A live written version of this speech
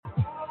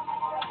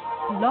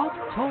Blog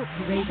Talk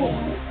Radio.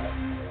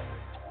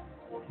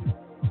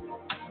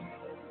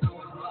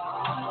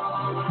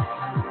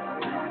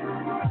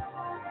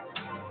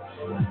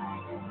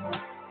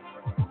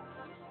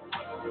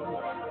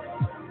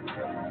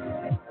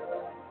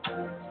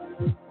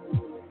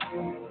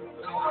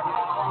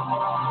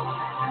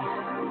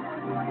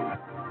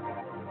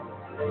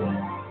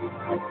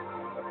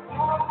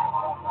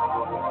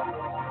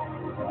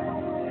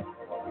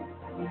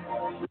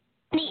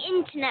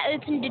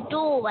 Opened a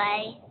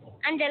doorway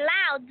and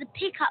allowed the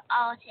pickup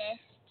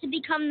artist to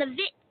become the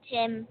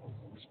victim,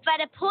 spread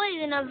a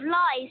poison of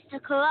lies to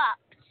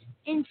corrupt,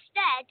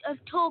 instead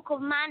of talk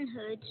of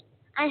manhood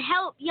and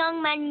help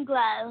young men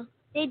grow.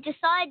 They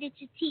decided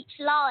to teach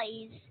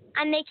lies,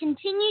 and they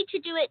continue to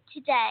do it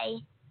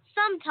today.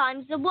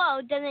 Sometimes the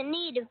world doesn't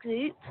need a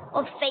group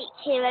of fake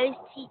heroes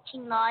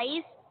teaching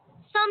lies.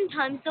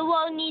 Sometimes the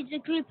world needs a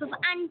group of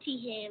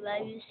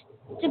anti-heroes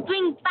to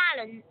bring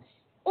balance,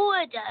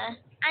 order,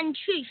 and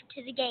truth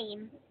to the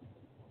game.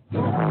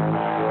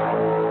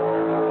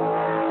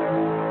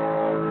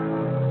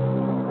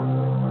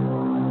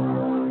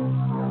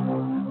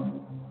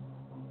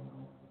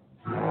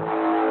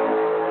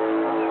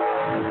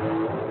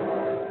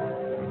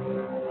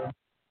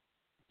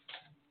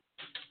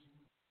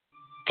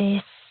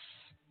 This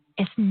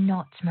is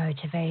not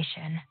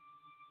motivation.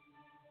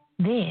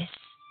 This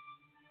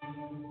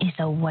is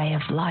a way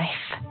of life.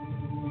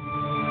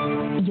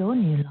 Your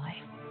new life.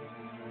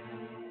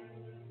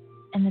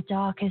 In the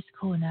darkest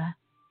corner,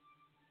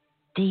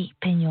 deep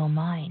in your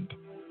mind,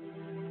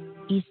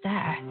 he's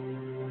there,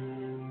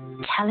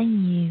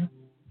 telling you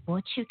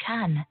what you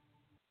can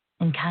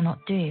and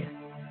cannot do,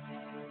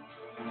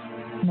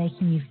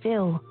 making you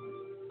feel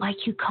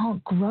like you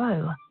can't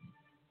grow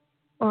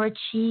or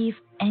achieve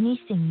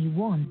anything you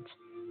want.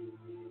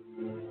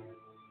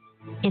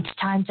 It's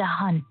time to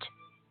hunt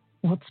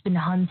what's been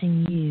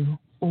hunting you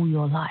all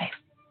your life.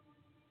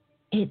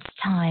 It's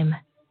time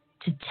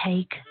to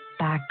take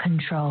back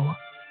control.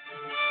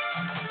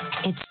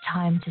 It's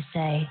time to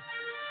say,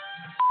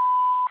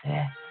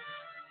 it.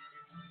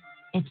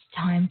 It's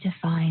time to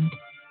find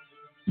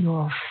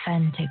your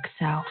authentic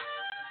self.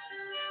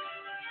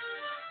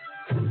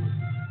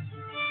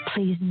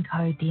 Please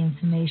encode the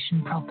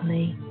information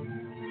properly.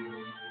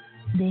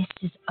 This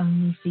is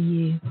only for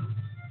you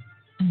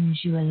and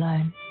you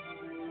alone.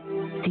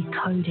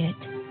 Decode it.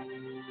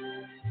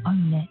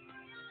 Own it.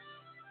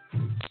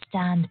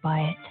 Stand by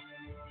it.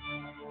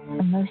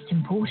 And most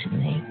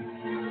importantly,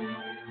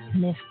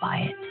 live by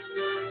it.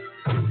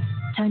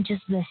 Don't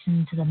just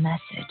listen to the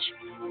message.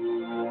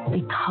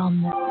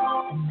 Become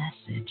the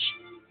message.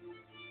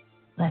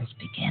 Let's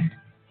begin.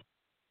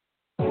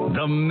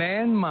 The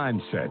man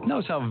mindset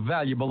knows how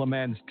valuable a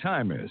man's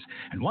time is.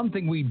 And one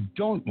thing we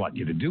don't want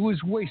you to do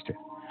is waste it.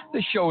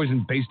 This show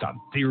isn't based on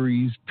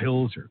theories,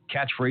 pills, or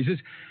catchphrases.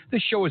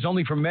 This show is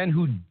only for men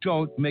who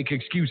don't make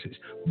excuses,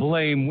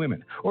 blame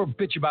women, or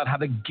bitch about how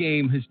the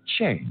game has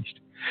changed.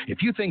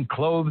 If you think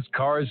clothes,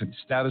 cars, and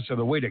status are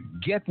the way to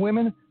get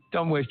women,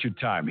 don't waste your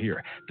time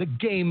here. The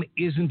game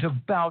isn't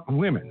about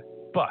women.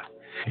 But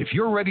if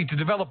you're ready to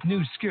develop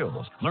new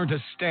skills, learn to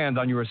stand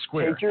on your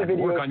square, and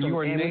work on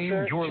your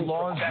name, your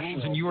laws,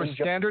 rules, and your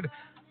standard,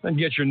 then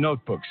get your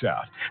notebooks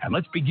out. And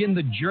let's begin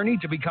the journey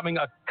to becoming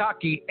a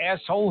cocky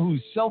asshole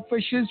who's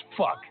selfish as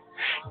fuck.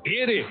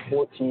 It is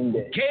 14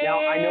 days. Now,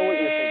 I know what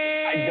you're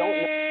thinking. I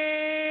don't know.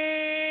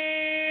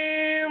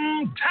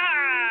 Time!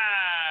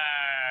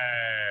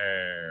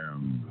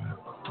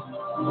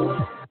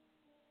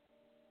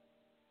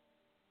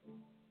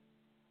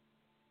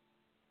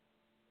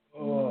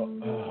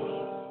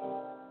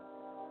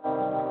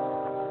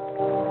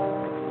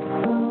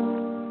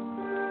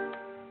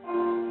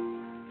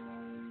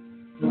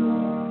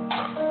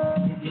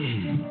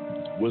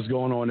 What's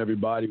going on,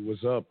 everybody?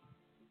 What's up?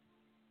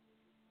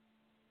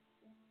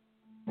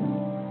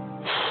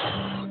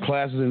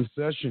 Class is in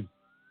session.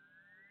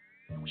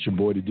 It's your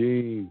boy, the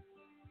Dean.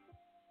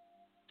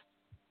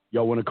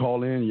 Y'all want to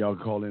call in? Y'all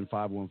can call in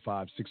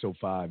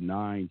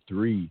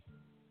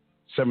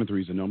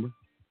 515-605-9373 is the number.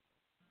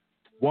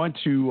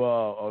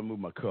 I'll move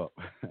my cup.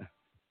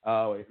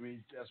 Let me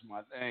test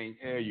my thing.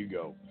 There you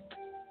go.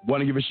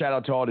 Want to give a shout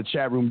out to all the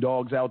chat room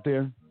dogs out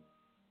there.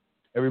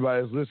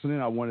 Everybody that's listening,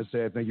 I want to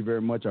say thank you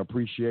very much. I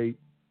appreciate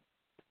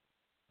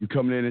you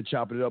coming in and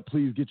chopping it up.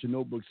 Please get your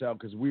notebooks out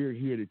because we're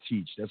here to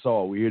teach. That's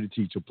all. We're here to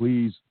teach. So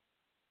please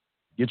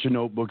get your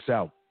notebooks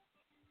out.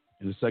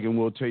 In a second,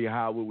 we'll tell you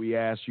what we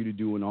asked you to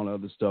do and all the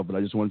other stuff. But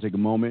I just want to take a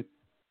moment,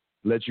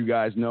 let you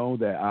guys know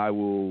that I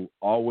will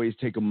always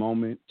take a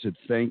moment to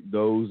thank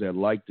those that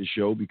like the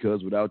show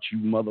because without you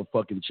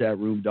motherfucking chat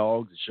room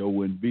dogs, the show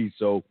wouldn't be.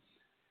 So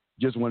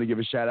just want to give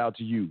a shout out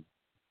to you.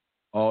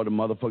 All the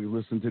motherfuckers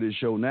listening to this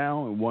show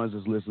now and ones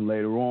that's listening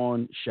later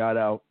on, shout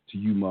out to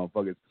you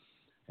motherfuckers.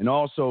 And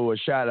also a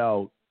shout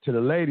out to the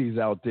ladies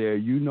out there.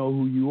 You know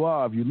who you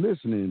are if you're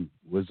listening.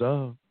 What's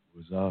up?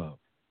 What's up?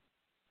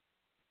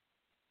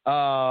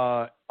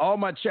 All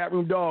my chat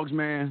room dogs,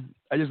 man.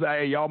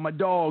 Hey, y'all, my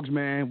dogs,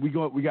 man. We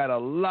got a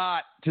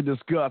lot to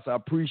discuss. I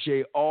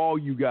appreciate all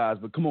you guys,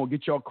 but come on,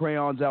 get y'all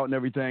crayons out and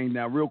everything.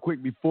 Now, real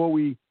quick, before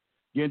we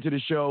get into the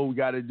show, we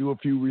got to do a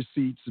few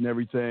receipts and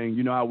everything.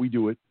 You know how we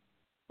do it.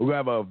 We're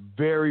going to have a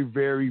very,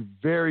 very,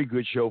 very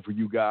good show for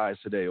you guys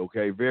today,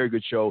 okay? Very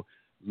good show.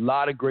 A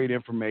lot of great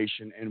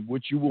information. And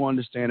what you will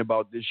understand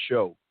about this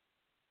show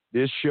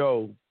is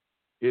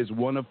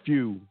one of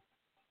few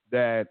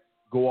that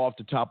go off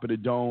the top of the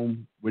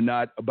dome. We're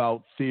not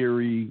about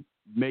theory,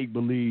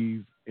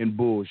 make-believe, and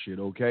bullshit,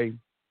 okay?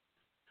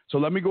 So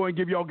let me go and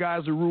give y'all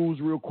guys the rules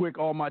real quick,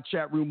 all my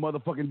chat room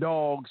motherfucking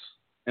dogs,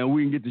 and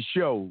we can get the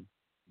show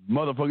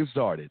motherfucking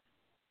started.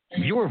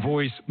 Your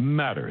voice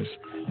matters.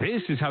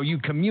 This is how you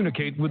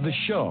communicate with the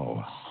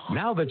show.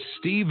 Now that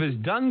Steve is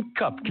done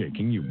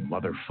cupcaking, you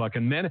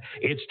motherfucking men,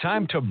 it's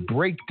time to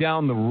break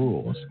down the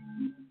rules.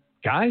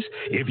 Guys,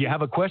 if you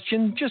have a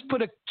question, just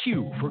put a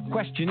Q for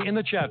question in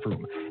the chat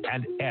room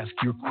and ask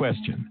your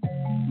question.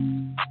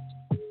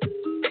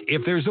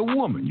 If there's a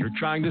woman you're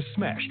trying to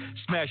smash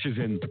as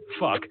in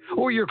fuck,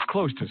 or you're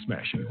close to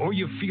smashing, or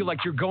you feel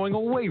like you're going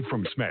away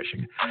from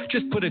smashing,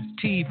 just put a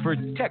T for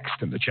text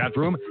in the chat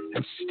room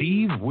and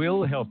Steve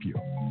will help you.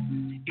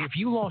 If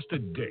you lost a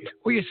date,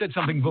 or you said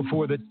something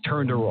before that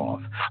turned her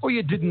off, or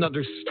you didn't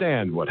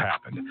understand what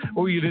happened,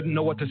 or you didn't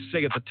know what to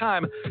say at the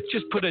time,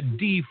 just put a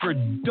D for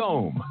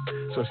dome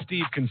so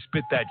Steve can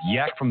spit that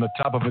yak from the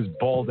top of his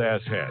bald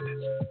ass head.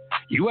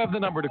 You have the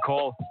number to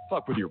call.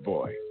 Fuck with your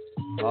boy.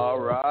 All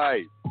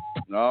right.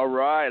 So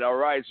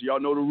y'all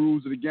know the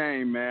rules of the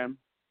game, man.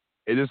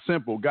 It is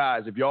simple.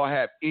 Guys, if y'all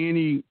have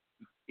any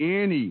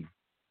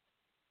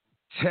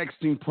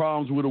texting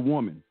problems with a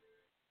woman,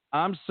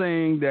 I'm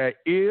saying that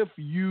if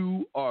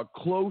you are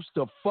close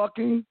to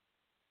fucking,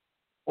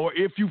 or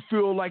if you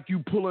feel like you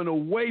pulling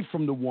away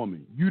from the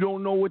woman, you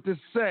don't know what to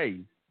say,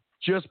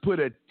 just put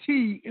a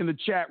T in the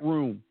chat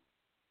room.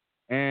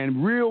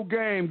 And real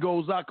game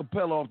goes a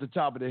cappella off the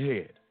top of the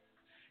head.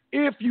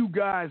 If you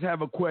guys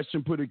have a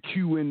question, put a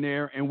Q in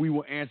there, and we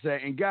will answer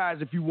that. And, guys,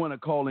 if you want to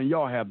call in,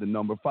 y'all have the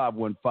number.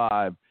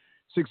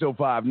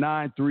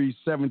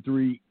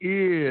 515-605-9373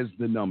 is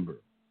the number.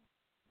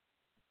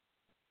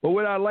 But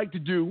what I like to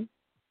do,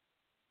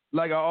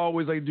 like I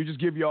always like to do, just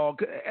give y'all –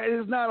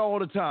 it's not all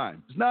the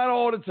time. It's not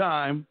all the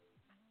time.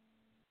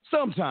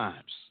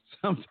 Sometimes.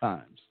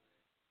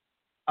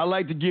 I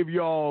like to give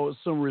y'all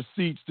some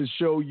receipts to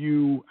show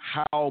you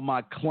how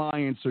my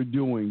clients are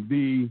doing.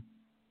 The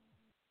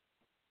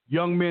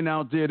young men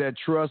out there that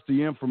trust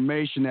the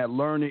information, that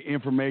learn the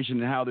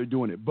information and how they're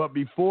doing it. But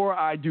before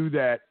I do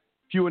that,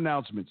 few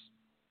announcements.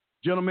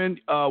 Gentlemen,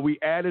 we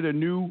added a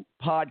new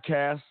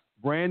podcast,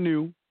 brand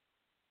new.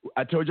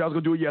 I told you I was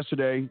going to do it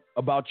yesterday,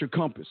 about your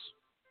compass.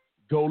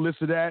 Go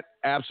listen to that,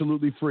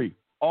 absolutely free.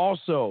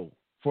 Also,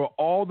 for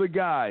all the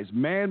guys,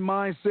 Man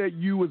Mindset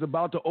U is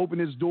about to open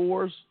its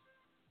doors.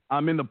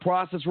 I'm in the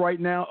process right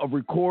now of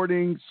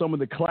recording some of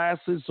the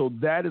classes, so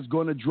that is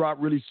going to drop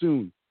really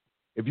soon.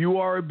 If you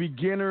are a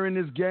beginner in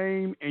this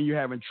game and you're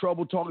having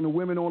trouble talking to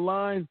women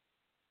online,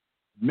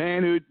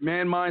 Man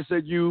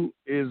Mindset U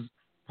is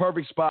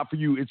perfect spot for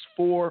you. It's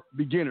for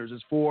beginners.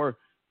 It's for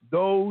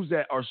those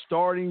that are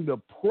starting the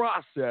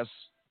process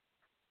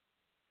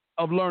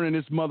of learning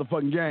this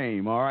motherfucking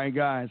game. All right,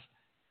 guys?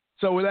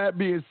 So with that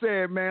being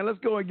said, man, let's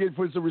go and get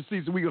for some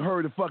receipts so we can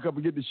hurry the fuck up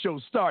and get the show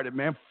started,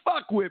 man.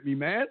 Fuck with me,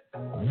 man.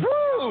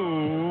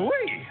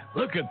 Woo-wee!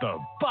 Look at the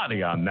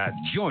body on that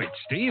joint,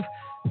 Steve.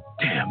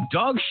 Damn,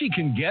 dog, she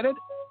can get it.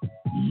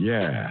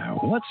 Yeah,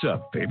 what's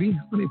up, baby?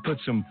 Let me put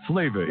some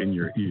flavor in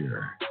your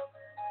ear.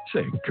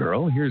 Say,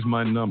 girl, here's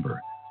my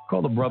number.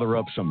 Call the brother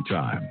up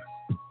sometime.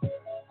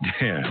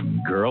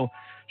 Damn, girl,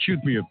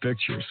 shoot me a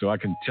picture so I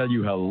can tell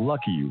you how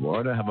lucky you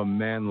are to have a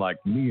man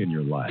like me in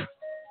your life.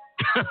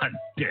 God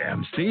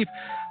damn, Steve.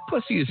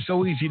 Pussy is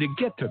so easy to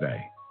get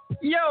today.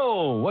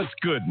 Yo, what's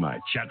good, my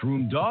chat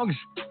room dogs?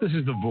 This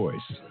is The Voice.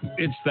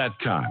 It's that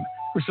time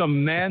for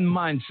some Man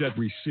Mindset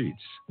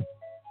receipts.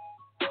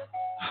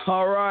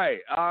 All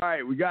right.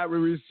 We got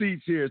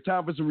receipts here. It's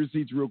time for some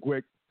receipts real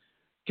quick.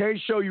 Can't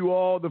show you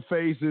all the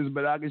faces,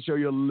 but I can show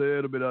you a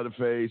little bit of the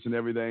face and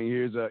everything.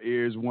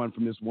 Here's one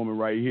from this woman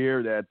right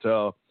here that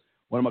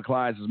one of my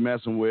clients is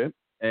messing with.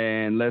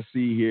 And let's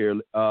see here.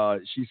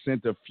 She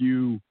sent a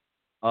few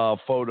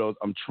photos.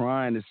 I'm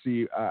trying to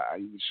see. I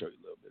can show you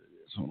a little bit of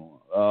this.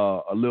 Hold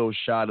on. A little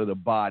shot of the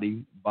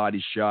body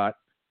shot.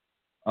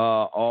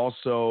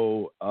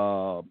 Also,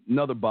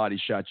 another body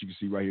shot you can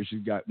see right here.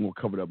 She's got more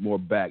covered up, more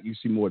back. You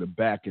see more of the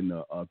back in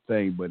the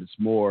thing, but it's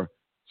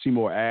see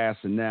more ass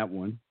in that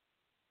one.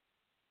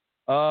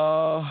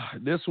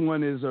 This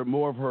one is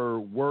more of her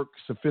work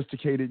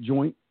sophisticated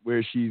joint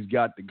where she's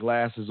got the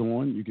glasses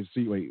on. You can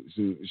see,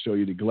 show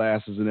you the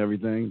glasses and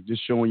everything.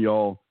 Just showing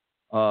y'all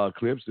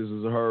clips. This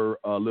is her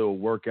little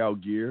workout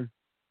gear.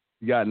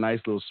 You got a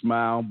nice little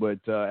smile,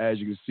 but as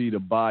you can see, the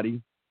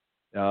body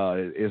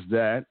is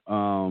that.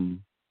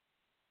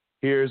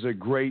 Here's a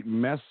great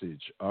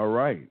message. All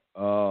right.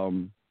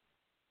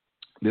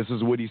 This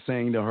is what he's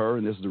saying to her,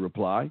 and this is the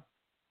reply.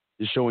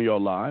 is showing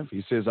y'all live.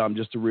 He says, I'm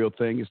just a real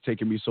thing. It's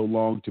taken me so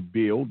long to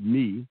build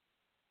me.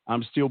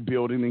 I'm still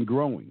building and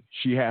growing.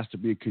 She has to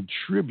be a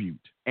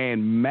contribute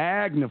and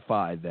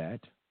magnify that.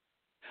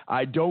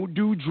 I don't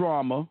do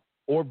drama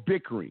or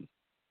bickering.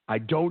 I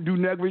don't do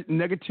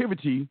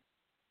negativity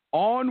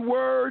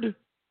onward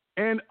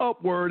and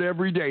upward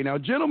every day. Now,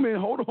 gentlemen,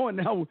 hold on.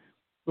 Now,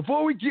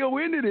 before we go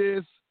into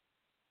this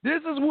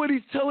is what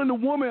he's telling the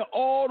woman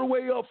all the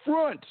way up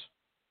front.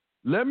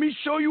 Let me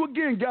show you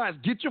again, guys.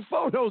 Get your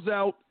photos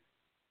out.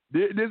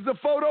 This is a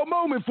photo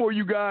moment for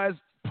you guys.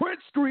 Print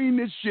screen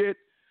this shit.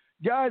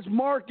 Guys,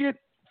 mark it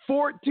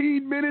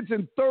 14 minutes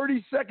and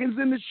 30 seconds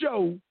in the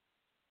show.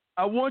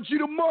 I want you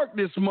to mark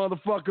this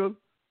motherfucker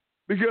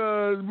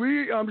because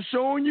I'm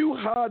showing you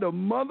how the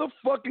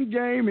motherfucking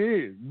game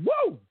is.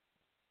 Whoa!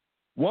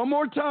 One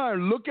more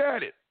time, look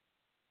at it.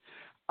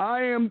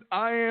 I'm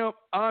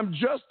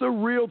just a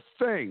real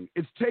thing.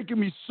 It's taken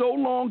me so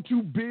long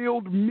to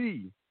build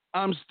me.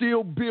 I'm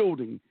still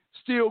building,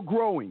 still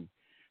growing.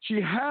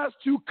 She has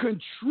to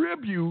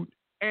contribute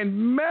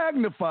and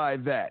magnify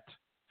that.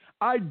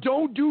 I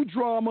don't do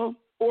drama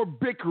or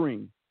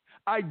bickering.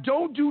 I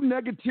don't do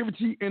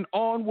negativity and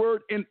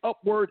onward and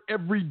upward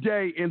every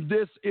day. And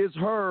this is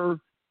her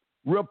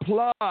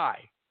reply.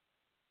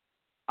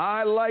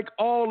 I like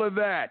all of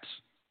that.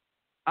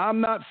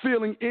 I'm not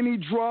feeling any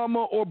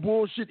drama or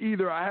bullshit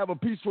either. I have a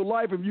peaceful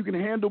life. If you can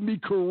handle me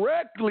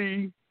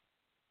correctly,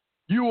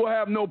 you will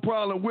have no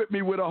problem with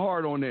me with a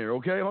heart on there.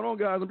 Okay? Hold on,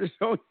 guys.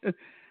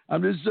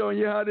 I'm just showing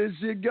you how this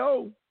shit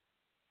go.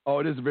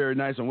 Oh, this is very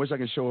nice. I wish I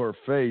could show her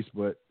face,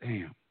 but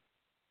damn.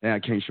 I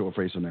can't show her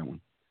face on that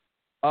one.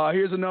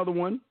 Here's another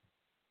one.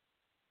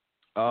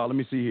 Let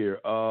me see here.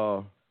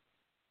 All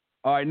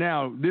right,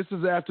 now, this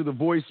is after the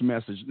voice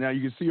message. Now,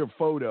 you can see her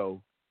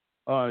photo.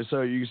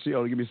 So you can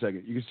see, give me a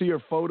second. You can see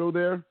her photo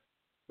there,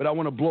 but I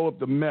want to blow up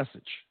the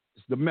message.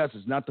 It's the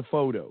message, not the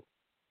photo.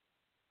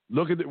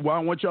 Look at it. Well, I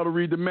want y'all to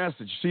read the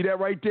message. See that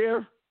right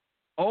there?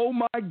 Oh,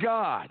 my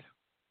God.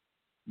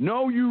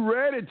 No, you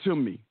read it to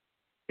me.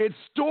 It's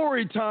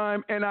story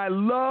time, and I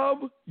love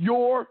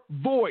your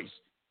voice.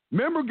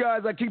 Remember,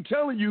 guys, I keep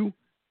telling you,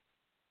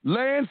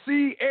 land,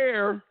 sea,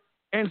 air,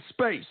 and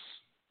space.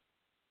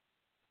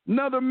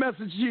 Another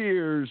message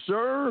here,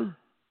 sir.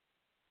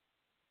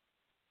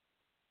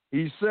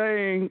 He's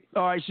saying,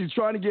 all right, she's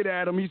trying to get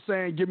at him. He's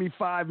saying, give me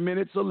 5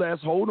 minutes or less.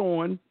 Hold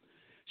on.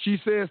 She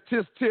says,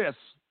 tis, tis.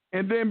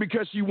 And then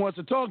because she wants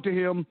to talk to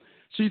him,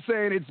 she's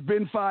saying, it's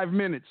been 5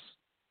 minutes.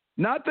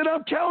 Not that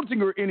I'm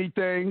counting or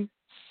anything.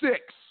 6.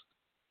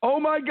 Oh,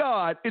 my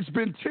God, it's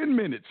been 10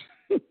 minutes.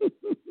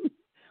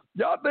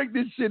 Y'all think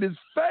this shit is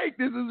fake.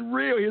 This is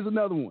real. Here's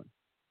another one.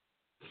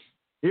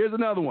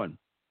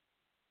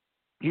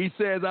 He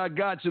says, I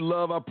got you,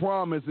 love, I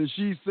promise. And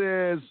she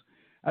says,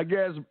 I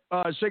guess,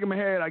 shaking my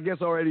head, I guess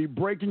already,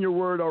 breaking your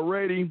word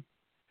already.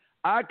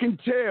 I can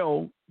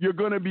tell you're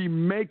going to be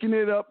making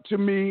it up to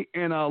me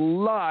and a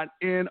lot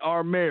in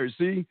our marriage.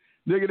 See,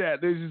 look at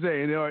that. This is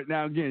saying,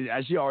 now again,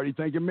 she already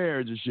thinking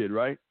marriage and shit,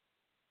 right?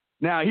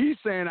 Now he's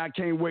saying, I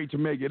can't wait to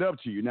make it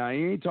up to you. Now he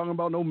ain't talking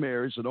about no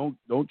marriage, so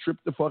don't trip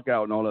the fuck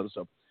out and all that other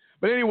stuff.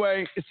 But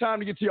anyway, it's time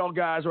to get to y'all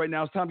guys right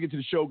now. It's time to get to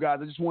the show, guys.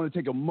 I just want to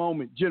take a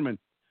moment, gentlemen.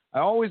 I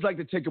always like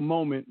to take a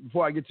moment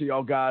before I get to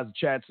y'all guys, the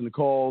chats and the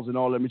calls and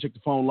all. Let me check the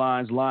phone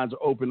lines. Lines are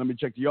open. Let me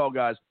check to y'all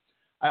guys.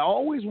 I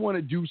always want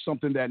to do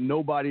something that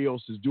nobody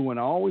else is doing.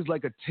 I always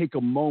like to take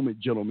a moment,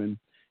 gentlemen,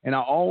 and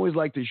I always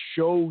like to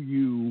show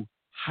you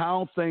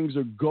how things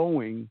are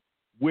going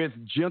with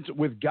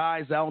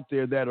guys out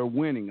there that are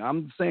winning.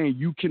 I'm saying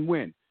you can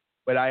win,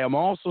 but I am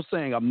also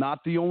saying I'm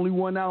not the only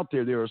one out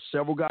there. There are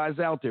several guys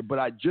out there, but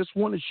I just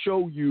want to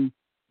show you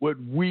what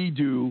we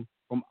do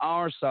from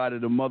our side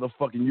of the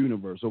motherfucking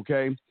universe,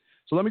 okay?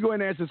 So let me go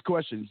ahead and answer this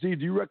question. Z,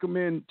 do you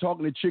recommend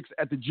talking to chicks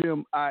at the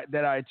gym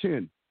that I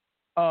attend?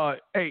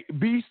 Hey,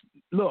 Beast,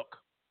 look.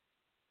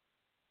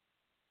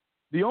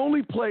 The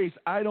only place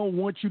I don't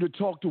want you to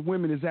talk to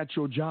women is at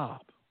your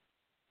job.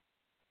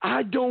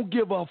 I don't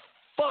give a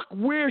fuck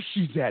where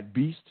she's at,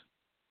 Beast.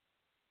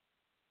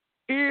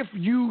 If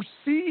you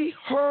see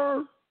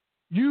her,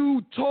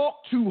 you talk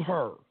to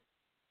her.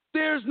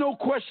 There's no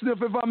question if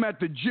I'm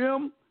at the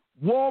gym,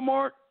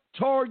 Walmart,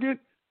 Target,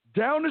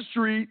 down the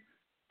street,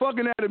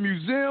 fucking at a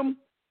museum,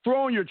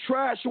 throwing your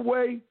trash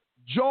away,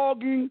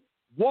 jogging,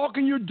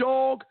 walking your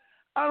dog.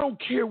 I don't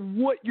care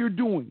what you're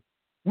doing.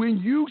 When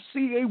you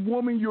see a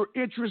woman you're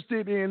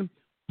interested in,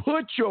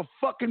 put your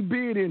fucking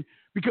bid in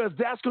because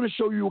that's going to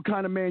show you what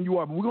kind of man you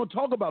are. But we're going to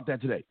talk about that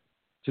today.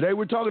 Today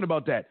we're talking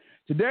about that.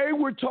 Today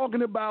we're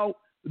talking about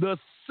the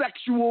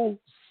sexual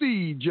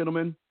seed,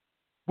 gentlemen.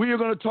 We are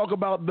going to talk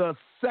about the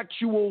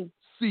sexual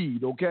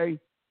seed, okay?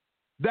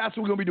 That's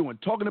what we're going to be doing,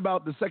 talking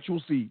about the sexual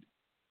seed.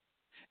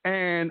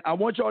 And I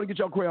want y'all to get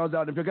y'all crayons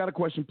out. If you got a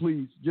question,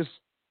 please just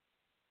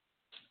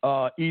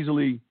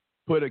easily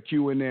put a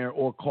Q in there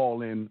or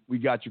call in. We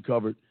got you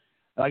covered.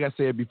 Like I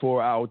said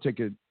before, I will take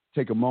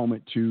a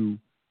moment to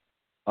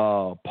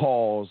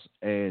pause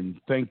and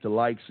thank the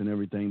likes and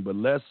everything. But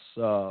let's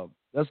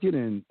get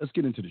into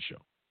the show.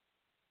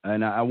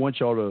 And I want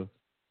y'all to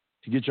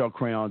to get y'all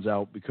crayons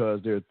out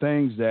because there are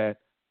things that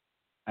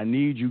I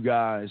need you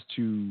guys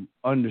to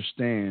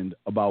understand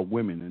about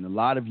women. And a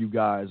lot of you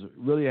guys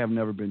really have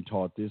never been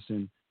taught this.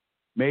 And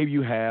maybe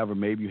you have or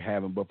maybe you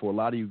haven't. But for a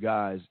lot of you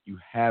guys, you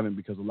haven't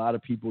because a lot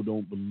of people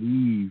don't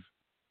believe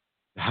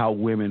how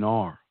women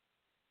are.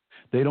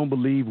 They don't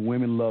believe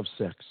women love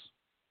sex.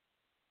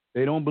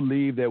 They don't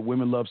believe that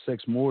women love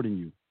sex more than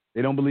you.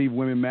 They don't believe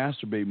women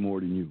masturbate more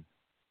than you.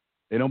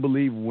 They don't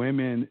believe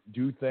women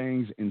do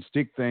things and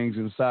stick things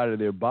inside of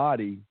their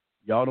body.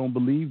 Y'all don't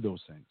believe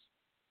those things.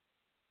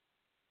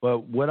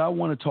 But what I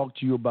want to talk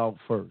to you about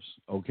first,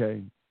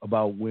 okay,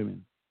 about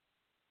women,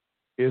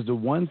 is the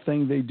one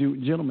thing they do.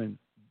 Gentlemen,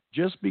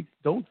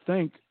 don't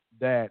think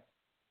that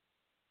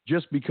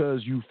just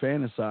because you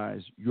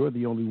fantasize, you're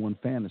the only one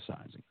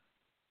fantasizing.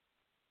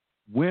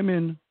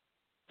 Women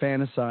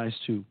fantasize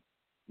too,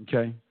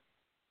 okay?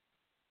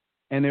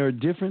 And there are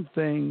different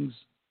things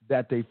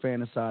that they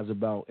fantasize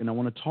about. And I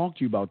want to talk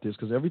to you about this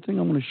because everything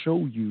I'm going to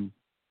show you,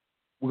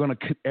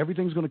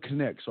 everything's going to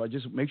connect. So I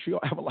just make sure you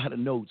have a lot of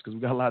notes because we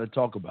got a lot to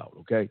talk about,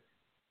 okay?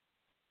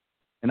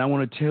 And I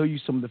want to tell you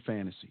some of the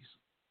fantasies.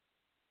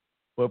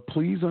 But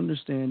please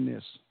understand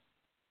this.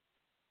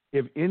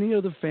 If any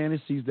of the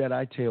fantasies that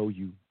I tell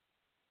you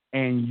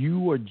and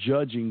you are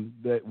judging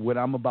that what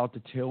I'm about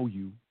to tell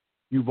you,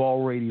 you've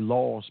already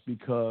lost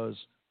because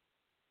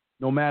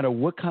no matter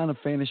what kind of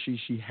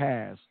fantasy she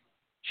has,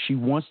 she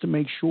wants to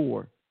make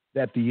sure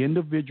that the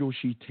individual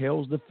she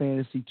tells the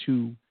fantasy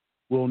to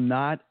will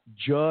not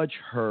judge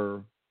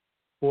her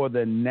for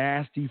the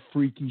nasty,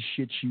 freaky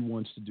shit she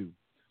wants to do.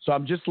 So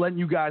I'm just letting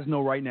you guys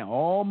know right now,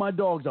 all my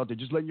dogs out there,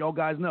 just letting y'all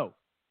guys know.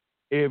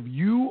 If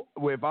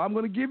I'm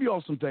going to give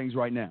y'all some things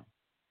right now,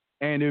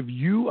 and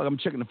I'm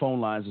checking the phone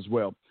lines as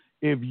well.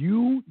 If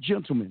you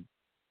gentlemen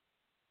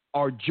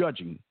are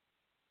judging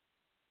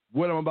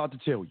what I'm about to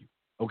tell you,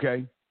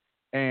 okay?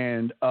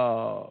 And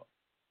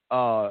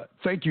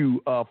thank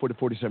you for the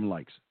 47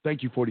 likes.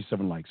 Thank you,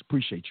 47 likes.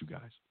 Appreciate you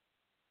guys.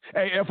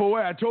 Hey,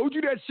 FOA, I told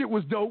you that shit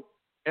was dope.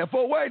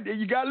 FOA,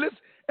 you got to listen.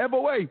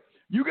 FOA,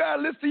 you got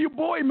to listen to your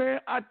boy, man.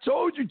 I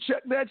told you,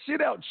 check that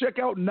shit out. Check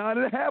out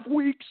 9.5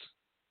 Weeks.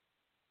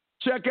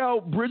 Check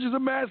out Bridges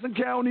of Madison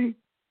County,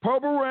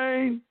 Purple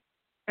Rain,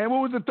 and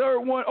what was the third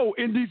one? Oh,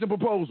 Indecent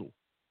Proposal.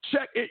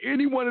 Check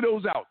any one of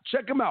those out.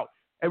 Check them out.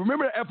 And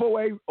remember the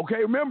FOA, okay?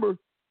 Remember,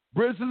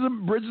 Bridges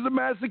of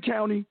Madison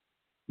County,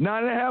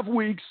 9.5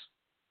 Weeks,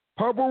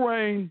 Purple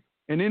Rain,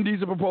 and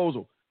Indecent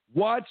Proposal.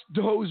 Watch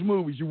those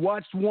movies. You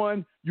watched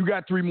one, you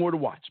got 3 more to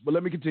watch. But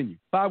let me continue.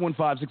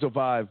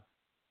 515-605-9373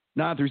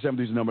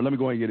 is the number. Let me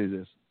go ahead and get into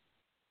this.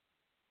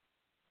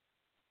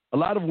 A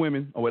lot of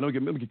women. Oh wait, let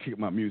me kick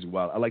my music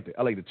while I like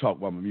to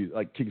talk while my music. I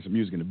like kicking some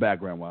music in the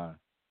background while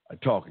I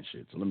talk and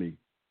shit. So let me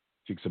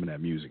kick some of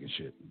that music and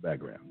shit in the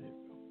background.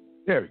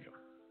 There we go.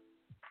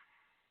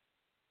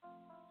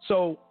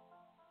 So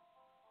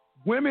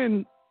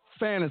women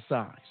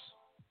fantasize.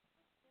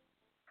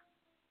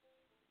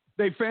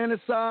 They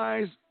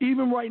fantasize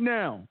even right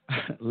now.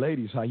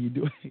 Ladies, how you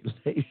doing?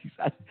 Ladies,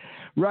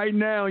 right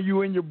now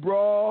you in your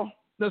bra.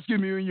 Excuse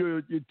me, in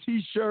your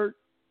t-shirt.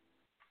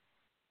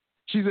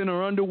 She's in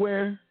her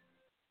underwear.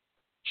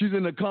 She's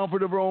in the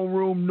comfort of her own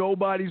room.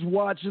 Nobody's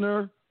watching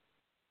her.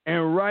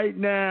 And right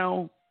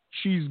now,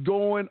 she's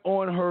going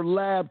on her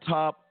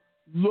laptop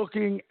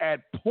looking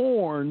at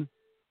porn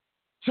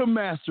to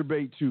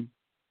masturbate to.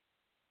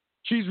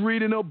 She's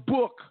reading a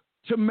book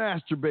to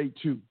masturbate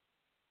to.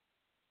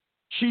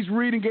 She's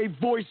reading a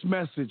voice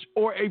message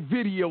or a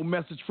video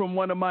message from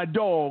one of my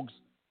dogs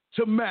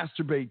to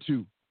masturbate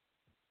to.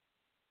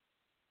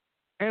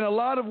 And a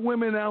lot of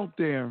women out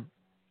there,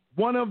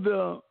 one of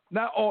the,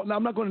 not all, now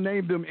I'm not going to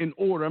name them in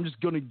order. I'm just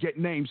going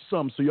to name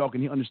some so y'all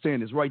can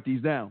understand this. Write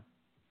these down.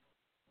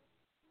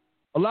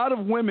 A lot of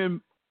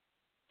women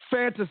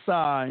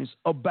fantasize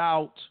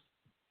about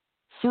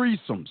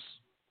threesomes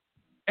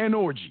and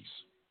orgies.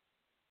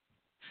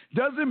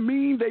 Doesn't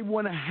mean they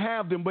want to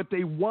have them, but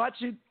they watch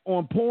it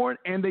on porn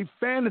and they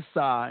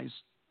fantasize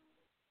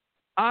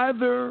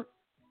either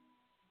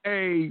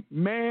a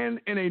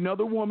man and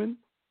another woman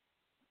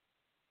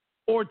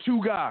or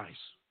 2 guys.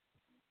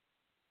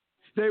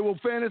 They will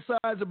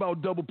fantasize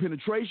about double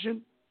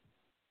penetration.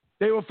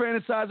 They will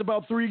fantasize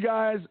about 3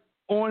 guys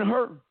on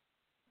her.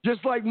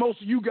 Just like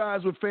most of you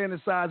guys would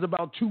fantasize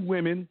about 2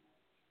 women.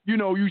 You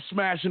know, you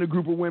smashing a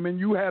group of women.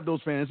 You have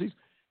those fantasies.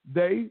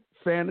 They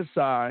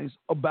fantasize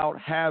about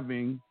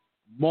having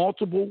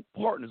multiple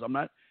partners.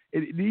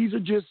 These are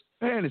just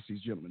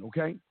fantasies, gentlemen,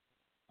 okay?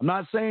 I'm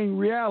not saying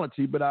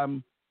reality, but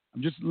I'm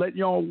just letting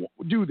y'all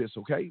do this,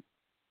 okay?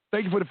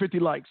 Thank you for the 50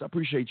 likes. I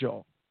appreciate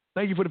y'all.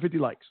 Thank you for the 50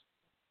 likes.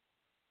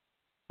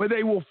 But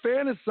they will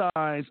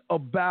fantasize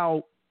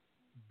about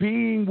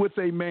being with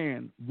a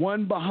man,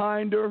 1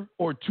 behind her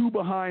or 2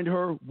 behind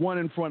her, 1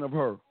 in front of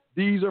her.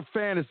 These are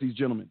fantasies,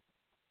 gentlemen,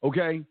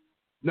 okay?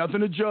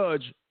 Nothing to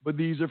judge, but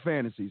these are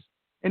fantasies.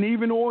 And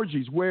even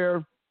orgies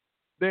where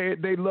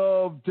they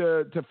love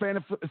to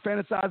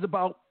fantasize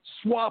about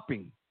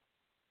swapping,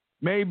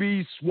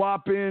 maybe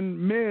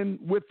swapping men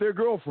with their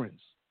girlfriends.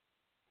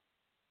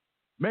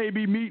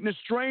 maybe meeting a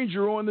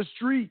stranger on the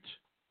street,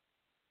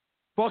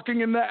 fucking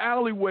in the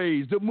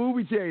alleyways, the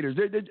movie theaters.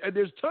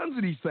 There's tons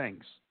of these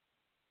things.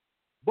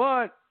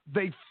 But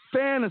they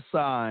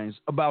fantasize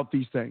about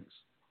these things.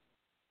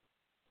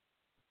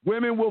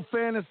 Women will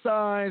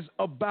fantasize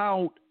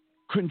about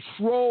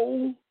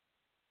control,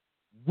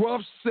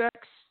 rough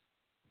sex,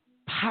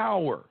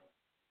 power.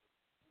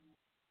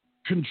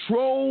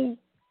 Control,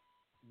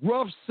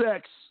 rough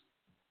sex,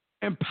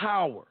 and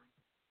power.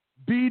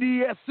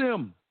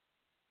 BDSM.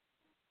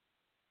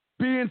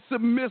 Being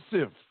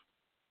submissive.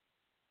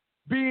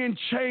 Being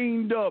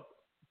chained up,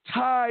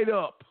 tied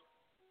up,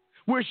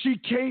 where she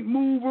can't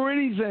move or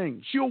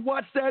anything. She'll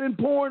watch that in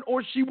porn,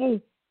 or she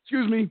will,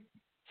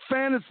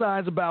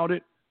 fantasize about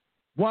it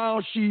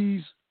while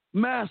she's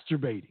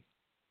masturbating.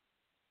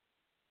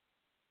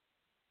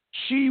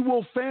 She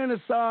will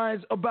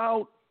fantasize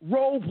about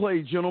role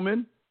play,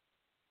 gentlemen.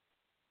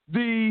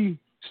 The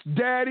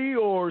daddy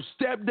or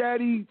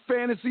stepdaddy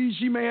fantasies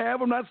she may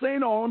have. I'm not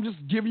saying all, I'm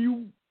just giving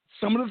you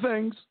some of the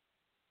things.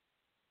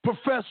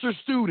 Professor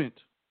student,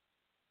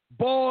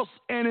 boss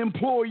and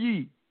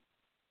employee,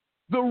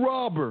 the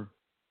robber,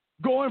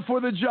 going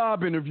for the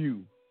job interview,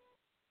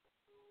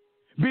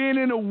 being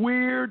in a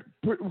weird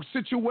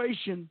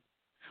situation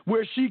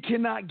where she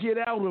cannot get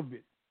out of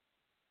it.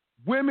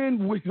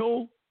 Women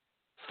will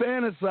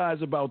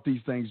fantasize about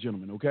these things,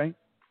 gentlemen, okay?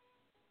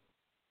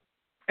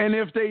 And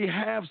if they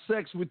have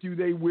sex with you,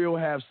 they will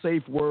have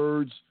safe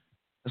words,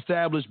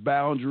 establish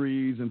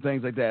boundaries, and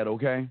things like that,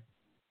 okay?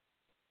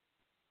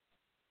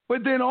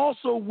 But then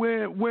also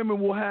when women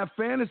will have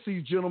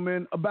fantasies,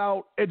 gentlemen,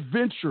 about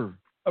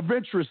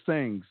adventurous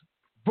things,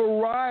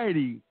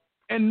 variety,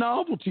 and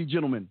novelty,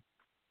 gentlemen.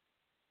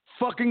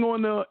 Fucking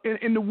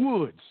in the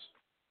woods,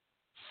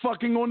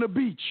 fucking on the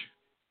beach,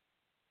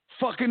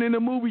 fucking in the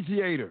movie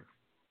theater,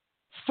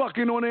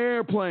 fucking on the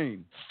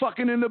airplane,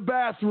 fucking in the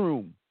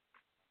bathroom.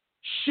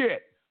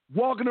 Shit,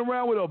 walking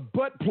around with a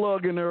butt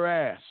plug in their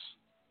ass.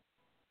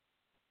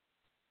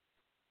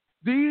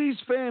 These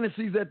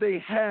fantasies that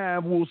they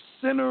have will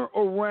center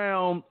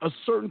around a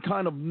certain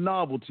kind of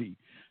novelty.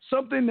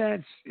 Something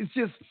that's, it's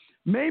just,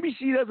 maybe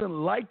she doesn't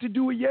like to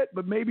do it yet,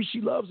 but maybe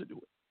she loves to do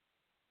it.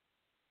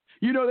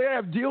 You know, they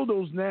have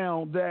dildos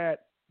now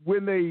that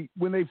when they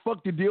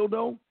fuck the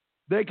dildo,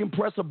 they can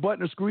press a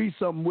button or squeeze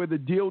something where the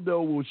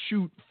dildo will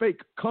shoot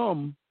fake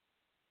cum.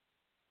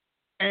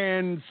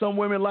 And some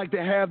women like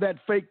to have that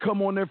fake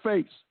cum on their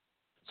face.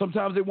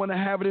 Sometimes they want to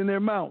have it in their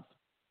mouth.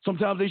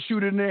 Sometimes they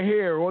shoot it in their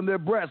hair, on their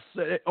breasts,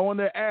 on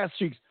their ass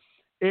cheeks.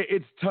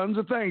 It's tons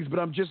of things, but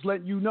I'm just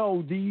letting you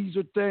know these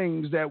are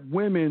things that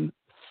women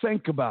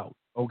think about,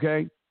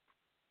 okay?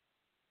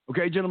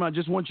 Okay, gentlemen, I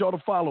just want y'all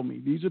to follow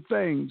me. These are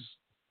things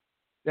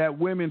that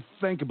women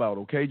think about,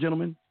 okay,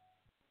 gentlemen?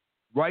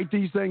 Write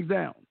these things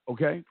down,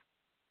 okay?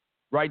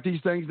 Write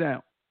these things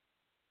down.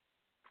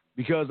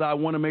 Because I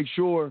want to make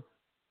sure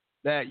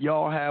that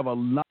y'all have a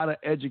lot of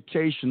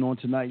education on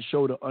tonight's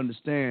show to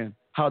understand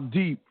how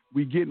deep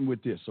we getting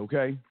with this,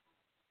 okay?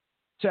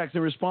 Text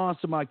in response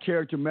to my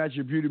character match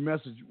your beauty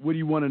message. What do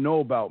you want to know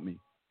about me?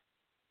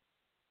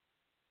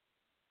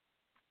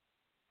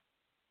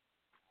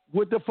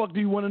 What the fuck do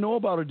you want to know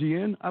about her,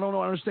 DN? I don't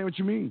know. I understand what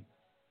you mean.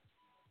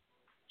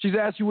 She's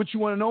asked you what you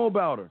want to know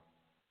about her.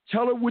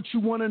 Tell her what you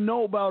want to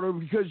know about her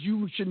because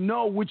you should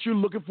know what you're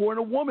looking for in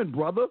a woman,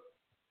 brother.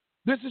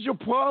 This is your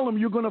problem.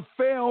 You're going to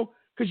fail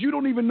because you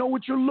don't even know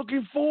what you're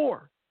looking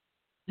for.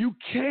 You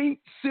can't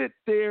sit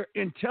there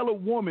and tell a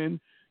woman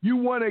you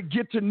want to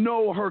get to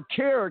know her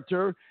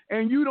character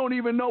and you don't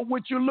even know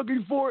what you're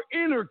looking for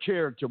in her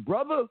character,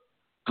 brother.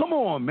 Come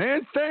on,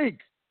 man. Think.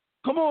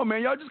 Come on,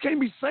 man. Y'all just can't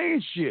be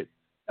saying shit.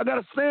 I got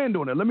to stand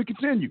on it. Let me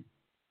continue.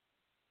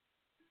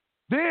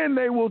 Then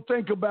they will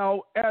think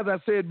about, as I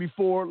said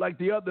before, like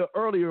the other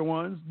earlier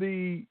ones,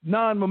 the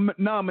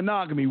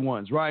non-monogamy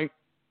ones, right?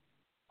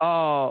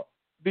 The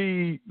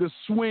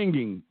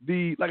swinging,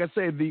 like I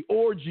said, the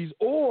orgies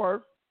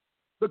or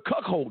the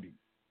cuckolding,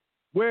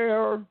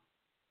 where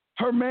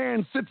her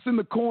man sits in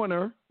the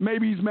corner,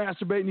 maybe he's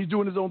masturbating, he's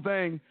doing his own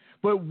thing,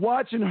 but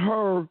watching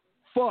her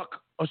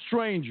fuck a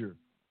stranger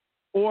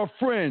or a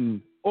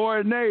friend or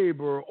a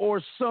neighbor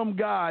or some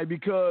guy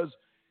because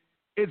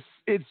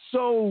it's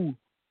so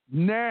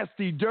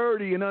nasty,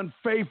 dirty, and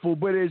unfaithful,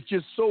 but it's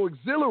just so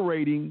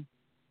exhilarating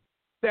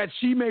that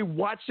she may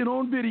watch it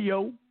on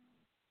video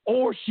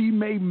or she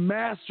may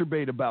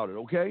masturbate about it,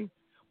 okay?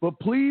 But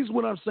please,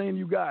 what I'm saying to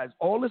you guys,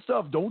 all this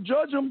stuff, don't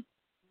judge them.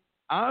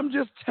 I'm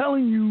just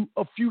telling you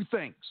a few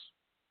things.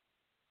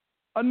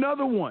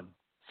 Another one,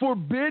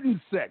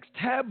 forbidden sex,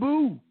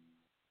 taboo.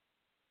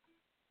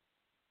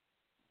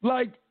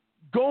 Like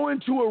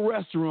going to a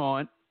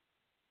restaurant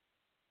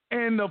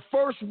and the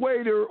first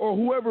waiter or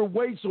whoever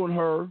waits on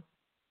her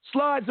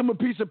slides him a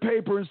piece of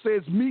paper and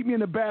says, meet me in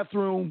the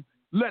bathroom,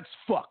 let's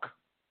fuck.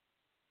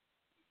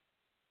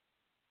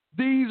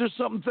 These are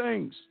some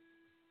things.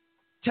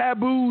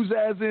 Taboos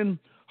as in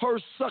her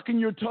sucking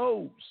your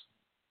toes,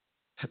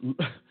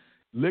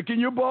 licking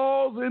your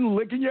balls and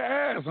licking your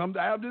ass. I'm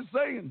just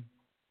saying.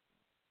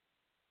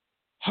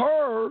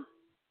 Her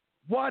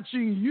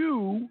watching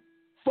you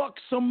fuck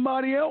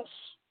somebody else,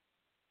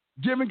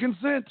 giving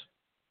consent.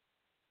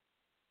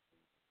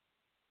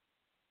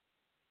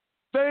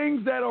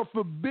 Things that are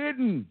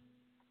forbidden.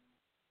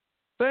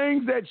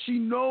 Things that she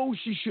knows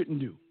she shouldn't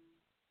do.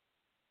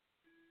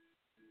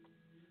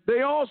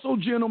 They also,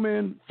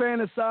 gentlemen,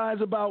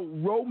 fantasize about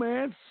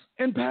romance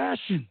and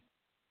passion.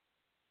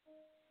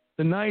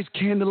 The nice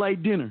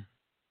candlelight dinner.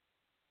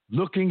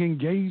 Looking and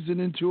gazing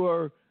into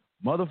her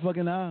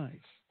motherfucking eyes.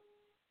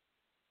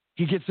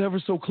 He gets ever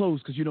so close,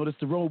 because you know that's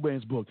the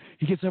romance book.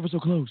 He gets ever so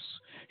close.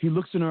 He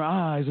looks in her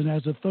eyes, and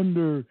as the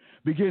thunder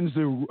begins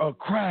to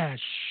crash,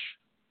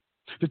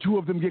 the two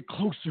of them get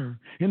closer,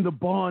 and the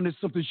bond is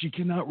something she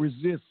cannot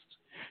resist.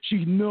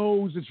 She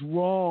knows it's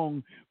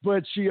wrong,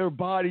 but her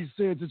body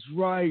says it's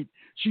right.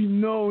 She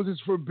knows it's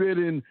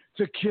forbidden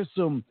to kiss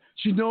him.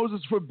 She knows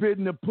it's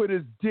forbidden to put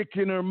his dick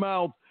in her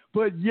mouth,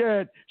 but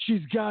yet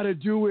she's got to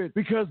do it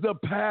because the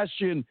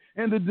passion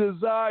and the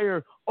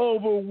desire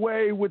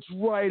overweigh what's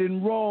right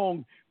and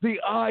wrong. The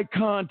eye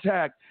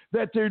contact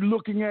that they're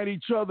looking at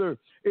each other.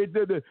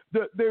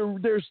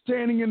 They're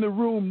standing in the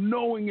room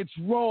knowing it's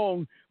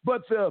wrong,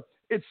 but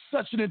it's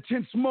such an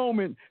intense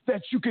moment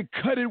that you could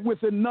cut it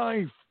with a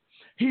knife.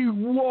 He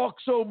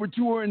walks over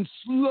to her and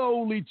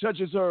slowly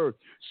touches her,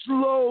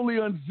 slowly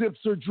unzips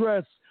her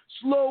dress,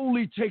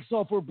 slowly takes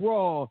off her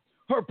bra.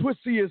 Her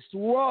pussy is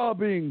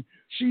throbbing.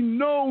 She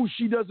knows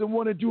she doesn't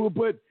want to do it,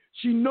 but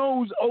she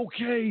knows,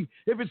 okay,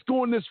 if it's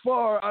going this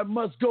far, I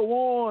must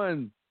go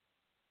on.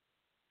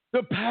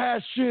 The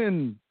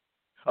passion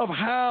of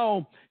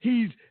how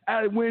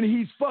when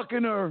he's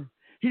fucking her,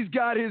 he's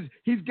got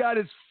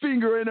his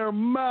finger in her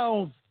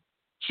mouth,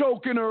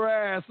 choking her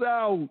ass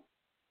out,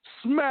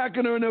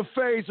 smacking her in her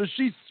face, or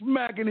she's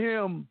smacking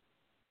him.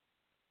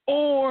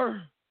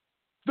 Or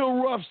the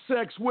rough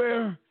sex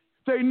where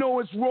they know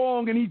it's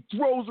wrong and he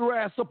throws her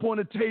ass up on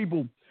the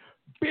table,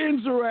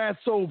 bends her ass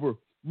over,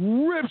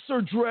 rips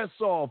her dress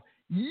off,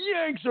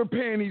 yanks her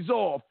panties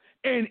off,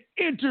 and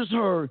enters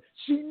her.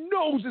 She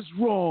knows it's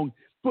wrong,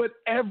 but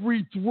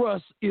every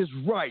thrust is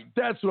right.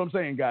 That's what I'm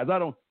saying, guys.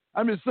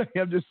 I'm just saying.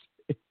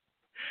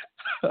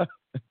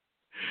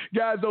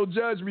 Guys, don't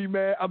judge me,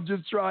 man. I'm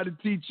just trying to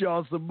teach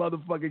y'all some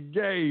motherfucking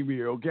game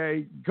here,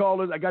 okay?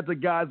 Callers, I got the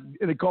guys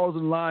in the callers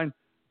in line.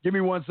 Give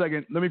me 1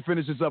 second. Let me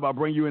finish this up. I'll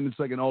bring you in a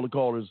second, all the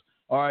callers.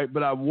 All right,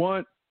 but I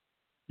want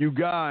you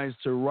guys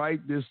to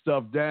write this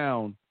stuff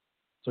down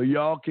so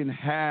y'all can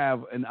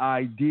have an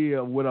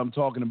idea of what I'm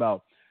talking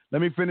about.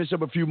 Let me finish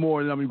up a few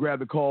more, and then I'm going to grab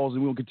the calls,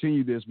 and we'll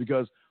continue this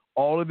because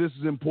all of this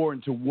is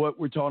important to what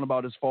we're talking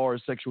about as far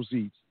as sexual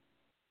seeds.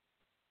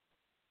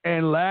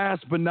 And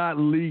last but not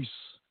least,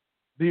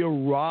 the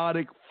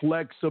erotic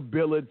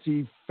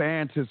flexibility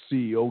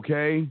fantasy,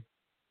 okay?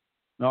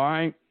 All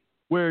right?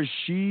 Where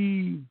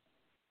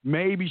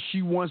maybe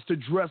she wants to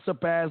dress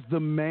up as the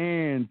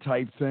man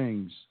type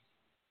things,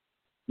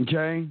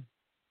 okay?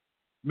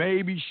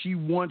 Maybe she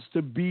wants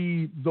to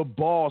be the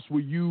boss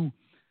where you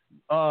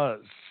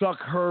suck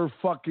her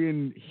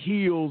fucking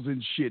heels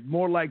and shit.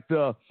 More like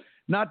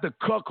not the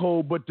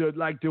cuckold, but the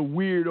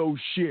weirdo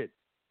shit.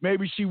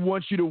 Maybe she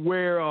wants you to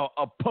wear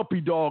a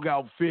puppy dog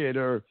outfit,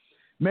 or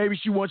maybe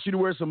she wants you to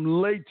wear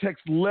some latex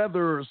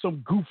leather or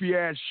some goofy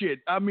ass shit.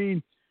 I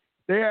mean,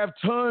 they have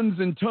tons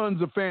and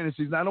tons of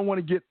fantasies. And I don't want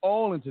to get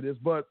all into this,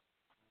 but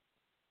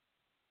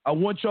I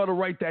want y'all to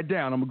write that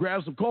down. I'm going to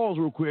grab some calls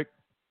real quick,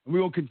 and we're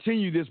going to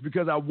continue this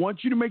because I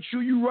want you to make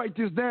sure you write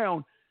this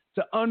down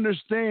to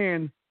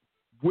understand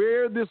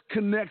where this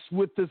connects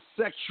with the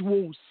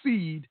sexual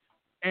seed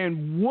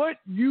and what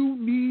you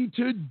need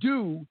to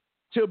do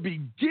to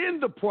begin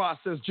the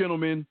process,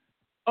 gentlemen,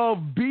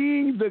 of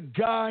being the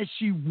guy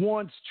she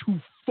wants to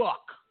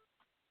fuck.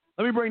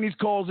 Let me bring these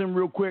calls in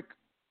real quick.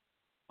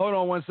 Hold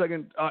on 1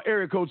 second.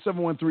 Area code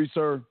 713,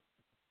 sir.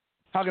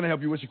 How can I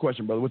help you? What's your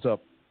question, brother? What's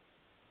up?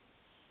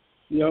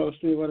 Yo,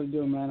 Steve, what are you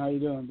doing, man? How you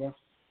doing, bro?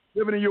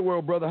 Living in your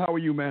world, brother. How are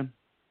you, man?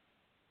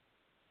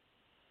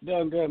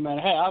 Doing good, man.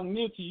 Hey, I'm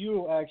new to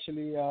you,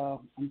 actually.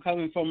 I'm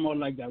coming from more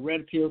like the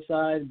red pill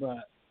side,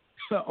 but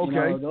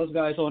okay. Those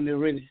guys only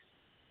really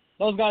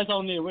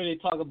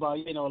talk about,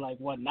 like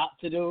what not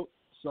to do.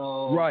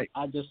 So right.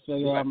 I just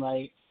figure I'm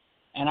like,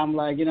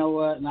 you know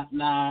what?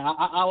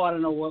 I want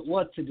to know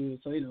what to do.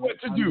 So what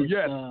to do?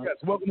 Yes.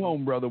 Welcome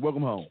home, brother.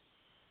 Welcome home.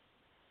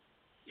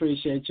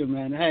 Appreciate you,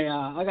 man. Hey,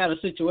 I got a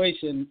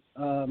situation.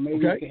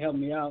 Maybe you can help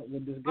me out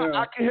with this girl.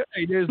 I can.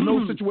 Hey, there's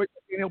no situation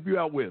I can help you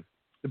out with.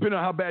 Depending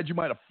on how bad you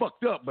might have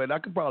fucked up, but I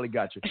could probably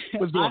got you.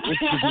 What's going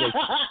on?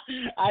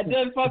 I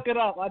did fuck it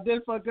up. But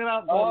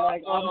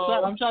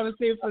I'm trying to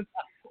see if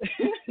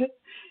it's.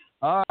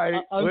 All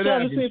right. I'm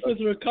trying to see if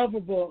it's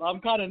recoverable. I'm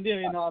kind of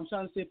near, I'm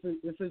trying to see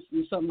if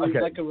it's something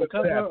I can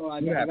recover or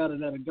I gotta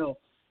let it go.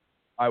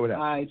 All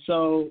right,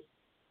 so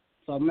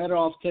I met her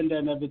off Tinder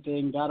and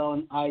everything, got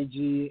on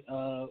IG,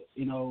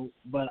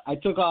 but I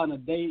took her on a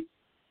date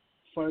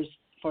first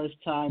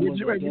time. Where'd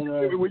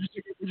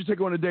you take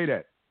her on a date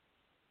at?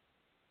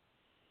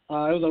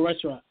 It was a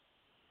restaurant.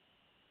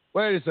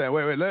 Wait a second.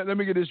 Wait. Let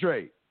me get this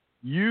straight.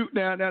 You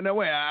now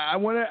wait. I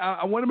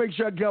want to make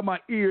sure I got my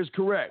ears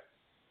correct.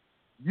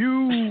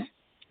 You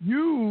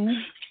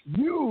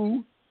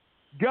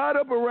got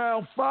up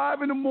around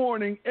 5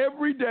 a.m.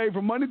 every day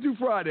from Monday through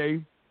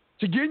Friday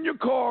to get in your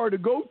car to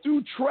go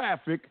through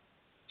traffic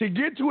to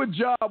get to a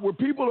job where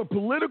people are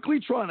politically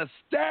trying to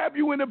stab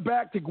you in the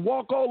back to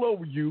walk all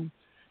over you,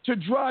 to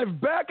drive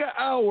back an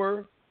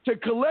hour to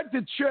collect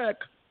a check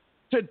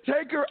to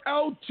take her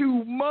out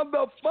to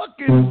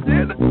motherfucking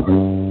dinner.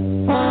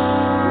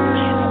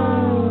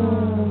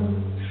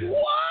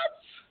 What?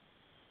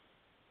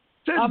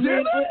 I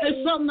mean,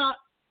 it's something that.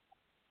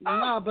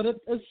 Nah, but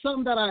it's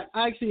something that I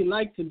actually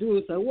like to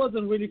do. So it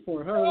wasn't really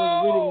for her. It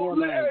was really more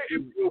like.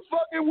 If you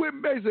fucking with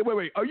me,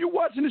 wait. Are you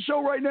watching the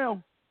show right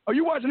now?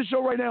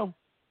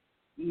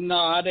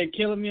 No, they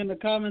killing me in the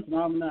comments.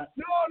 No, I'm not.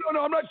 No,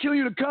 I'm not killing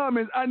you in the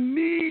comments. I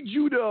need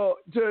you to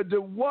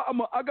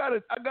I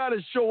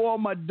gotta show all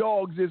my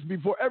dogs this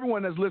before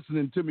everyone that's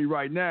listening to me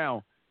right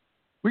now.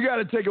 We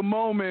gotta take a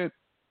moment,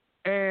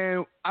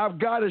 and I've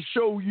got to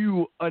show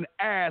you an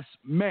ass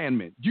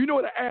manment. Do you know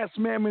what an ass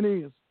manment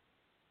is?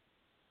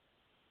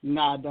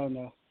 Nah, I don't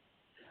know.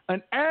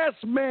 An ass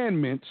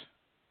manment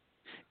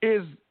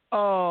is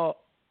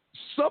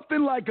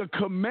something like a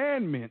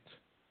commandment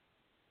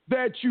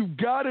that you've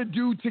got to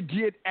do to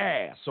get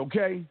ass,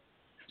 okay?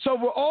 So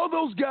for all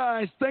those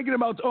guys thinking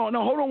about, hold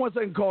on one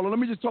second, caller. Let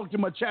me just talk to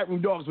my chat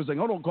room dogs for a second.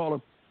 Hold on, caller.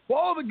 For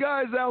all the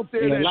guys out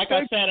there like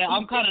I said,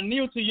 I'm kind of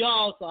new to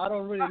y'all, so I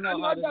don't really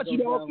know how I got you,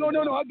 dog. No, I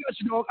got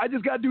you, dog. I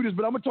just got to do this,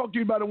 but I'm going to talk to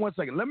you about it in 1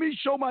 second. Let me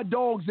show my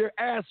dogs their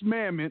ass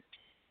manment,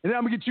 and then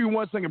I'm going to get to you in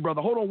 1 second,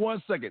 brother. Hold on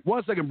 1 second.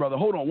 1 second, brother.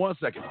 Hold on 1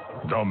 second.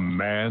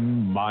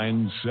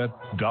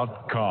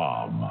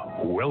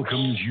 TheManMindset.com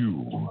welcomes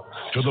you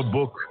to the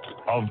book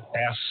of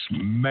Ass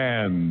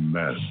Man.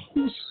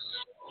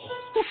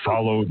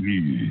 Follow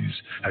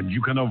these, and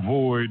you can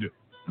avoid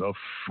the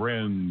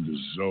friend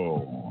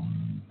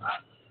zone.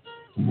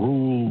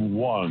 Rule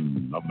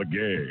 1 of the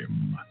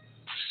game: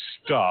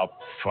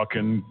 stop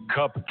fucking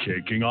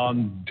cupcaking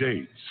on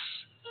dates.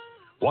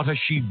 What has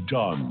she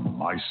done,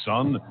 my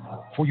son,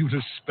 for you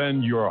to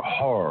spend your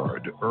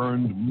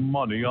hard-earned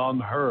money on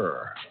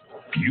her?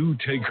 You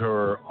take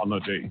her on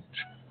a date.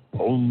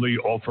 Only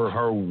offer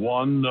her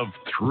one of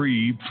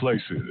 3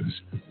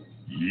 places.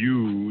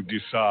 You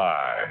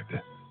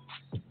decide.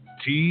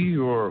 Tea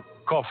or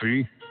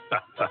coffee?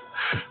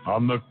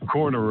 On the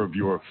corner of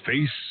your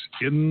face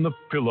in the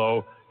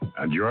pillow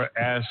and your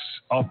ass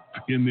up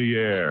in the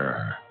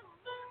air.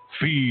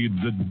 Feed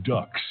the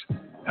ducks.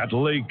 At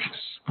lake,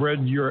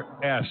 spread your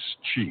ass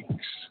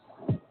cheeks.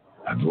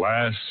 And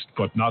last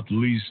but not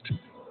least,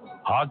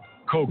 hot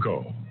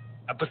cocoa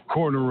at the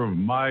corner of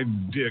my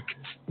dick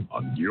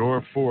on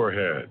your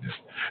forehead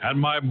and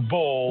my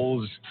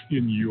balls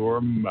in your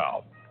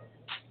mouth.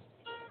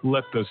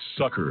 Let the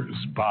suckers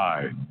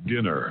buy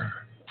dinner.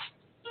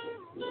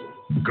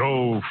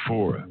 Go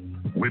forth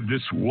with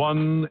this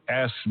one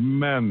ass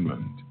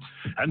manment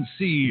and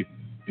see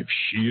if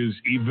she is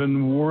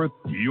even worth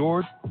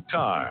your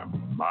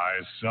time, my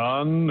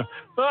son.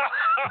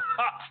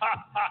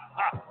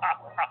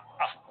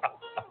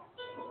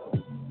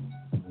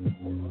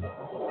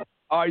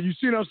 All right, you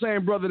see what I'm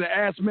saying, brother? The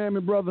ass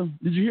mammoth, brother.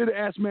 Did you hear the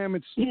ass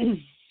mammoths?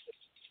 Damn,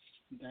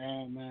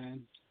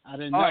 man. I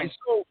didn't know. All right,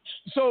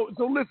 so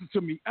listen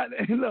to me.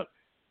 Look,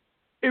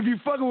 if you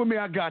fucking with me,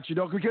 I got you,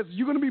 dog, because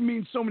you're going to be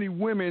meeting so many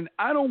women.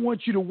 I don't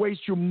want you to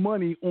waste your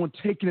money on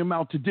taking them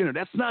out to dinner.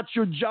 That's not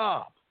your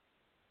job.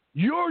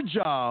 Your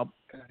job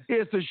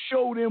is to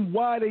show them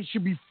why they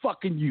should be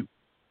fucking you.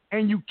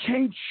 And you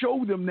can't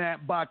show them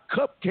that by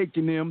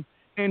cupcaking them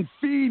and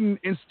feeding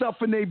and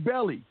stuffing their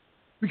belly.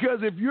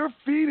 Because if you're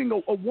feeding,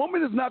 a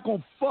woman is not going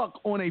to fuck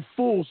on a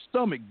full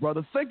stomach,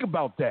 brother. Think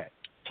about that.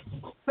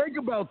 Think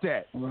about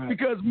that. Right.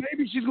 Because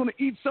maybe she's going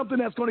to eat something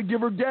that's going to give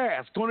her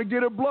gas, going to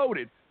get her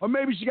bloated, or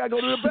maybe she got to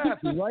go to the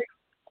bathroom, right?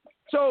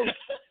 So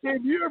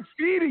if you're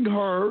feeding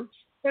her,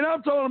 and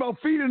I'm talking about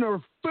feeding her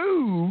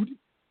food,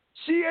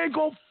 she ain't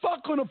going to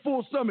fuck on a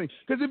full stomach.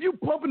 Because if you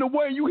pumping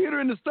away and you hit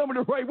her in the stomach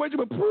the right way, you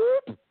go,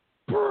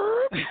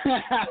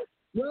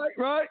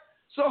 right?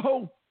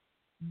 So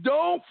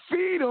don't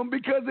feed them,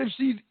 because if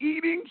she's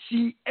eating,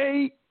 she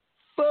ain't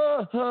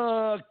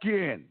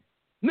fucking.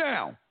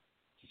 Now,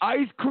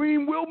 ice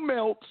cream will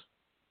melt.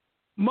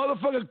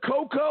 Motherfucking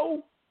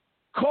cocoa,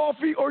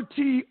 coffee, or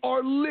tea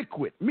are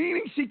liquid,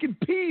 meaning she can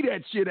pee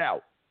that shit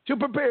out to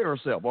prepare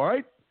herself, all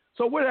right?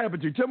 So what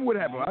happened to you? Tell me what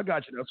happened. I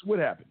got you. That's what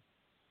happened.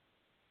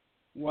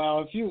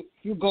 Well, if you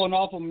going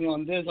off on me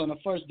on this on the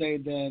first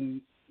date, then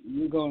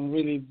you're going to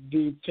really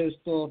be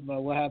pissed off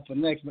about what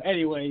happened next. But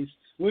anyways,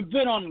 we've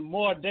been on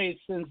more dates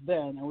since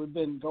then, and we've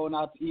been going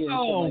out to eat and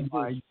shit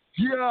like this.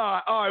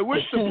 Yeah, all right.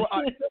 What's the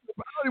I don't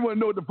even want to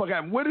know what the fuck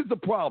happened. What is the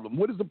problem?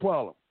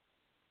 All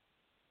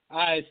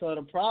right, so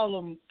the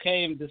problem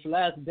came this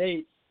last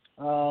date.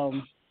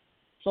 So,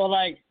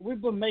 like,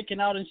 we've been making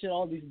out and shit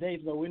all these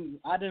dates, but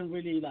I didn't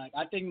really, like,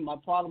 I think my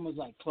problem was,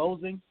 like,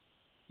 closing.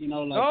 You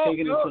know, like,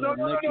 taking it to the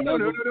next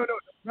level.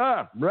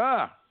 No.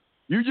 Bruh.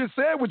 You just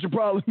said what your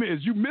problem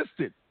is. You missed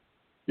it.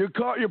 Your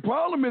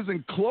problem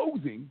isn't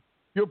clothing.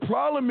 Your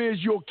problem is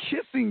your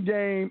kissing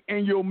game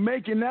and your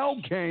making out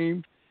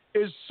game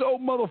is so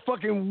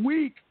motherfucking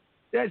weak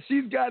that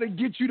she's got to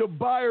get you to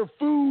buy her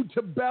food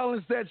to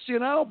balance that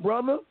shit out,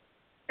 brother.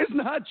 It's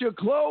not your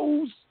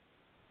clothes.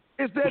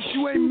 It's that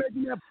you ain't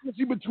making that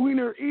pussy between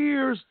her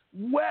ears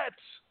wet.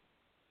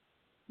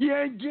 You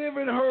ain't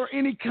giving her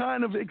any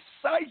kind of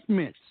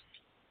excitement.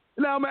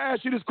 Now, I'm going to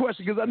ask you this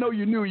question because I know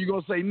you knew you're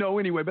going to say no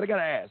anyway, but I got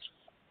to ask.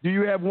 Do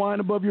you have wine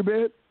above your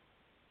bed?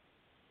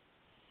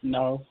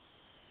 No.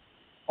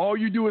 All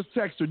you do is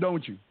text her,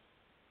 don't you?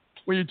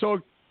 When you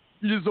talk,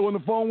 you just on the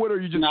phone with her,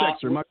 or you just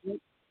text her? Am I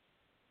correct?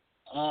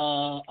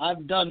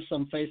 I've done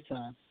some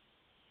FaceTime.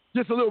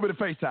 Just a little bit of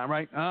FaceTime,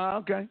 right?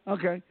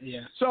 Okay.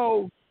 Yeah.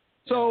 So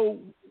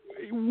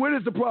what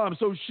is the problem?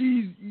 So is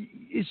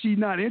she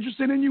not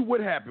interested in you?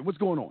 What happened? What's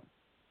going on?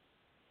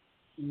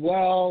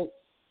 Well,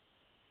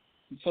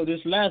 so this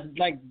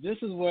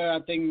is where I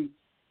think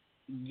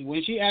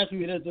when she asked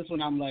me this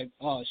one, I'm like,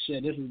 oh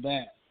shit, this is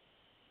bad.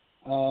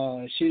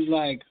 She's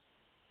like,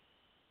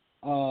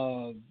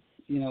 why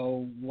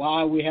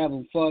we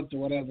haven't fucked or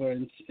whatever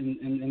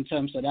in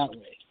terms of that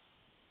way.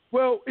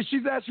 Well,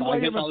 she's asking why.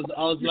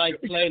 I was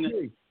like playing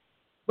it.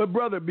 But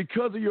brother,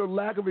 because of your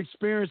lack of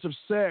experience of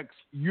sex,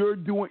 you're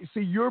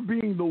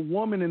being the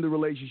woman in the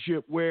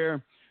relationship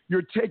where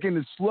you're taking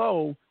it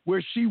slow,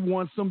 where she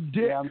wants some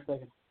dick. Yeah, I'm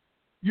taking.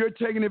 You're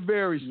taking it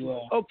very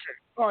slow. Yeah. Okay.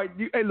 All right.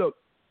 Hey, look.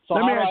 So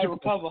how do I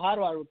recover? How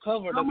do I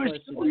recover? I'm going to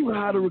show you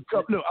how to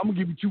recover. Look, I'm going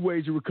to give you 2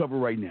 ways to recover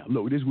right now.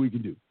 Look, this is what you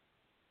can do.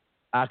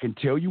 I can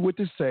tell you what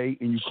to say,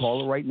 and you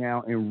call her right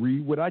now and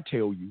read what I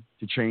tell you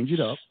to change it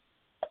up.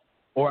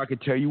 Or I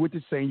could tell you what to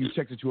say and you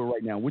text it to her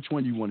right now. Which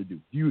one do you want to do?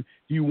 Do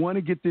you want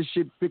to get this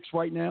shit fixed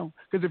right now?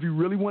 Because if you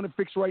really want to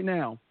fix right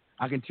now,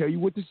 I can tell you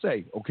what to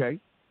say, okay?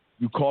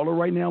 You call her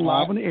right now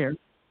live on the air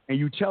and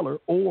you tell her,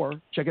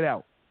 or check it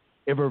out.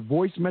 If her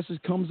voice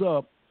message comes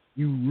up,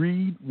 you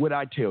read what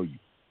I tell you.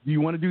 Do you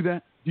want to do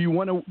that? Do you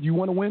want to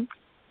win?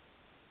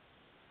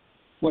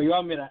 Well, you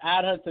want me to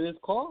add her to this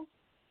call?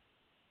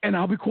 And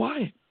I'll be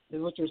quiet.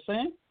 Is what you're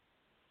saying?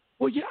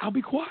 Well, yeah, I'll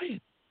be quiet.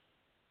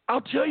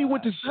 I'll tell you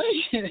what to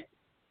say.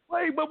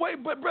 Wait, bro,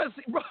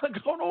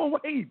 hold on,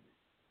 wait.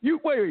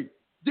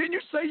 Didn't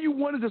you say you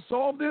wanted to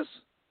solve this?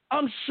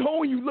 I'm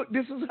showing you, look,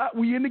 this is how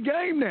we in the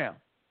game now.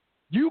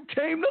 You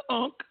came to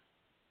Unc.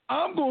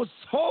 I'm going to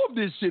solve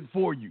this shit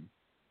for you.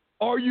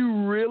 Are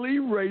you really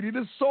ready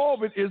to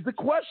solve it is the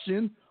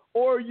question,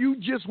 or you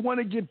just want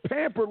to get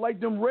pampered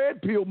like them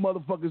red pill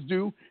motherfuckers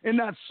do and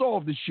not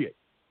solve the shit?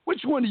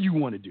 Which one do you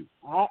want to do?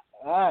 All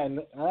right,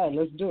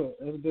 let's do it.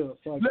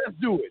 Let's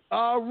do it.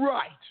 All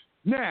right.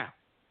 Now,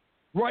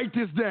 write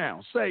this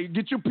down.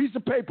 Get your piece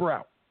of paper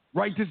out.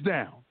 Write this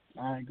down.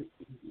 All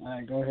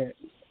right, go ahead.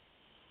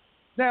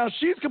 Now,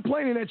 she's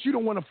complaining that you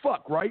don't want to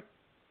fuck, right?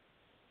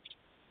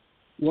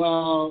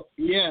 Well,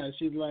 yeah,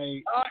 she's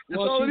like, I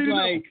don't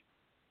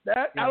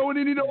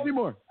need to know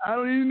anymore. I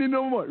don't need to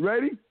know more.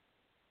 Ready?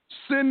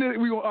 Send it.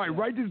 All right,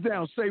 write this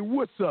down. Say,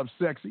 what's up,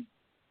 sexy?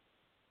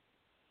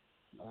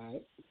 All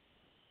right.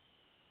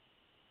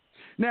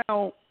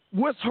 Now,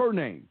 what's her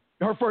name?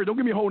 Her first. Don't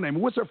give me a whole name.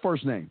 What's her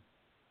first name?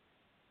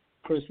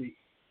 Chrissy.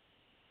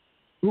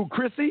 Who,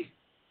 Chrissy?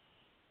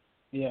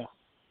 Yeah.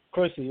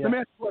 Chrissy, yeah. Let me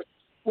ask you a question.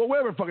 Well,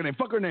 whatever fucking name.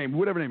 Fuck her name.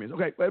 Whatever her name is.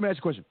 Okay, let me ask you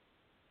a question.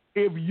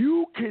 If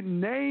you could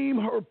name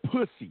her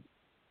pussy,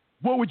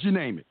 what would you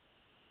name it?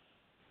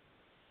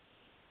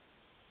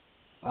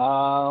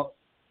 I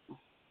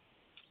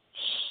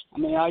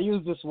mean, I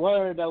use this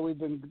word that we've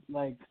been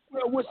like.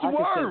 Well, what's the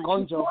word?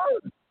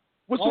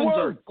 What's the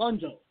word?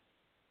 Gonjo.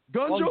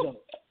 Gunjo?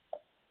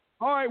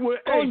 All right, well,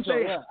 Gonjo,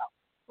 say, yeah.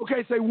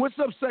 Okay, say, what's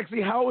up, sexy?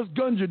 How is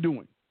Gunja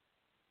doing?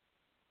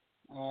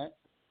 All right.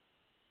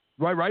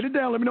 Right, write it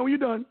down. Let me know when you're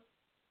done.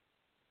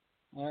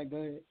 All right, go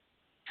ahead.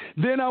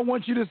 Then I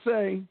want you to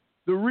say,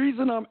 the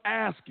reason I'm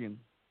asking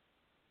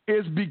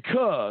is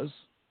because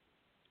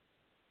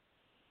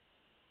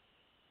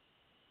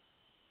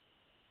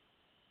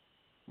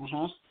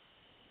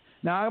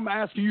Now I'm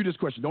asking you this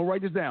question. Don't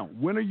write this down.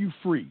 When are you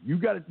free? You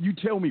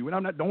tell me. When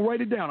I'm not. Don't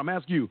write it down. I'm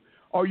asking you.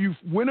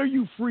 When are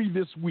you free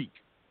this week?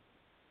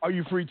 Are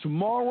you free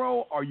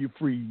tomorrow? Are you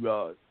free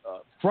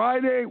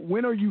Friday?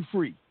 When are you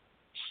free?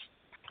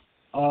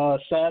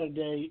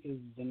 Saturday is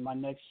in my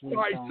next week.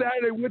 All right,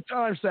 Saturday. What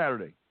time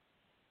Saturday?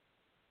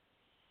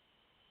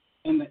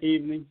 In the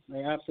evening,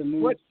 the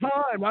afternoon. What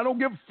time? I don't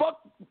give a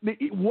fuck.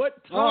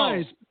 What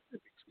time?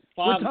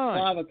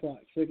 5 o'clock.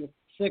 6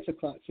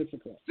 o'clock. 6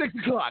 o'clock. 6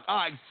 o'clock. All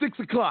right, 6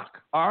 o'clock.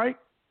 All right.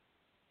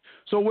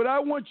 So what I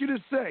want you to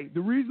say,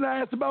 the reason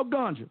I asked about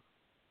Ganja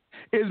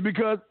is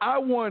because I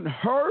want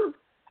her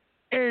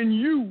and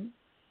you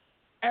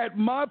at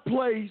my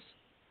place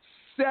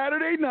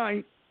Saturday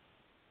night,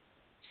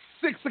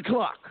 6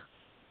 o'clock.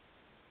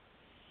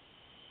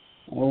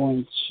 I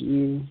want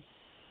you.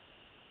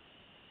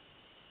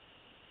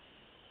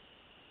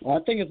 Well,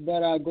 I think it's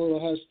better I go to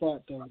her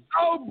spot though.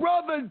 Oh,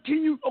 brother,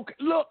 can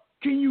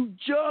you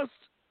just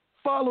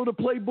follow the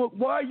playbook?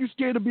 Why are you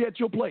scared to be at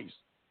your place?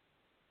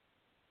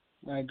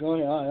 All right, go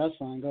ahead. All right, that's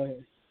fine. Go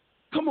ahead.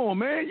 Come on,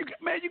 man. You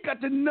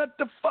got to nut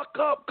the fuck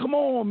up. Come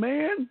on,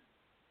 man.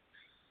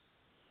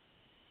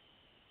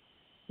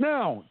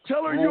 Now,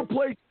 tell her your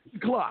place at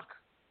 6 o'clock.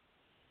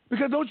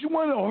 Because don't you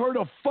want her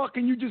to fuck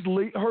and you just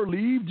leave?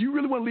 Do you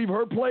really want to leave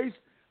her place?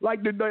 Like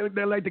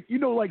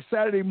like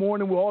Saturday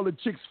morning where all the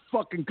chicks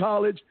fucking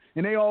college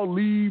and they all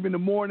leave in the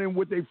morning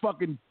with their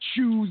fucking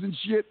shoes and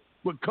shit,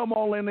 but come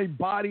all in their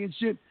body and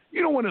shit.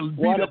 You don't want to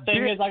beat the up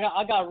thing bitch. is,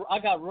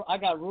 I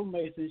got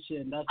roommates and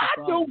shit. And that's the I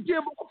problem. don't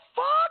give a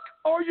fuck.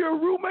 Are your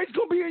roommates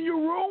gonna be in your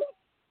room?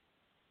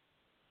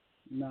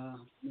 Nah.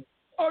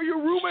 Are your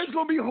roommates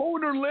gonna be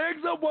holding their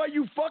legs up while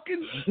you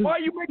fucking? Why are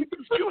you making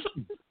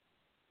excuses?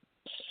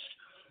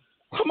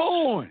 Come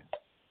on.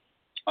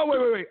 Oh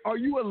wait. Are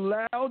you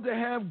allowed to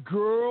have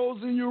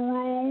girls in your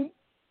room?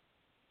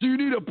 Do you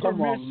need a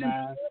permission?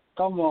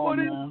 Come on,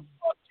 man.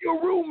 Fuck your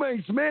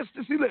roommates, man.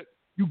 See, look,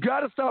 you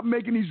got to stop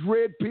making these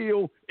red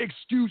pill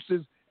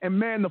excuses and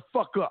man the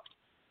fuck up.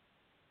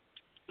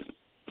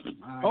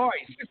 All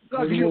right, 6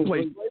 o'clock at your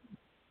place.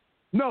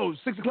 No,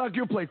 6 o'clock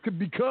your place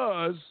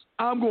because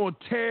I'm going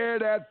to tear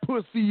that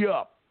pussy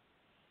up.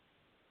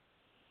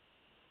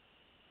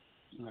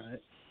 All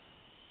right.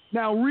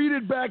 Now read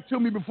it back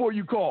to me before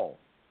you call.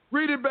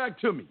 Read it back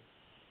to me.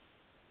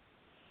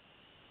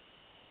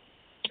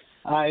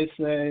 It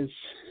says,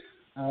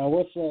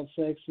 what's up,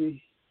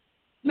 sexy?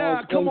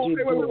 Now, come on.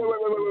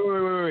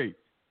 Wait.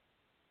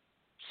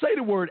 Say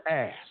the word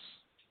ass.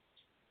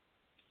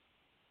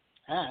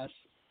 Ass?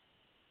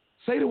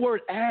 Say the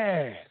word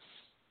ass.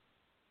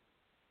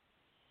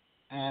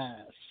 Ass.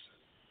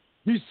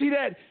 You see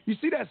that? You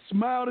see that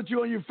smile that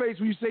you on your face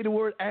when you say the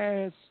word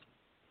ass?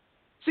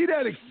 See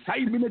that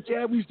excitement that you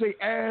have when you say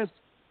ass?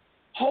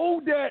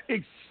 Hold that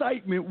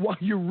excitement while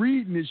you're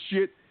reading this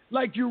shit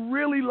like you're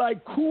really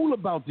like cool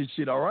about this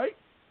shit, all right?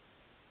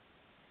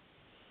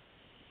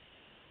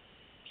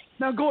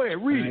 Now go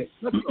ahead, read it.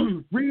 Let's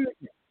go. Read it.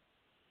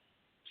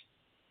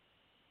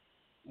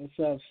 What's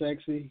up,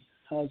 sexy?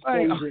 How's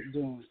it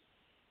doing?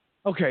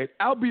 Okay,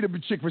 I'll be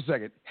the chick for a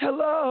second.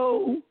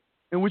 Hello.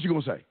 And what you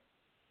gonna say?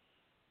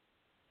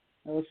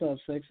 What's up,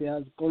 sexy?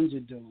 How's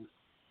Gonja doing?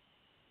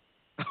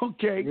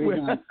 Okay.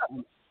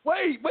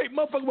 Wait,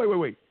 motherfucker,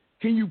 wait.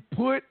 Can you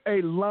put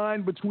a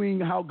line between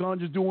how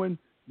Ganja's doing,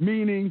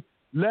 meaning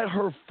let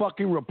her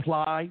fucking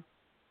reply?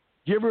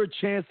 Give her a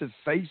chance to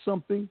say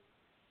something.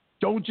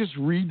 Don't just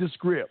read the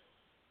script.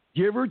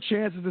 Give her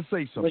chances to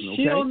say something. But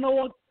she don't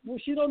know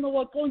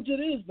what Gonja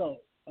is, though.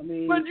 I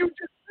mean, but you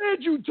just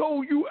said you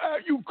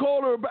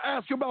called her,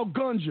 ask her about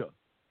Ganja.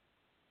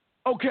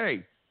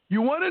 Okay,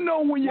 you want to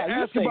know when you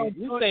ask about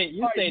Ganja?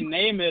 You say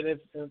name it if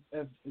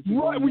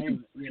you right. Would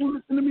you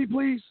listen to me,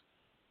 please?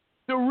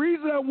 The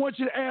reason I want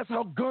you to ask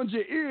how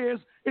Ganja is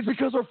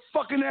because her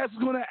fucking ass is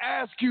going to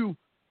ask you,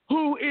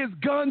 who is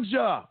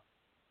Ganja?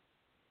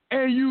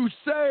 And you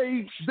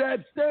say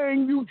that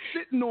thing you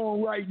sitting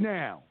on right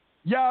now.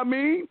 You know what I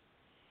mean?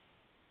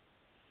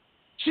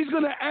 She's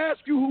going to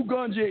ask you who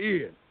Ganja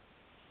is.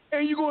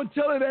 And you're going to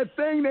tell her that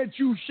thing that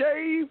you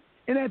shaved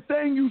and that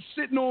thing you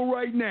sitting on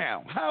right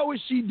now. How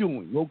is she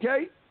doing,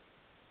 okay?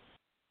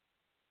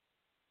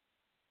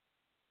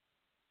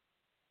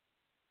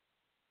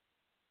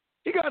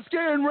 He got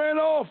scared and ran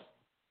off.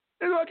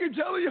 That's what I keep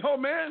telling y'all,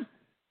 man.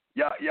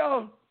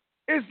 Y'all,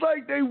 it's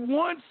like they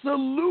want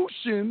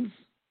solutions,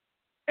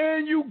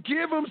 and you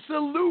give them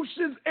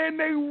solutions, and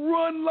they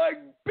run like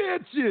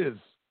bitches.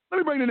 Let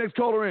me bring the next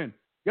caller in.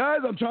 Guys,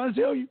 I'm trying to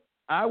tell you,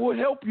 I will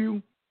help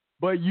you,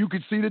 but you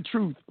can see the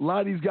truth. A lot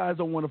of these guys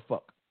don't want to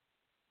fuck.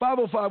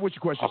 505, what's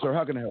your question, sir?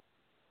 How can I help?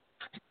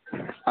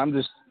 I'm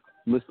just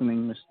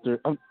listening,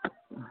 Mr.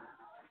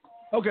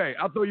 Okay,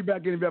 I'll throw you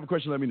back in. If you have a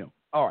question, let me know.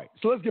 All right,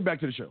 so let's get back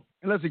to the show,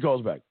 unless he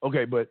calls back.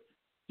 Okay, but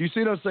you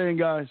see what I'm saying,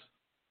 guys?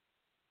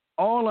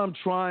 All I'm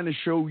trying to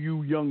show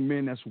you young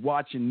men that's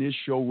watching this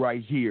show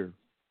right here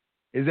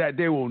is that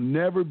there will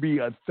never be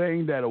a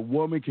thing that a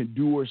woman can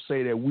do or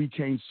say that we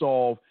can't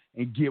solve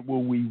and get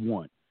what we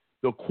want.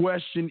 The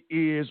question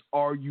is,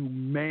 are you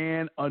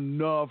man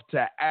enough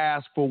to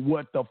ask for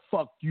what the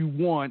fuck you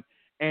want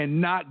and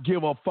not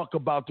give a fuck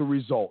about the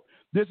result?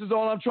 This is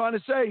all I'm trying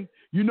to say.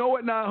 You know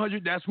what,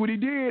 900? That's what he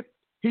did.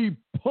 He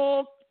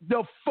punked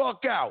the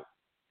fuck out.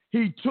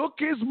 He took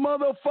his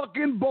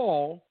motherfucking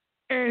ball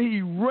and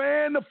he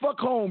ran the fuck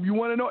home. You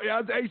want to know?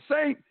 Hey,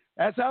 Saint,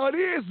 that's how it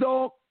is,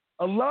 dog.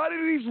 A lot of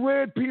these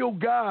red pill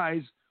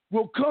guys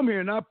will come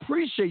here, and I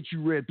appreciate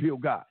you red pill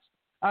guys.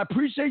 I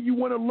appreciate you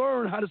want to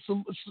learn how to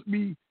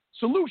be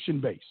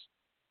solution-based.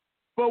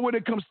 But when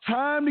it comes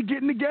time to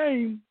get in the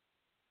game,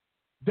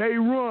 they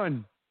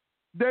run.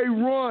 They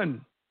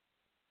run.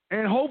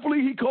 And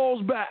hopefully he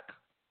calls back.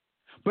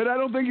 But I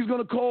don't think he's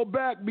going to call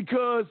back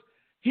because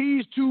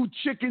he's too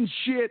chicken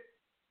shit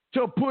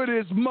to put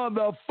his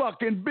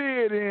motherfucking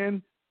bid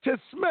in to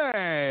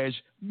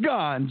smash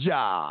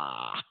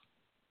Ganja.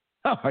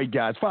 All right,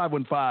 guys,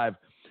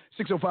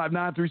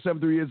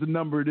 515-605-9373 is the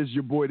number. It is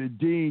your boy, the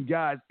Dean.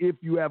 Guys, if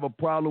you have a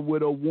problem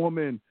with a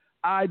woman,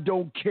 I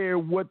don't care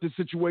what the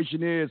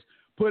situation is.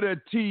 Put a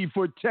T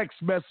for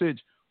text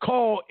message.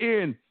 Call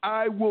in.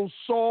 I will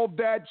solve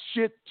that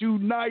shit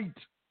tonight.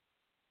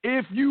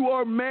 If you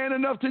are man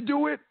enough to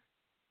do it,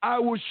 I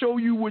will show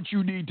you what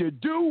you need to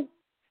do,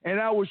 and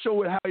I will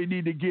show it how you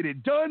need to get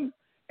it done,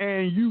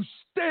 and you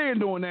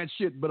stand on that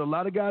shit. But a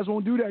lot of guys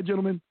won't do that,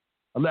 gentlemen.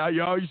 A lot of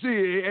y'all, you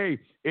see, hey,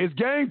 it's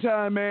game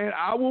time, man.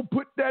 I will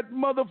put that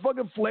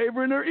motherfucking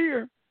flavor in her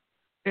ear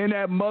and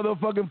that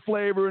motherfucking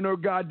flavor in her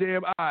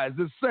goddamn eyes.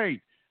 The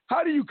Saint,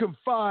 how do you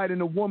confide in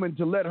a woman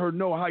to let her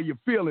know how you're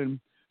feeling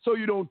so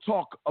you don't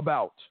talk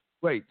about?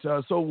 Wait,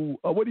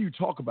 what do you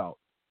talk about?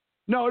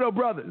 No,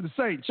 brother, the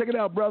Saint, check it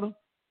out, brother.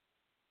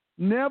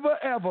 Never,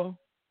 ever,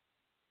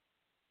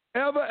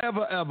 ever,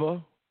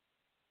 ever,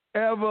 ever,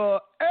 ever,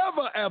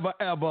 ever, ever,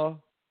 ever,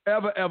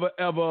 ever, ever,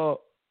 ever,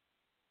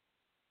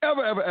 ever,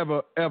 ever,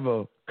 ever,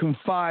 ever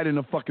confide in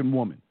a fucking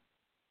woman.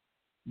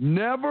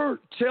 Never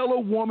tell a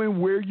woman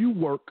where you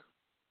work.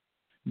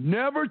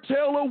 Never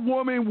tell a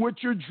woman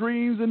what your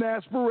dreams and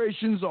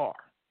aspirations are.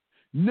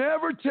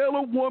 Never tell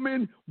a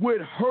woman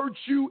what hurts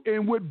you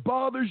and what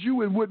bothers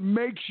you and what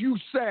makes you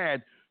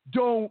sad.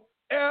 Don't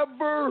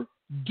ever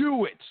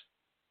do it.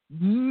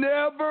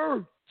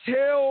 Never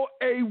tell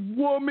a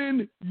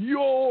woman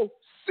your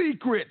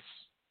secrets.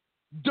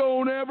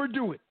 Don't ever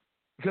do it.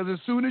 Because as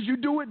soon as you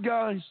do it,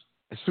 guys,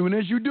 as soon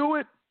as you do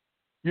it,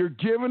 you're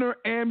giving her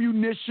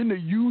ammunition to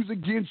use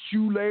against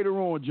you later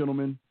on,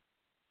 gentlemen.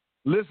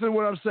 Listen to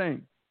what I'm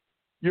saying.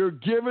 You're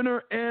giving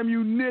her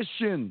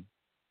ammunition,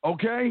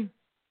 okay?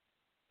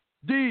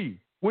 D,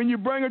 when you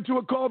bring her to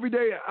a coffee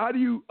date, how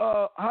do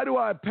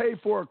I pay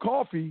for a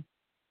coffee?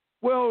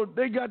 Well,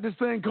 they got this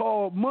thing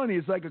called money.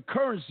 It's like a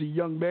currency,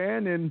 young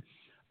man, and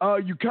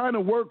you kind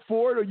of work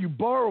for it or you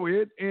borrow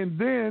it, and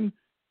then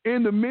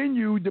in the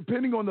menu,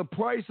 depending on the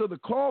price of the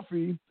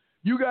coffee,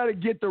 you got to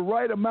get the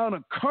right amount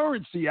of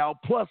currency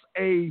out plus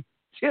a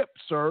tip,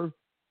 sir.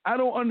 I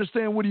don't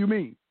understand. What do you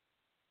mean?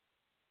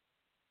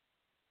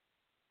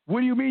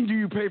 What do you mean, do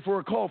you pay for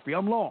a coffee?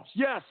 I'm lost.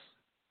 Yes.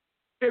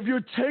 If you're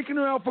taking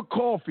her out for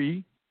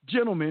coffee,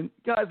 gentlemen,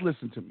 guys,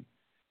 listen to me.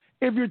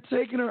 If you're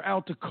taking her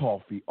out to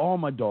coffee, all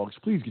my dogs,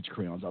 please get your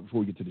crayons out before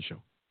we get to the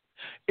show.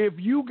 If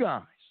you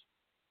guys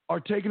are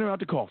taking her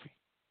out to coffee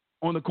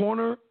on the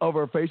corner of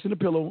her face in the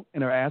pillow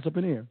and her ass up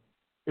in the air,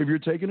 if you're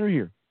taking her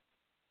here,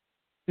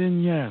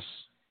 then yes,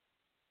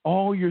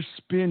 all you're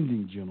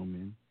spending,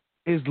 gentlemen,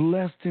 is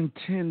less than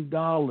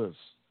 $10,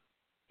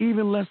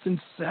 even less than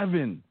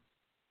 $7,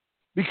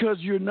 because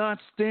you're not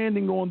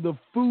standing on the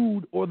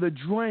food or the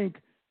drink,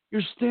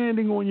 you're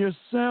standing on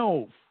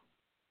yourself.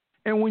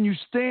 And when you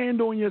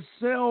stand on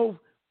yourself,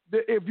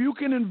 if you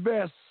can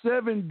invest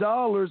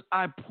 $7,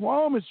 I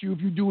promise you,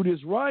 if you do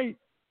this right,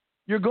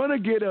 you're going to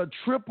get a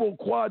triple,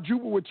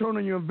 quadruple return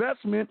on your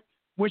investment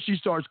when she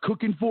starts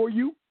cooking for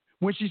you,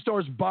 when she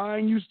starts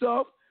buying you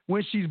stuff,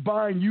 when she's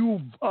buying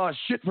you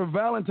shit for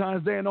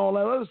Valentine's Day and all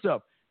that other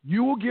stuff.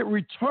 You will get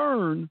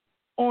return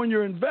on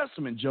your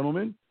investment,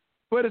 gentlemen.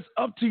 But it's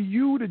up to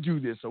you to do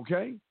this,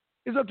 okay?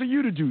 It's up to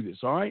you to do this,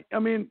 all right? I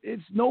mean,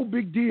 it's no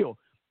big deal.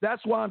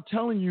 That's why I'm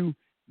telling you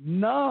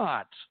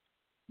not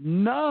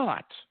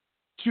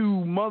to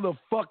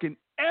motherfucking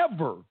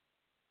ever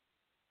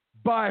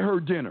buy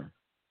her dinner.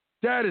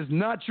 That is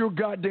not your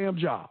goddamn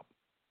job.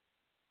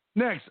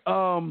 Next,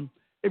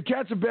 if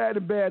cats are bad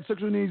and bad,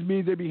 sexual needs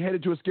means they be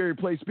headed to a scary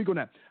place. Speak on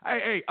that.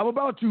 Hey, I'm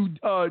about to,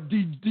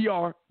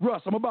 DR,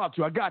 Russ, I'm about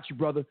to. I got you,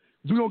 brother.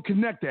 We're going to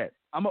connect that.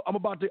 I'm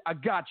about to, I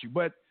got you.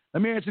 But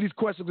let me answer these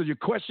questions because your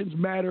questions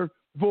matter.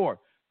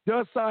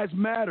 Does size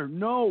matter?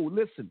 No,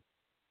 listen.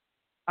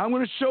 I'm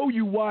going to show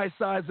you why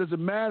size doesn't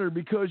matter,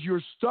 because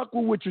you're stuck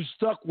with what you're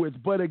stuck with.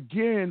 But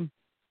again,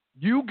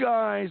 you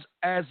guys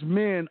as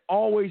men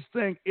always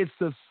think it's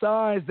the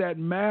size that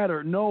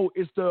matter. No,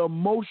 it's the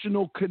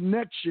emotional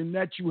connection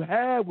that you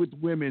have with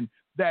women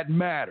that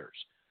matters.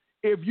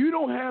 If you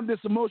don't have this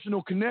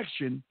emotional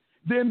connection,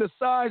 then the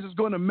size is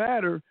going to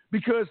matter,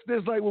 because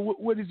there's like, well,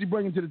 what is he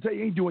bringing to the table?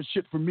 He ain't doing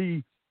shit for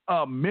me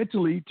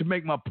mentally to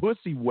make my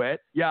pussy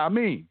wet. Yeah, I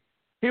mean,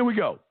 here we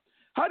go.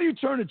 How do you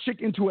turn a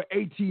chick into an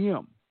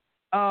ATM?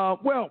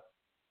 Well,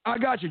 I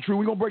got you, True.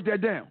 We're going to break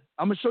that down.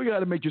 I'm going to show you how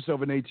to make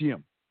yourself an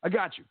ATM. I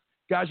got you.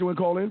 Guys, you want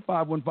to call in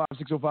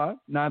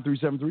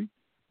 515-605-9373.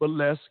 But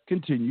let's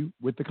continue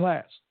with the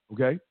class,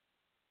 okay?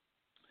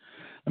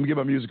 Let me get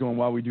my music on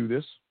while we do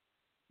this.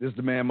 This is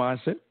the Man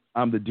Mindset.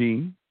 I'm the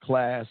Dean.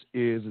 Class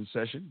is in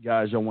session.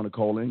 Guys, y'all want to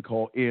call in,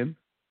 call in.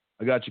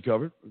 I got you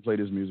covered. Let's play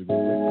this music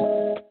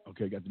real quick.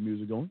 Okay, got the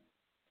music going.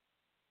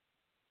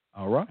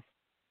 All right.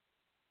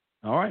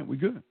 All right, we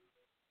good.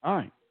 All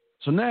right.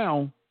 So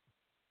now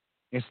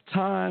it's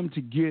time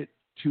to get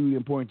to the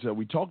important stuff.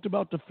 We talked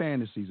about the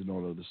fantasies and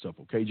all of this stuff,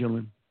 okay,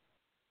 gentlemen?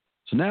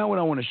 So now what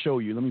I want to show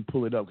you, let me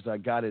pull it up because I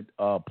got it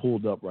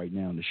pulled up right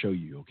now to show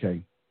you,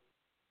 okay?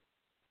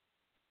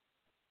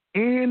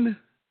 In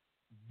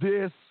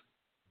this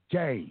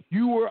game,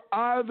 you are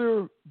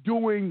either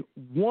doing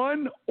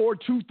one or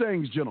two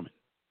things, gentlemen.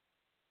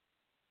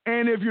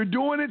 And if you're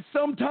doing it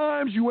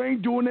sometimes, you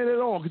ain't doing it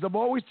at all, because I've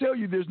always tell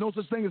you there's no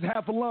such thing as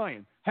half a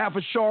lion, half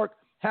a shark,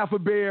 half a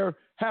bear,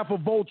 half a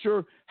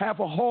vulture, half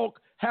a hawk,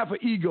 half an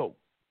ego.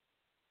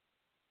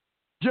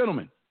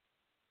 Gentlemen,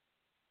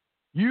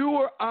 you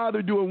are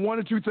either doing one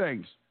or two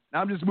things.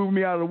 Now, I'm just moving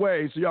me out of the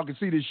way so y'all can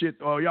see this shit,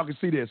 or y'all can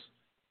see this.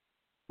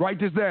 Write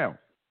this down.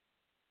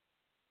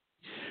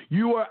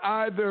 You are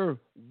either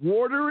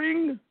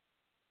watering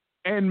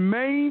and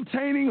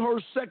maintaining her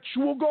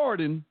sexual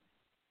garden,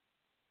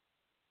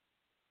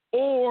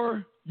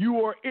 or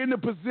you are in a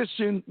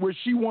position where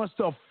she wants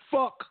to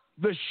fuck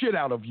the shit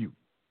out of you.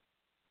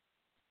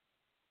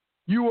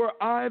 You are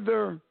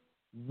either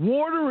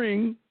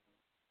watering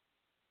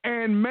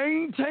and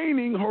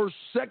maintaining her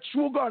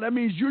sexual garden. That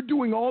means you're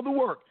doing all the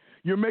work.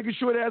 You're making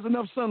sure it has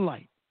enough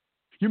sunlight.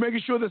 You're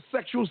making sure the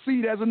sexual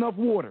seed has enough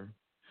water.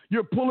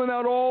 You're pulling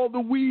out all the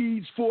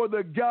weeds for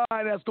the guy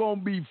that's going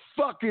to be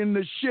fucking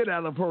the shit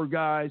out of her,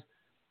 guys.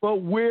 But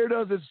where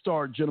does it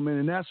start, gentlemen?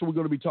 And that's what we're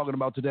going to be talking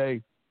about today.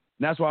 And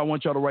that's why I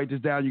want y'all to write this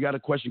down. You got a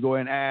question, go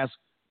ahead and ask.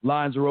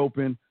 Lines are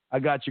open. I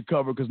got you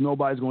covered because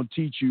nobody's going to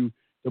teach you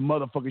the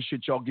motherfucking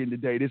shit y'all getting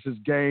today. This is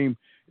game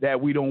that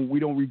we don't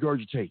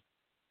regurgitate.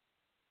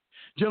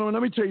 Gentlemen,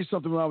 let me tell you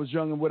something when I was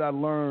young and what I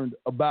learned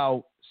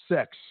about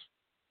sex.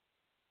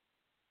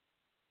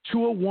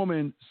 To a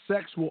woman,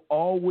 sex will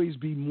always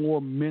be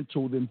more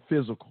mental than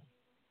physical.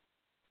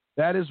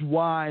 That is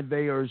why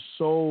they're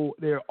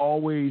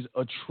always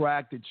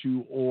attracted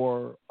to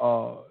or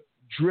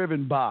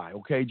driven by,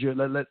 okay?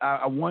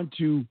 I want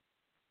to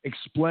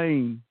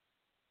explain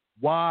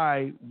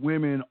why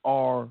women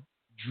are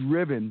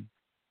driven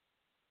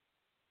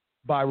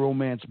by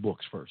romance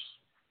books first,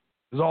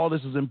 because all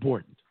this is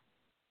important.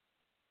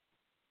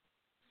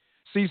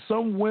 See,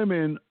 some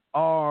women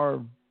are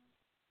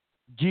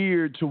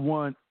geared to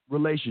want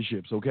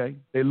relationships, okay?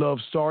 They love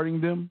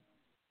starting them.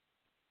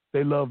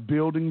 They love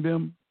building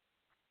them.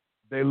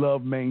 They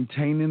love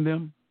maintaining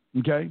them,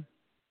 okay?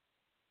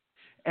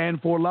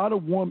 And for a lot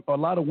of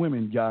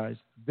women, guys,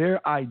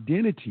 their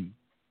identity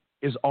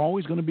is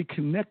always going to be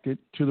connected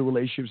to the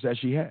relationships that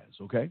she has,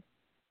 okay?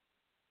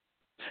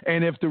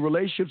 And if the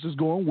relationships is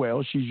going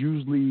well, she's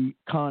usually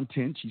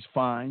content, she's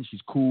fine,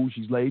 she's cool,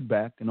 she's laid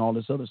back, and all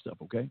this other stuff,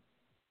 okay?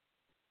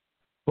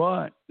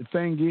 But the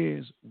thing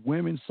is,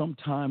 women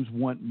sometimes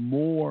want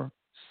more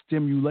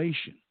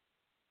stimulation,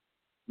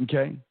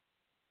 okay?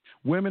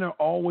 Women are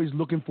always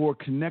looking for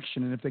a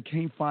connection, and if they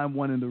can't find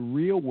one in the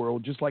real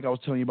world, just like I was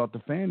telling you about the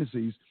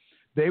fantasies,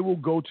 they will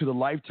go to the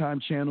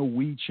Lifetime channel,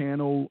 We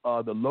channel,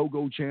 the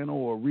Logo channel,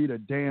 or read a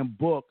damn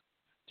book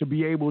to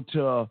be able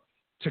to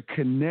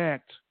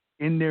connect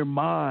in their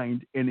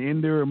mind and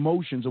in their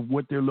emotions of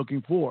what they're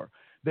looking for.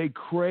 They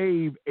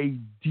crave a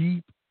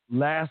deep,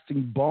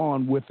 lasting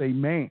bond with a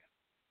man.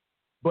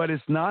 But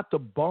it's not the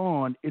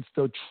bond, it's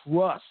the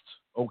trust,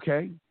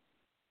 okay?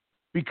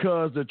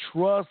 Because the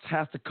trust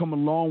has to come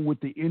along with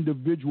the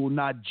individual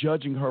not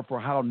judging her for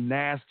how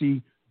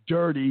nasty,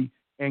 dirty,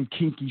 and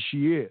kinky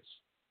she is.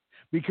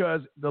 Because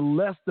the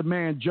less the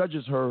man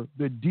judges her,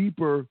 the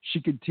deeper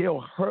she can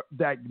tell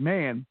that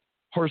man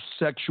her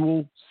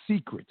sexual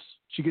secrets.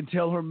 She can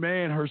tell her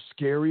man her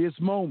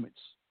scariest moments.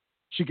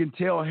 She can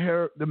tell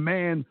the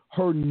man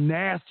her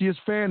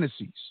nastiest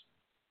fantasies.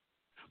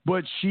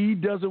 But she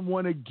doesn't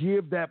want to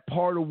give that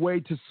part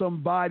away to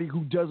somebody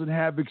who doesn't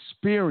have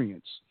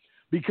experience.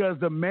 Because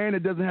the man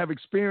that doesn't have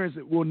experience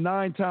will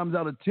 9 times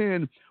out of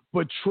 10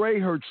 betray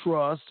her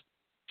trust,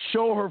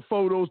 show her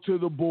photos to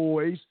the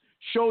boys,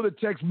 show the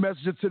text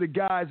messages to the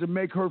guys, and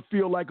make her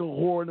feel like a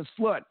whore and a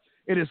slut.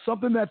 It is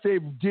something that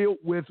they've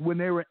dealt with when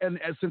they were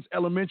since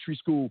elementary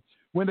school,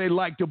 when they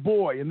liked a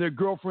boy and their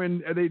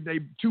girlfriend, they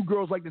two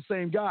girls like the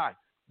same guy.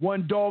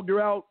 One dogged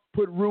her out,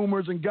 put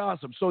rumors and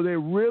gossip. So they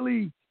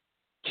really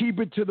keep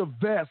it to the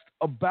vest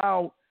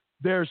about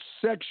their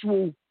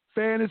sexual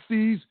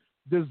fantasies,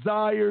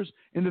 desires,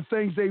 and the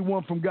things they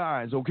want from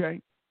guys, okay?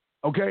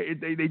 Okay?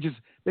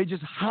 They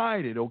just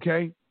hide it,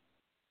 okay?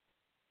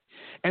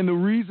 And the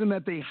reason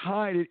that they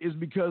hide it is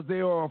because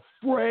they are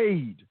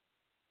afraid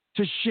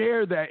to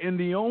share that. And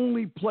the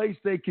only place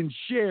they can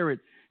share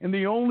it and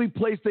the only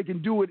place they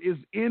can do it is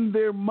in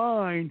their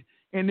mind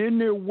and in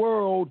their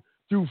world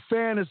through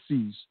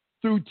fantasies,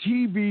 through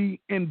TV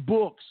and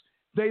books.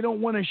 They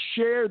don't want to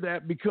share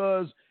that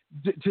because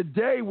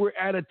today we're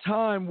at a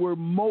time where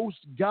most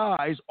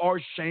guys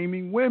are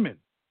shaming women.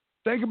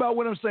 Think about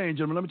what I'm saying,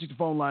 gentlemen. Let me check the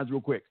phone lines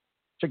real quick.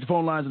 Check the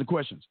phone lines and the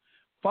questions.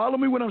 Follow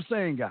me what I'm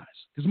saying, guys,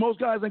 because most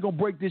guys ain't going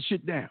to break this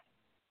shit down.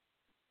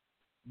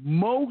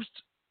 Most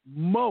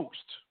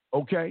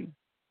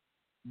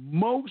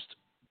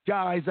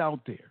guys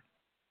out there,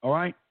 all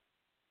right,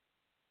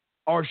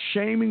 are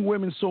shaming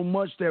women so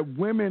much that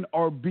women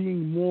are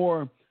being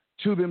more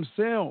to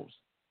themselves.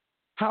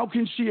 How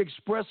can she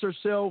express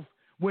herself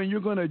when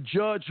you're going to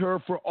judge her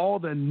for all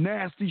the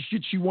nasty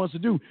shit she wants to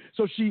do?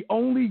 So she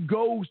only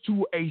goes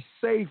to a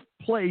safe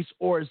place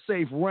or a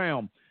safe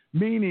realm,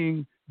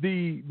 meaning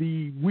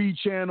the We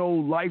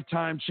channel,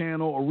 Lifetime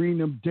channel, or reading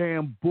them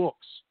damn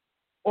books,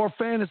 or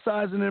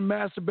fantasizing and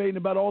masturbating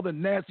about all the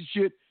nasty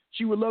shit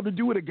she would love to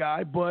do with a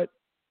guy, but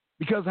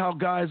because of how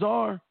guys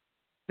are,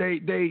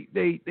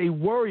 they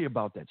worry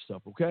about that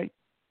stuff, okay?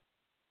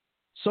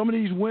 Some of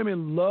these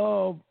women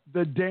love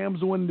the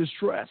damsel in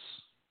distress.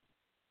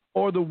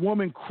 or the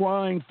woman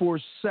crying for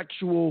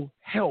sexual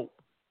help,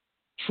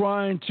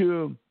 trying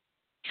to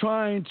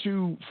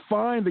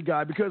find the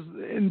guy. Because,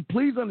 and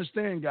please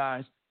understand,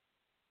 guys,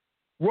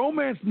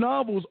 romance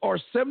novels are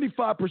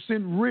 75%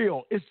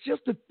 real. It's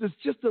just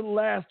the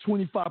last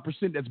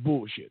 25% that's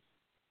bullshit.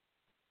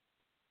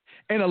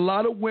 And a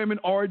lot of women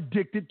are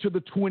addicted to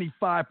the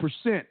 25%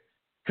 because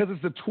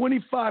it's the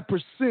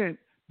 25%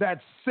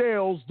 that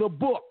sells the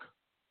book.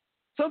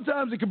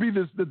 Sometimes it could be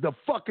the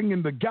fucking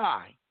in the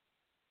guy,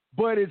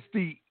 but it's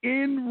the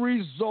end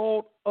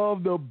result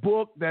of the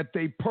book that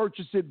they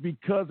purchase it,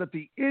 because at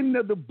the end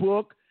of the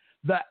book,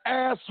 the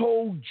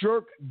asshole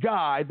jerk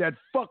guy that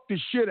fucked the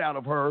shit out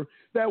of her,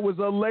 that was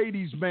a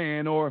ladies'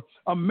 man or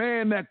a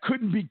man that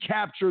couldn't be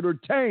captured or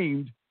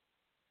tamed,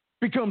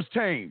 becomes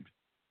tamed.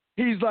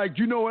 He's like,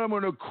 you know what, I'm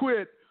going to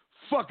quit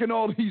fucking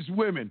all these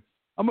women.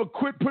 I'm going to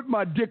quit putting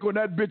my dick on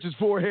that bitch's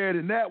forehead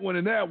and that one,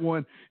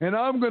 and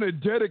I'm going to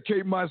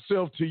dedicate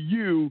myself to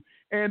you.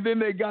 And then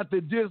they got the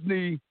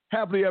Disney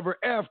happily ever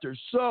after.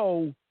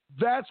 So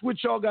that's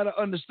what y'all got to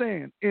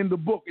understand in the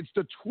book. It's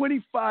the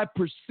 25%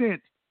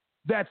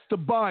 that's the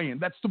buy-in.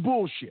 That's the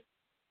bullshit.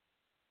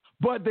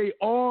 But they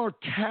are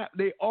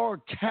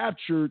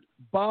captured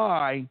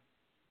by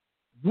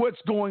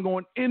what's going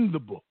on in the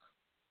book.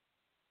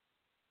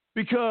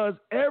 Because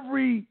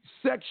every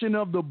section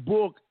of the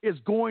book is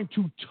going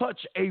to touch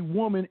a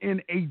woman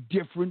in a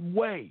different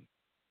way.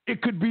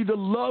 It could be the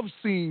love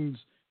scenes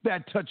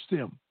that touch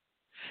them.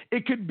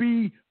 It could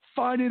be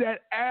finding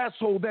that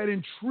asshole that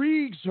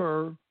intrigues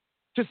her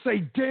to say,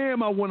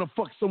 damn, I want to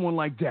fuck someone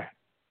like that.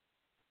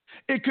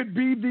 It could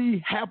be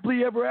the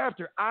happily ever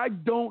after. I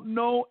don't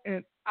know,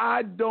 and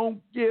I don't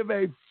give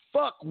a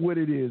fuck what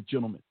it is,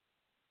 gentlemen.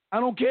 I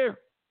don't care.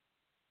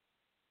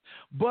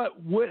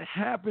 But what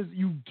happens,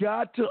 you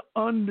got to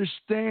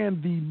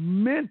understand the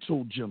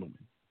mental, gentlemen.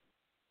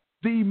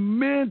 The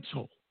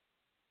mental.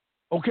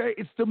 Okay?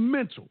 It's the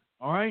mental,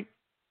 all right?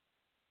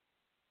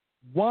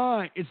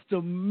 Why? It's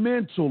the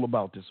mental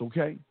about this,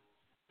 okay?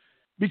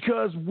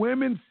 Because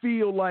women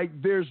feel like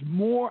there's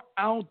more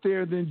out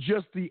there than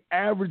just the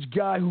average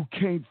guy who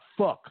can't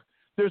fuck.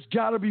 There's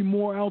got to be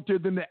more out there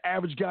than the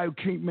average guy who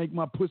can't make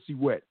my pussy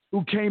wet,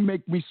 who can't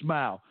make me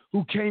smile,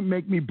 who can't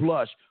make me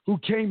blush, who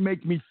can't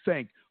make me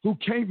think, who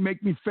can't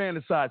make me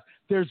fantasize.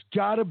 There's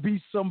got to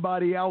be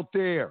somebody out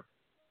there.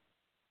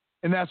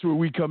 And that's where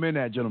we come in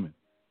at, gentlemen.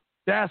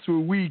 That's where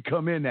we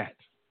come in at.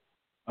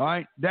 All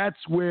right? That's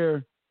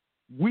where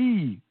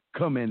we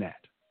come in at.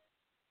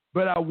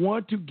 But I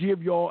want to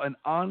give y'all an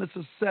honest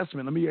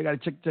assessment. I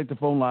got to check the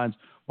phone lines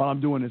while I'm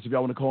doing this if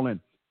y'all want to call in.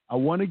 I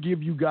want to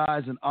give you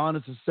guys an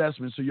honest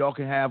assessment so y'all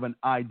can have an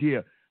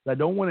idea. But I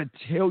don't want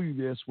to tell you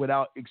this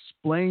without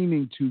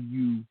explaining to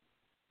you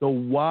the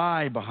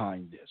why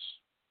behind this.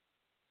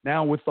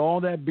 Now, with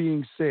all that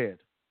being said,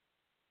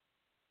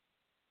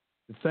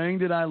 the thing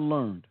that I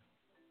learned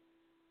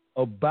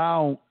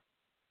about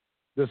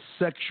the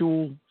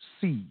sexual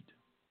seed,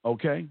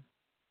 okay?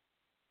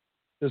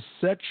 The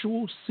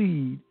sexual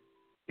seed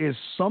is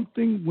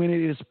something when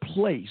it is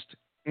placed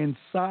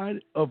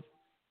inside of,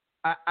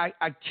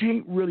 I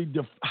can't really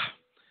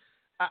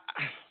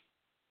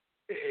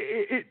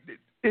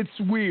it's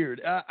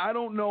weird. I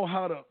don't know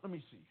how to,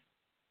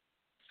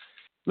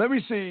 let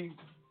me see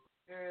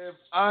if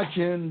I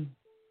can,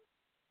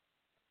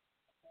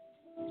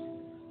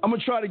 I'm going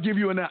to try to give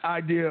you an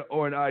idea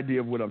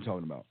of what I'm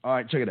talking about. All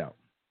right, check it out.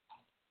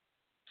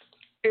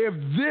 If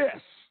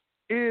this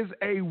is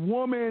a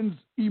woman's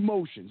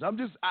emotions,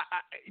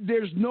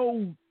 there's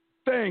no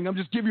thing, I'm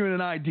just giving you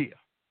an idea.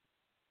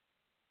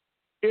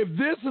 If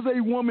this is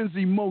a woman's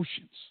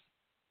emotions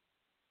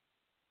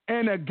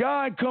and a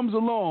guy comes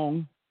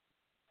along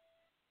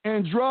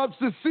and drops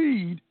the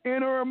seed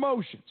in her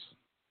emotions,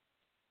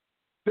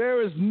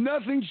 there is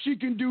nothing she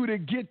can do to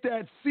get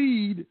that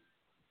seed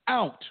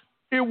out.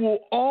 It will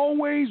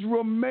always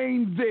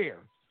remain there.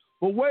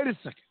 But wait a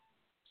second.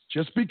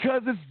 Just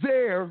because it's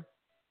there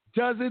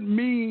doesn't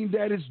mean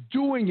that it's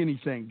doing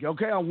anything.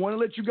 Okay, I want to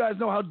let you guys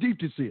know how deep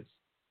this is.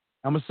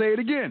 I'm going to say it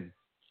again.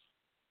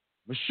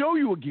 I'm going to show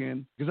you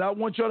again because I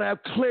want y'all to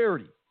have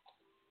clarity.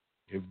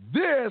 If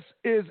this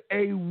is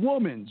a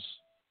woman's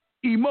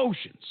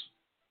emotions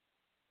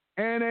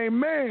and a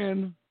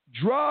man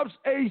drops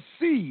a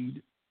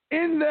seed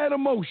in that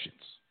emotions,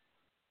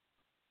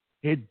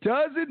 it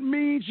doesn't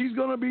mean she's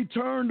going to be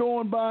turned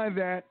on by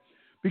that,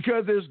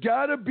 because there's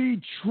got to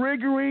be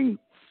triggering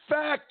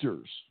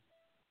factors,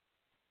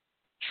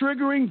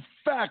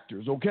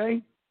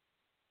 okay,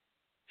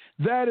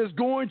 that is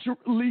going to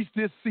release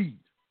this seed.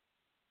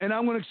 And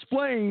I'm going to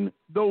explain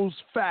those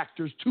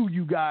factors to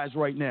you guys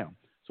right now.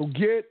 So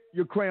get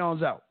your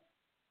crayons out.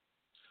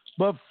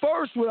 But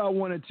first, what I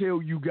want to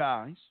tell you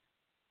guys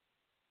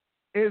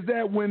is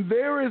that when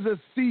there is a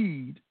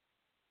seed,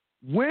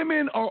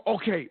 women are,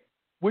 okay,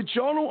 what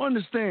y'all don't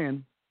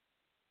understand,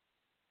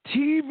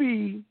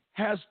 TV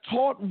has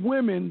taught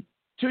women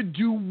to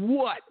do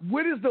what?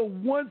 What is the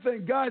one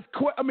thing, guys?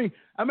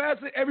 I'm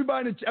asking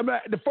everybody,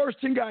 the first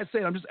 10 guys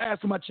saying, I'm just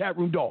asking my chat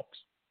room dogs.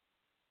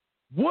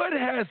 What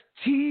has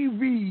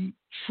TV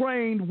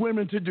trained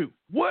women to do?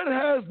 What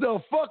has the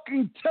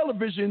fucking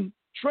television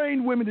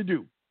trained women to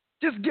do?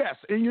 Just guess,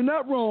 and you're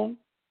not wrong.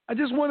 I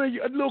just want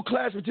a little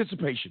class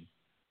participation.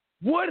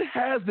 What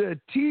has the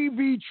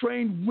TV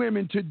trained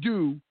women to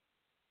do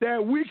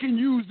that we can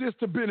use this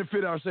to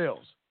benefit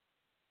ourselves?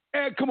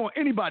 And come on,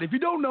 anybody. If you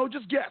don't know,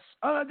 just guess.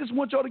 I just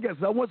want y'all to guess.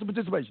 I want some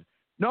participation.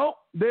 No,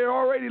 they're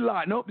already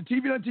lying. Nope, the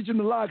TV doesn't teach them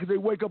to lie because they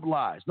wake up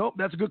lies. Nope,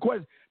 that's a good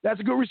question. That's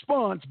a good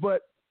response,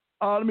 but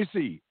let me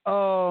see.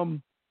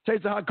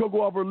 Taste the hot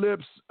cocoa off her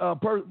lips.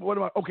 What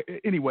am I?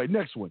 Okay, anyway,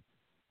 next one.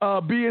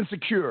 Be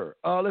insecure.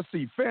 Let's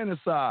see.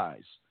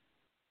 Fantasize.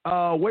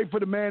 Wait for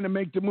the man to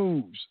make the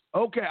moves.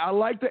 Okay, I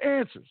like the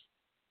answers.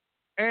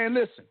 And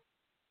listen,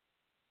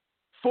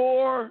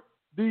 for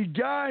the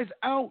guys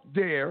out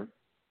there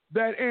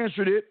that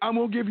answered it, I'm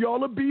going to give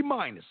y'all a B-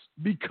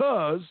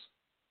 because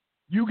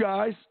you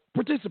guys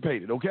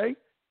participated, okay?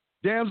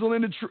 Damsel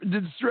in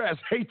distress,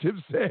 hate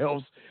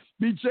themselves,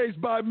 be chased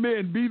by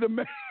men, be the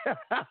man.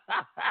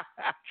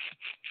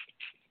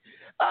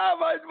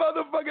 My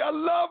motherfucker, I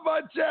love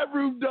my chat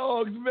room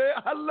dogs, man.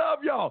 I love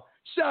y'all.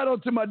 Shout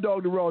out to my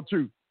dog, The Raw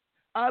Truth.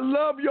 I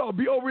love y'all.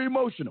 Be over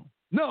emotional.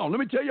 No, let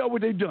me tell y'all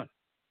what they've done.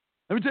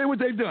 Let me tell you what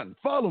they've done.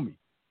 Follow me.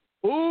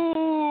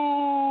 Ooh.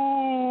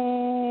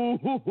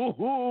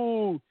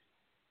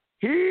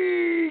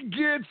 He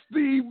gets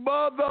the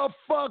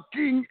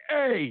motherfucking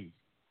A.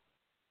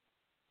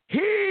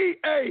 Hey,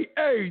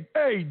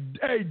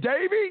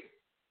 Davey,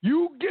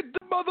 you get the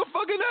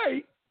motherfucking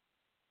A.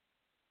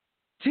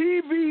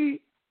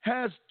 TV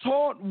has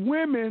taught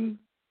women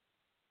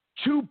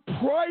to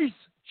price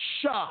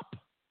shop,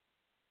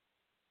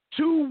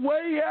 to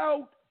weigh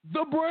out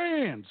the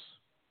brands,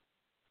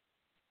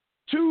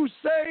 to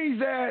say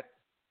that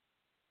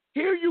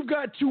here you've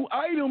got two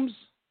items.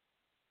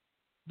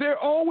 They're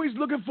always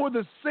looking for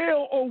the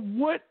sale or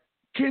what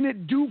can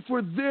it do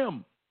for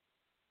them.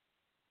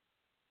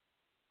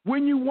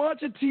 When you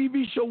watch a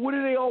TV show, what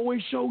do they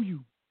always show you?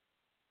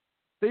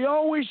 They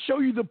always show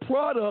you the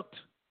product,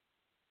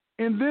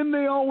 and then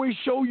they always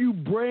show you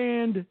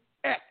brand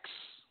X.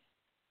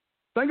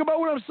 Think about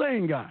what I'm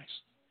saying, guys.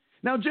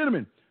 Now,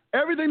 gentlemen,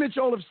 everything that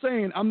y'all are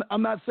saying, I'm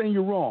not saying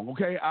you're wrong,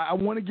 okay? I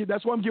want to get,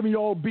 that's why I'm giving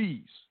y'all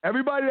B's.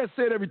 Everybody that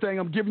said everything,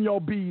 I'm giving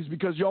y'all B's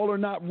because y'all are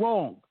not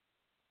wrong.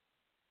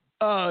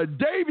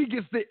 Davey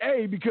gets the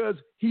A because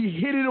he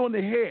hit it on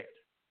the head.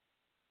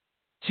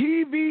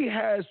 TV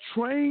has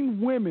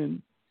trained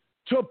women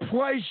to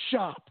price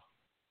shop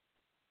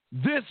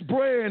this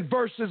brand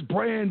versus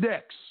brand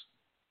X.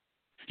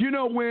 You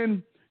know,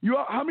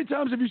 how many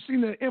times have you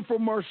seen the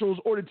infomercials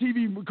or the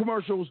TV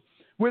commercials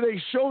where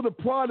they show the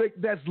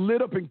product that's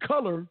lit up in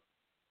color,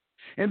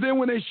 and then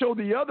when they show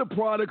the other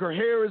product, her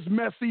hair is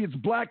messy, it's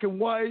black and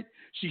white,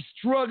 she's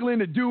struggling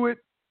to do it.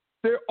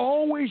 They're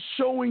always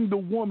showing the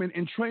woman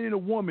and training a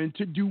woman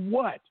to do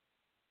what?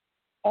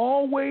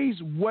 Always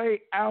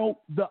weigh out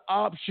the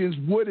options,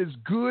 what is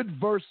good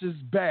versus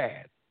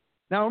bad.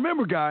 Now,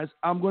 remember, guys,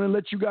 I'm going to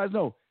let you guys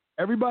know.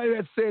 Everybody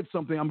that said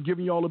something, I'm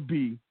giving y'all a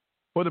B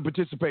for the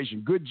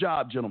participation. Good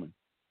job, gentlemen.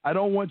 I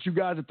don't want you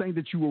guys to think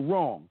that you were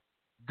wrong.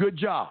 Good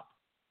job.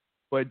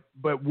 But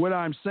what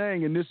I'm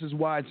saying, and this is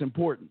why it's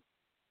important.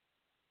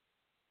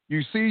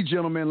 You see,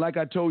 gentlemen, like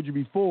I told you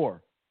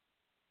before,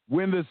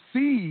 when the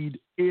seed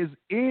is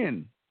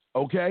in,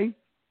 okay?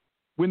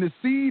 When the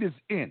seed is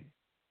in.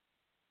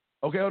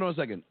 Okay, hold on a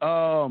second.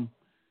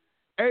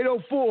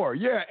 804.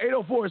 Yeah,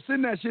 804.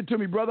 Send that shit to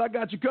me, brother. I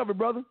got you covered,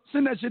 brother.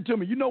 Send that shit to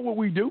me. You know what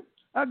we do.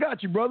 I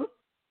got you, brother.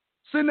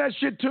 Send that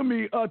shit to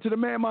me to the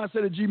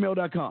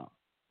manmindset@gmail.com.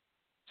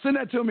 Send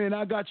that to me, and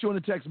I got you on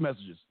the text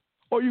messages.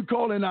 Or you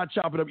call in, and I'll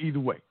chop it up either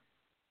way.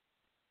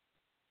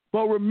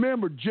 But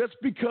remember, just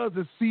because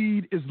the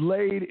seed is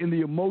laid in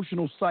the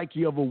emotional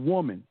psyche of a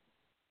woman,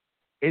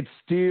 it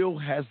still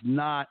has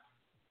not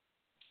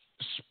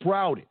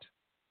sprouted.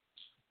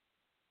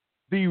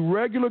 The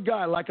regular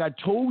guy, like I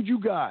told you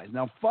guys,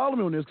 now follow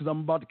me on this because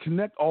I'm about to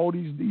connect all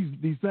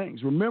these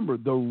things. Remember,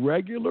 the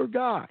regular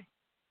guy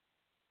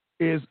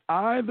is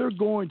either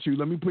going to,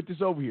 let me put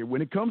this over here,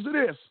 when it comes to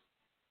this,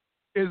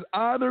 is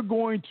either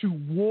going to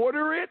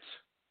water it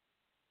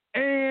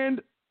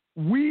and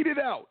weed it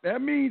out.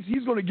 That means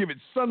he's going to give it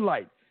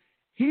sunlight.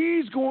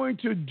 He's going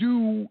to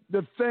do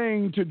the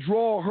thing to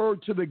draw her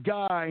to the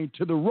guy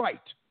to the right.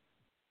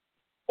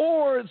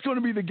 Or it's going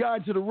to be the guy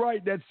to the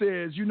right that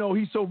says, you know,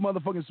 he's so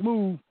motherfucking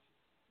smooth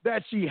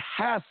that she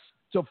has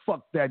to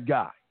fuck that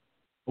guy.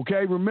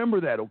 Okay?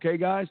 Remember that, okay,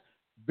 guys?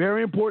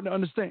 Very important to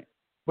understand.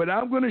 But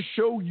I'm going to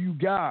show you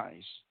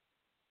guys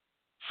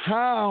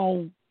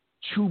how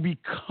to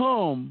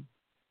become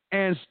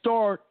and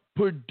start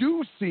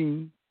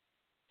producing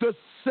the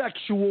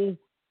sexual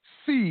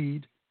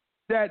seed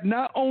that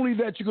not only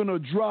that you're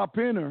going to drop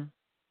in her,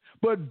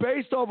 but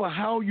based off of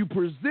how you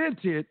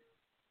present it,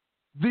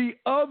 the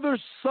other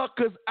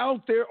suckers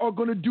out there are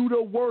going to do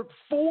the work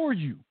for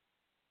you.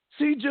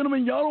 See,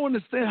 gentlemen, y'all don't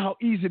understand how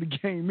easy the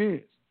game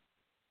is.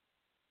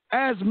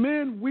 As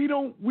men, we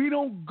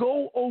don't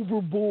go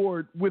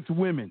overboard with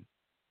women.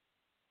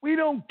 We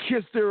don't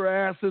kiss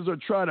their asses or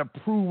try to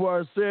prove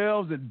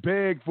ourselves and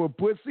beg for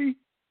pussy.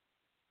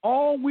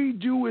 All we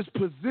do is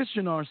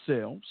position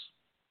ourselves.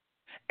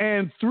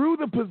 And through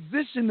the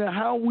position of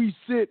how we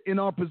sit in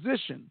our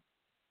position,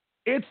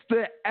 it's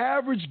the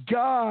average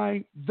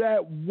guy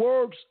that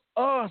works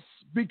us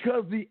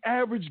because the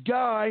average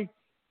guy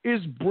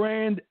is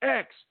brand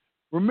X.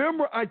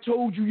 Remember I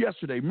told you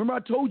yesterday. Remember I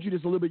told you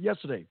this a little bit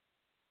yesterday.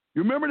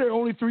 You remember there are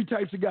only 3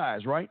 types of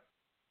guys, right?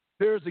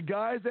 There's the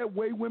guys that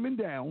weigh women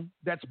down.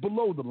 That's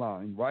below the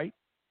line, right?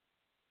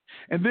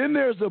 And then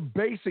there's the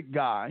basic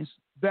guys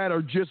that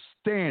are just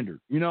standard.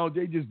 You know,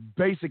 they just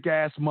basic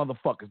ass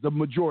motherfuckers, the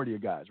majority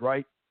of guys,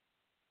 right?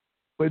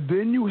 But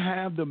then you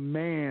have the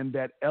man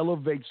that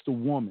elevates the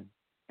woman.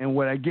 And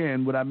what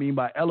I mean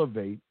by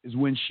elevate is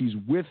when she's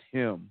with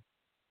him,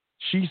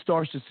 she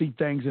starts to see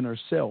things in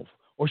herself,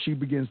 or she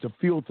begins to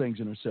feel things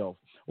in herself,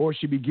 or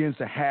she begins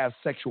to have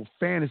sexual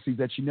fantasies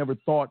that she never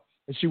thought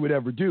that she would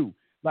ever do.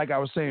 Like I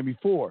was saying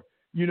before,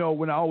 you know,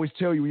 when I always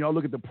tell you, when y'all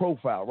look at the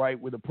profile, right,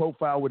 with the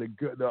profile with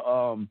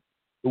the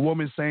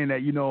woman saying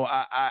that, you know,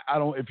 I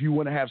don't, if you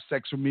want to have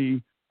sex with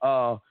me,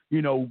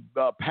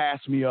 pass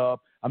me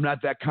up. I'm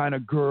not that kind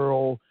of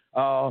girl.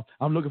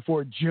 I'm looking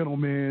for a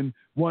gentleman,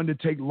 one to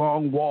take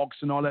long walks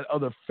and all that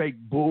other fake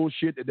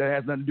bullshit that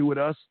has nothing to do with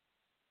us.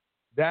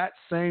 That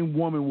same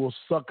woman will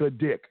suck a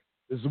dick.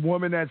 There's a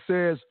woman that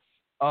says,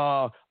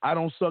 I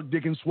don't suck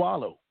dick and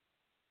swallow.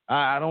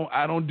 I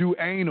don't do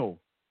anal.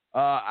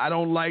 I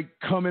don't like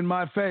cum in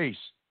my face.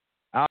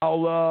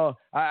 if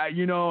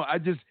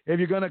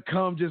you're going to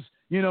come, just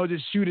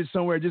shoot it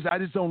somewhere. I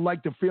just don't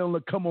like the feeling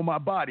of cum on my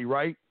body,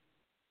 right?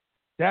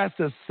 That's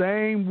the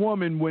same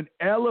woman when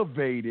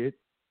elevated,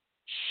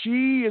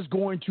 she is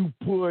going to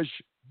push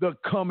the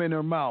cum in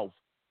her mouth.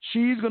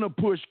 She's going to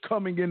push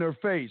coming in her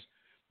face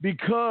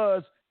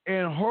because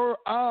in her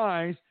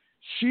eyes,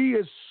 she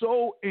is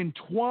so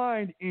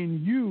entwined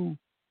in you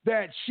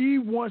that she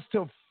wants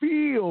to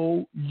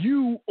feel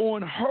you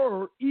on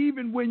her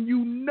even when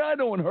you nut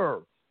on her.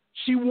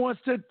 She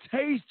wants to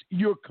taste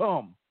your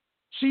cum.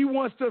 She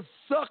wants to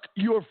suck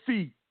your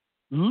feet.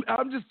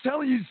 I'm just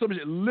telling you something.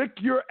 Lick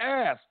your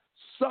ass.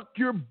 Suck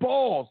your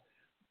balls.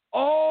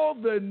 All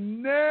the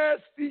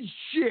nasty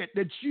shit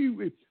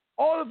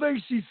all the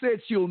things she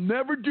said she'll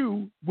never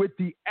do with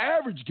the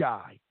average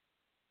guy,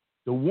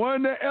 the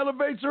one that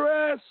elevates her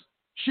ass,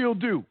 she'll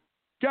do.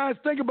 Guys,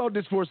 think about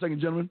this for a second,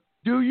 gentlemen.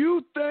 Do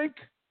you think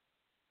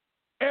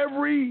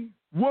every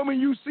woman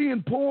you see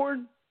in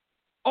porn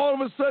all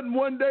of a sudden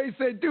one day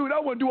said, dude, I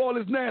want to do all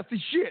this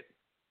nasty shit?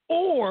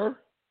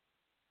 Or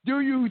do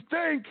you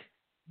think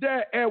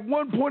that at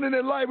one point in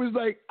their life it was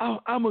like, oh,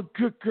 I'm a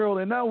good girl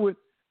and I would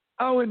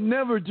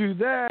never do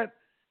that.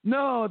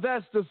 No,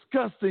 that's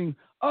disgusting.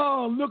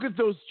 Oh, look at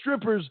those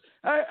strippers.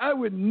 I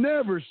would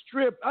never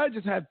strip. I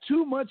just have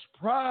too much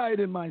pride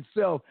in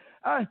myself.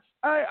 I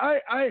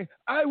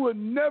would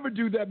never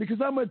do that because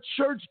I'm a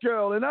church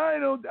girl and I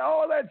don't,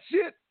 all that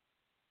shit.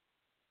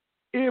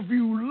 If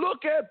you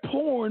look at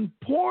porn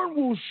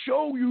will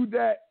show you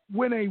that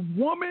when a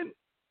woman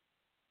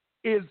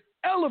is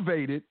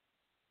elevated,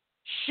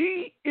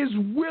 she is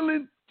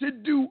willing to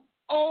do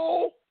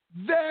all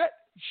that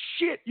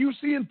shit you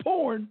see in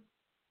porn.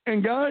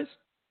 And guys,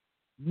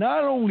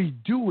 not only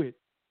do it,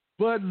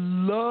 but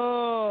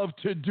love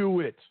to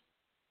do it.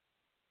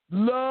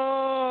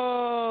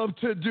 Love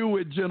to do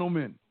it,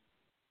 gentlemen.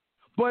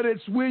 But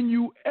it's when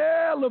you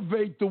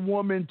elevate the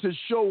woman to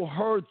show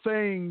her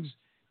things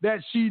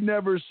that she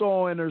never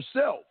saw in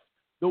herself.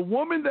 The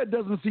woman that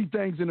doesn't see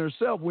things in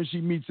herself when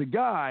she meets a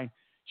guy,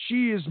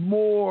 she is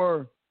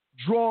more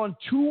drawn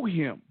to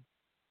him.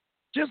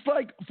 Just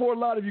like for a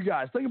lot of you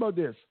guys, think about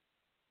this.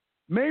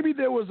 Maybe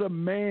there was a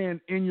man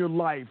in your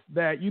life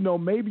that,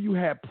 maybe you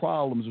had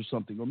problems or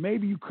something, or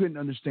maybe you couldn't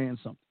understand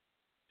something.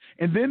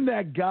 And then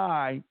that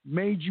guy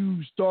made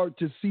you start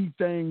to see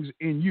things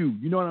in you.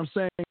 You know what I'm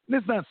saying? And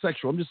it's not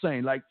sexual. I'm just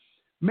saying, like,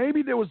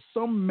 maybe there was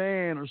some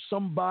man or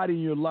somebody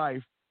in your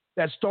life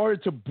that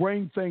started to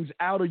bring things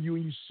out of you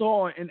and you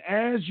saw it. And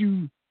as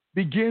you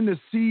begin to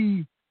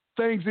see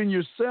things in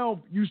yourself,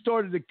 you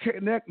started to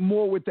connect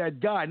more with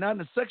that guy, not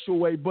in a sexual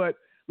way, but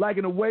like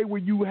in a way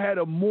where you had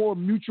a more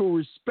mutual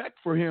respect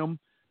for him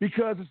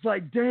because it's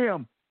like,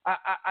 damn,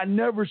 I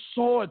never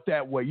saw it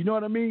that way. You know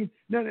what I mean?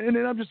 And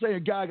then I'm just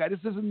saying, guy, this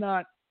is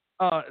not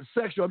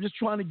sexual. I'm just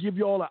trying to give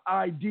you all an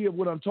idea of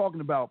what I'm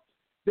talking about.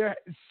 There,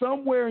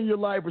 somewhere in your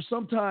life or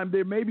sometime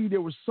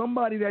there was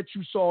somebody that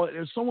you saw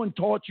or someone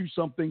taught you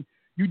something.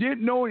 You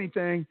didn't know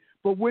anything,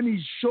 but when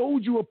he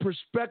showed you a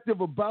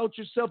perspective about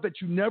yourself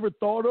that you never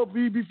thought of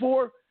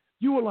before,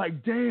 you were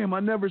like, damn, I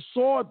never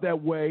saw it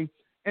that way.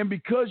 And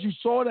because you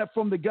saw that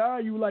from the guy,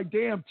 you were like,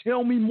 damn,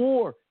 tell me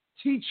more.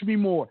 Teach me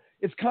more.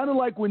 It's kind of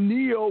like when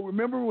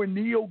remember when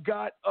Neo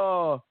got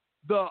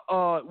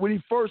when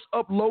he first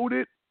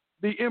uploaded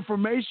the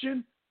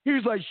information, he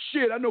was like,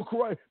 shit, I know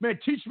karate. Man,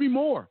 teach me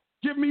more.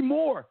 Give me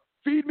more.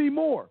 Feed me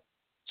more.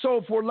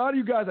 So for a lot of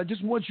you guys, I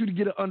just want you to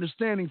get an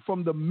understanding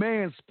from the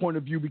man's point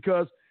of view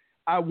because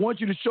I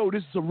want you to show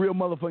this is a real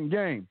motherfucking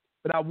game.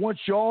 But I want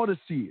y'all to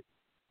see it.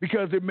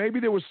 because maybe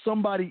there was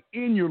somebody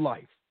in your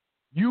life.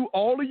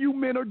 All of you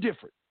men are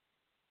different.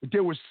 But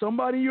there was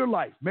somebody in your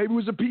life. Maybe it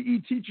was a PE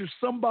teacher,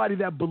 somebody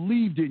that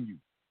believed in you.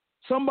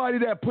 Somebody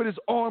that put his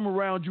arm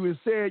around you and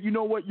said, you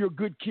know what, you're a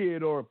good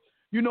kid. Or,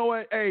 you know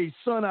what, hey,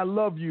 son, I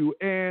love you.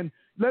 And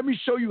let me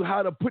show you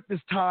how to put this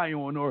tie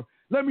on. Or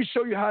let me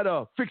show you how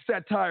to fix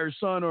that tire,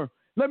 son. Or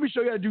let me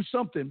show you how to do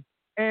something.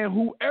 And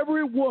whoever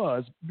it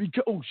was,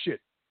 because, oh,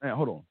 shit. Man,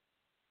 hold on.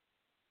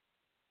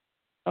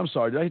 I'm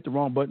sorry. Did I hit the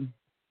wrong button?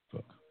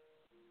 Fuck.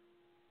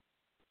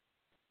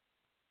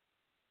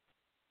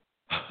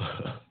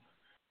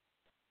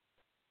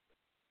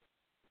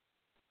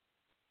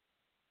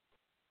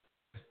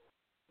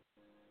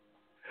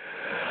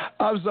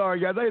 I'm sorry,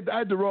 guys. I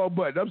hit the wrong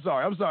button. I'm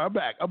sorry. I'm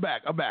back. I'm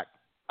back.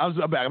 I'm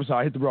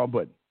sorry. I hit the wrong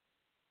button.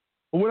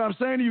 But what I'm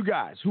saying to you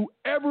guys,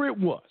 whoever it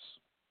was,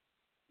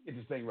 get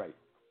this thing right.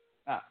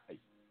 All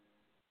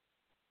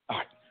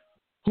right.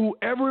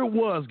 Whoever it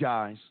was,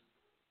 guys,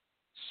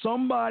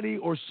 somebody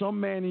or some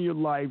man in your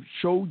life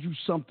showed you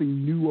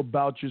something new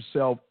about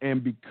yourself,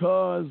 and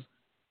because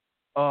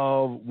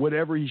of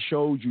whatever he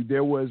showed you,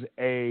 there was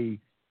a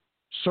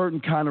certain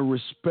kind of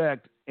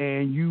respect,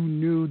 and you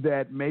knew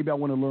that maybe I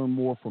want to learn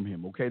more from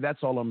him. Okay,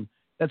 that's all I'm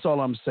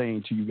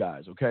saying to you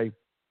guys. Okay,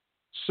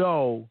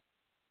 so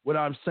what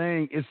I'm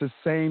saying is the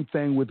same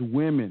thing with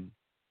women.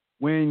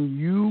 When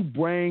you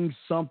bring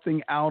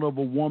something out of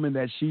a woman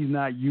that she's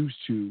not used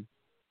to,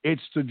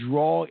 it's the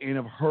draw in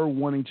of her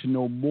wanting to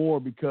know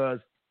more, because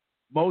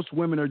most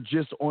women are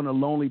just on a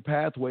lonely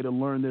pathway to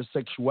learn their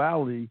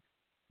sexuality.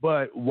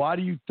 But why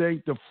do you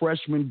think the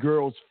freshman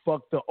girls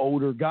fuck the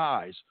older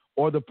guys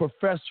or the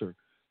professor?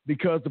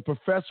 Because the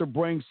professor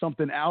brings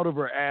something out of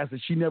her ass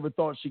that she never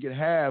thought she could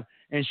have,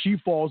 and she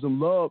falls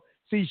in love.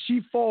 See, she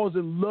falls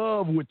in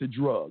love with the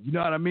drug. You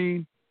know what I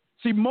mean?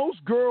 See,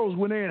 most girls,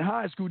 when they're in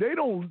high school, they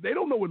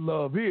don't know what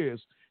love is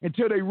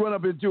until they run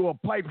up into a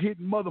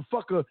pipe-hitting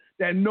motherfucker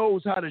that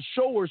knows how to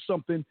show her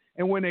something.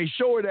 And when they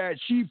show her that,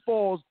 she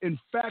falls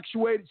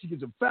infatuated. She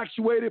gets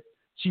infatuated.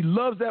 She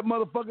loves that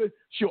motherfucker.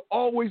 She'll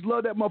always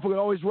love that motherfucker,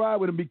 always ride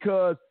with him,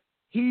 because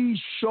he's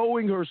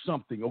showing her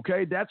something,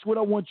 okay? That's what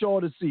I want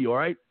y'all to see, all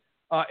right?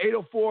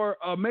 804,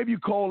 maybe you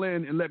call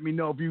in and let me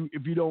know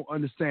if you don't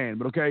understand,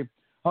 but okay?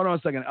 Hold on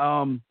a second.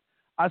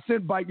 I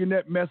sent Bite Your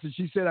Net message.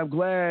 She said, I'm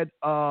glad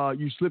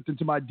you slipped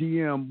into my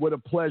DM. What a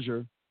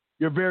pleasure.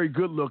 You're very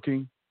good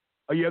looking.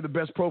 You have the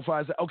best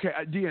profile. Okay,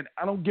 DN,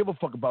 I don't give a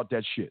fuck about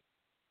that shit.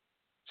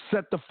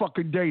 Set the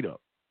fucking date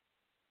up.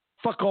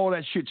 Fuck all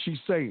that shit she's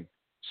saying.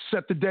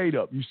 Set the date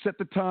up. You set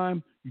the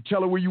time. You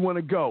tell her where you want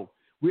to go.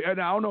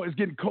 And I don't know, it's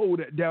getting cold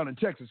down in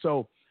Texas,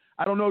 so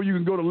I don't know if you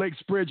can go to Lake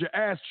Spread your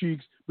ass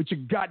cheeks, but you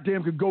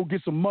goddamn could go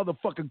get some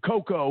motherfucking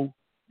cocoa.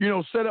 You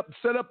know, set up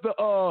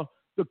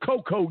the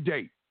cocoa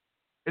date.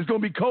 It's gonna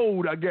be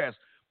cold, I guess,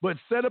 but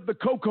set up the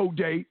cocoa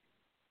date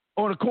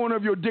on the corner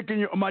of your dick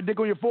my dick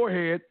on your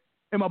forehead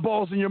and my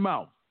balls in your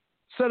mouth.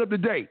 Set up the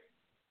date.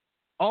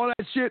 All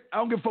that shit, I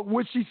don't give a fuck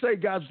what she say,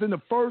 guys. Within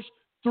the first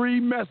 3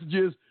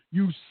 messages,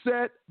 you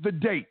set the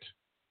date.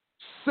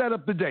 Set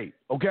up the date,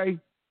 okay?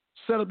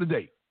 Set up the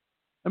date.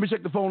 Let me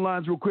check the phone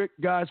lines real quick.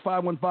 Guys,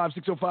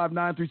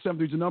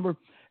 515-605-9373 is the number.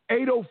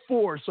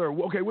 804, sir.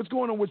 Okay, what's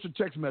going on with your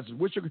text message?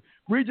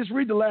 Just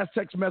read the last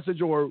text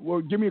message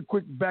or give me a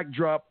quick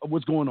backdrop of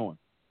what's going on.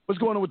 What's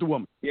going on with the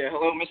woman? Yeah,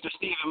 hello, Mr.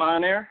 Steve. Am I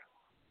on air?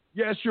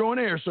 Yes, you're on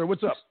air, sir.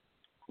 What's up?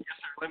 Yes,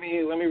 sir.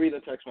 Let me read the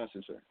text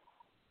message, sir.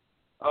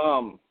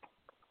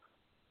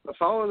 The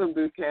follow the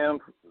boot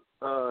camp,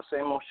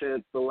 same old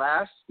shit. The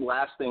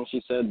last thing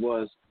she said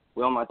was,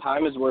 well, my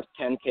time is worth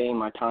 $10K.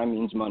 My time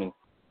means money.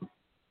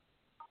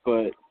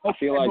 But I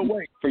feel like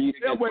for you to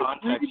get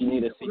context, you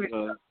need to see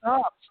the...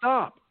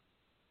 Stop.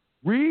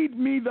 Read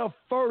me the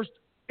first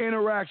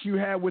interaction you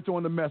had with her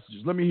on the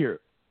messages. Let me hear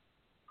it.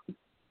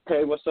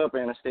 Okay, what's up,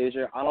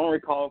 Anastasia? I don't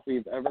recall if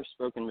we've ever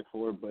spoken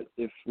before, but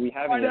if we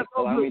haven't,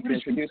 allow me to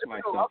introduce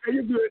myself. Okay,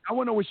 you're good. I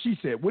want to know what she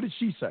said. What did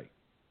she say?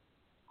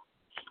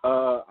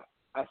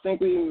 I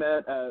think we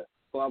met at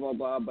blah, blah,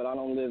 blah, but I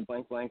don't live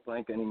blank, blank,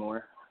 blank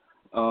anymore.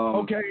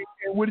 Okay,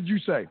 and what did you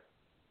say?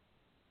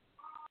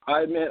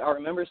 I admit, I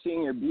remember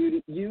seeing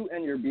you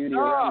and your beauty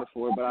around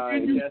before, but I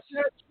guess...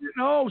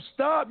 No,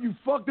 stop. You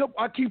fucked up.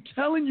 I keep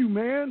telling you,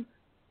 man.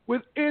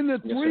 Within the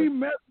 3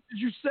 messages,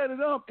 you set it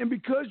up, and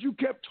because you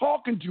kept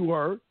talking to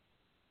her,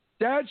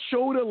 that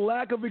showed a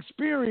lack of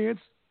experience,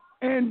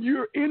 and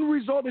your end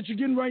result that you're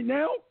getting right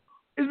now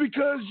is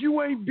because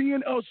you ain't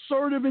being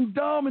assertive and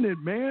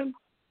dominant, man.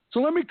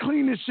 So let me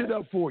clean this shit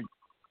up for you.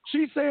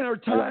 She's saying her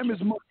time is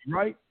money,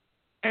 right?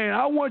 And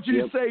I want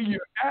you to say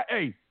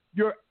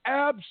you're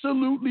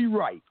absolutely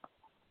right.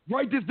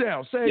 Write this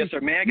down. Say, yes, sir.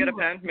 May I get a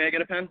pen?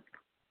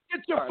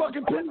 Get your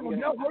fucking pen.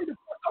 Now, hurry the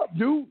fuck up,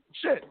 dude.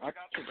 Shit. I got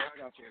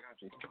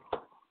you.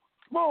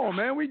 Come on,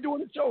 man. We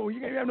doing the show. You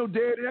can't have no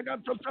dead.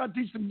 I'm trying to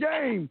teach some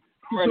game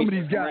to ready, some of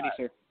these guys. I'm ready,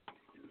 sir.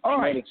 All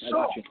right. Ready.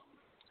 So,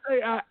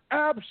 I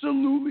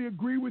absolutely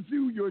agree with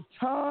you. Your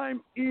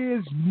time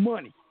is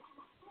money.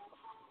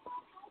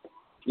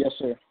 Yes,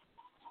 sir.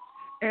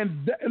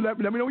 And let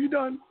me know when you're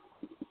done.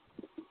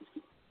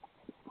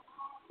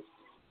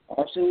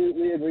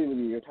 Absolutely agree with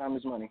you. Your time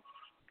is money.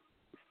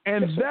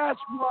 And yes, that's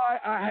why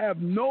I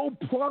have no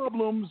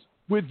problems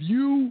with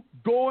you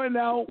going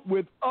out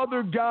with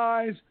other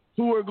guys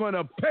who are going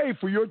to pay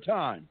for your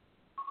time.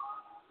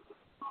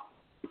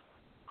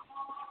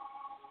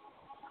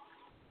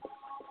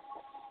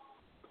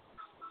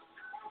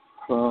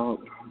 Boom.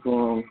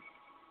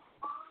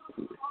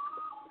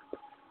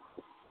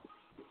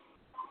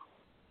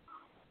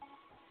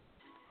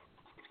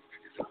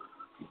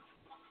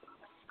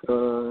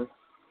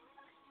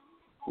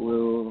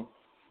 Will.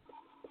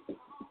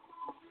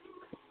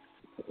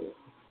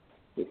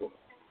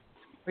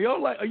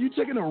 Are you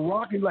taking a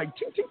rock and like,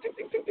 tick, tick, tick,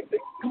 tick, tick, tick,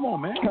 tick? Come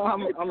on, man.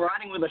 I'm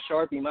writing with a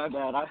Sharpie. My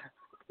bad. I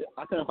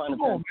couldn't find a pen.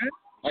 Come on,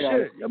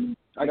 man.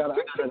 I got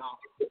it all.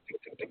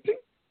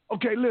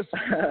 Okay, listen.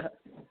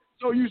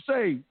 So you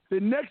say the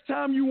next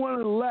time you want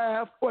to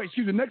laugh,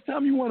 the next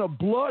time you want to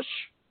blush.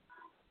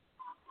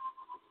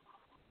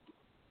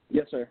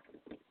 Yes, sir.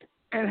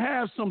 And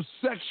have some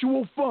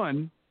sexual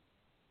fun.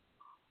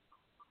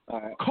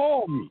 All right.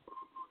 Call me.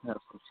 Have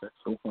some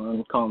sexual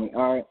fun. Call me.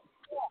 All right.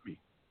 Call me.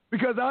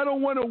 Because I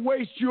don't want to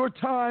waste your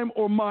time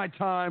or my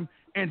time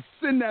and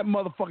send that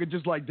motherfucker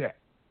just like that.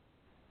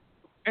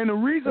 And the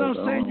reason I'm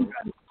saying you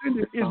got to send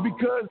it is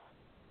because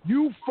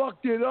you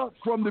fucked it up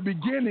from the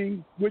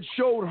beginning, which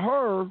showed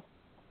her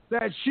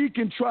that she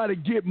can try to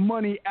get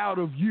money out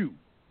of you.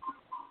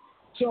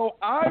 So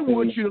I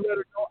want you to let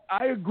her know,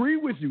 I agree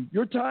with you.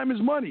 Your time is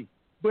money,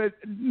 but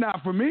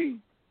not for me.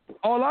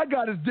 All I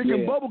got is dick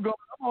and bubble gum.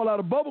 I'm all out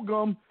of bubble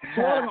gum,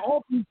 so I can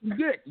offer you some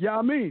dick. You know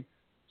what I mean?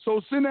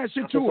 So send that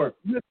shit to her.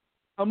 Listen,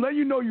 I'm letting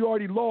you know you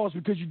already lost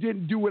because you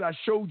didn't do what I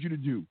showed you to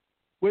do.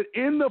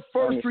 Within the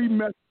first 3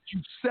 messages, you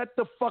set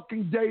the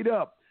fucking date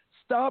up.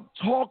 Stop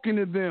talking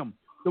to them.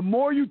 The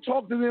more you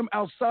talk to them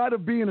outside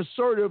of being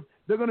assertive,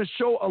 they're going to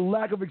show a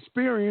lack of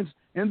experience,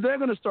 and they're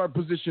going to start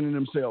positioning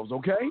themselves,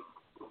 okay?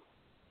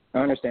 I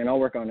understand. I'll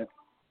work on it.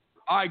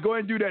 All right, go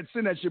ahead and do that.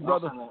 Send that shit,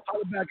 brother.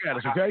 Holler back at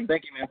us, okay?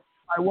 Thank you, man.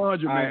 All right,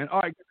 100, man.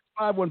 All right,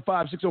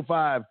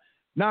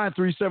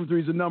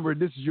 515-605-9373 is the number.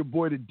 This is your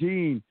boy, the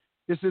Dean.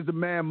 This is the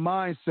Man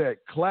Mindset.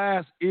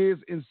 Class is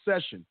in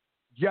session.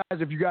 Guys,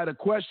 if you got a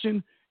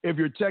question, if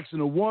you're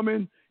texting a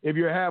woman, if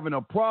you're having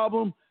a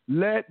problem,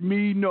 let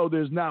me know.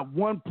 There's not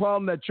one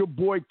problem that your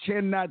boy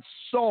cannot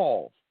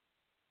solve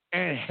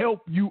and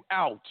help you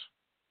out.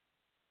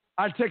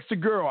 I text a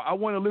girl, I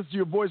want to listen to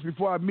your voice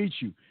before I meet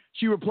you.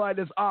 She replied,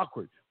 that's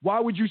awkward. Why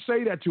would you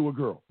say that to a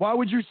girl? Why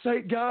would you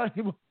say, God,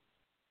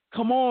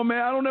 come on,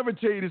 man. I don't ever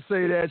tell you to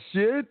say that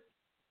shit.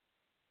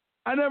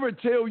 I never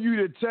tell you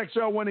to text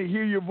her, I want to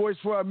hear your voice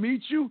before I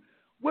meet you.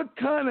 What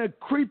kind of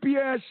creepy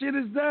ass shit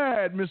is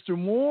that, Mr.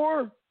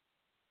 Moore?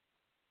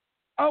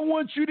 I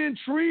want you to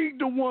intrigue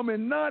the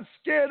woman, not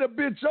scare the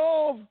bitch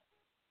off.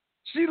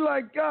 She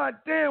like, God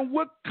damn,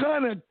 what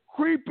kind of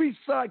creepy,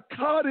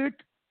 psychotic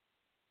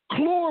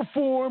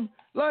chloroform?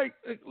 Like,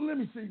 let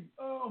me see.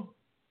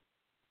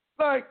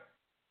 Like,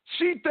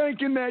 she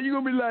thinking that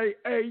you're going to be like,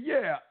 hey,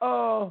 yeah.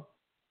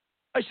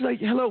 She's like,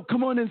 hello,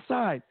 come on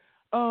inside.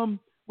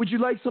 Would you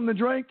like something to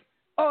drink?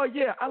 Oh,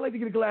 yeah, I'd like to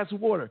get a glass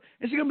of water.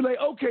 And she's going to be like,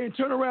 okay, and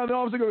turn around and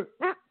all of a sudden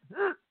go,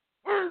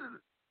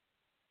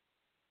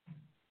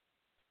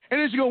 and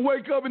then she's going to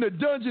wake up in the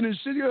dungeon and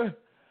shit.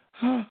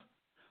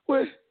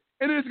 What?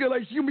 And then it's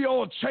going to be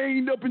all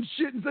chained up and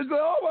shit. And so she's like,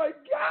 oh, my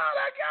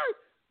God,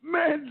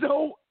 man,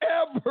 don't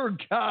ever,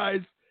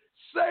 guys,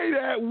 say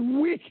that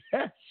weak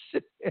ass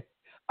shit.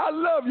 I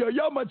love y'all.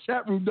 Y'all my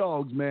chat room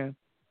dogs, man.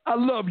 I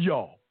love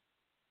y'all.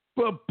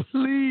 But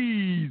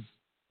please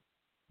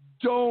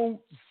don't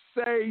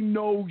say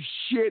no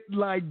shit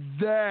like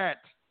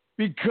that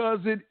because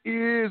it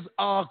is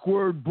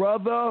awkward,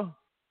 brother.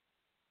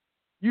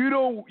 You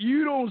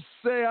don't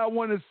say I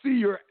want to see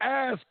your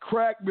ass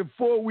crack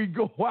before we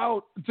go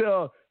out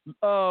to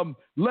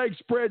leg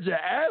spread your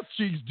ass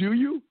cheeks, do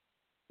you?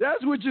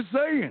 That's what you're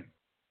saying.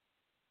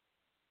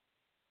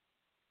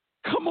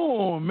 Come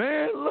on,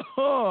 man.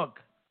 Look.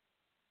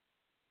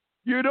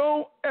 You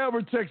don't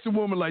ever text a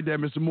woman like that,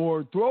 Mr.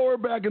 Moore. Throw her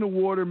back in the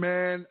water,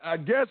 man. I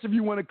guess if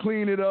you want to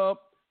clean it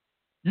up,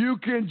 you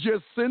can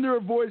just send her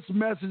a voice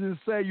message and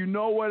say, you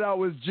know what, I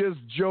was just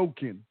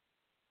joking.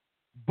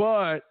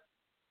 But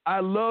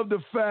I love the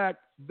fact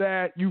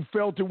that you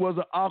felt it was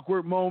an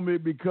awkward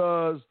moment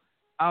because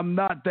I'm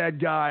not that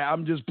guy.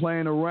 I'm just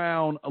playing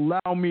around.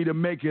 Allow me to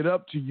make it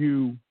up to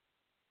you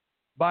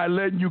by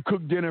letting you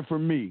cook dinner for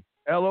me.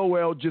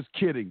 LOL, just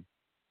kidding.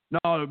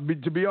 No,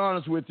 to be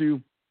honest with you,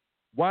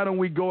 why don't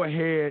we go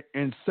ahead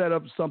and set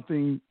up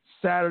something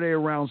Saturday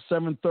around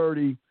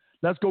 7:30?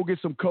 Let's go get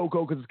some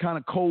cocoa because it's kind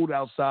of cold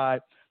outside.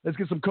 Let's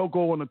get some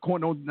cocoa on the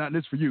corner, no, not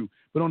this for you,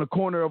 but on the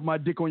corner of my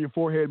dick on your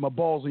forehead, my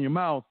balls in your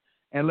mouth,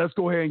 and let's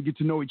go ahead and get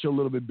to know each other a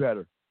little bit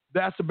better.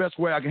 That's the best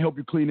way I can help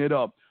you clean it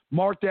up.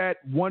 Mark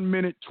that 1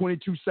 minute,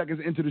 22 seconds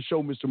into the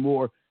show, Mr.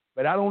 Moore,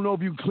 but I don't know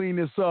if you can clean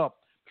this up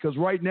because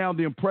right now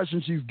the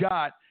impression she's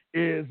got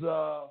is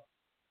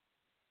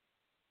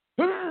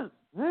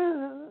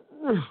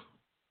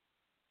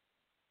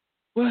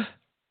What?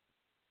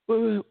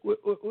 Where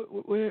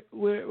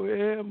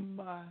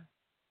am I?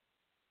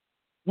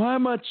 Why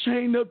am I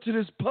chained up to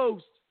this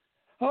post?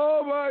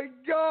 Oh, my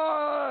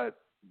God.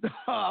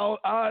 Oh,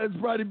 it's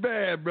pretty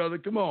bad, brother.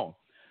 Come on.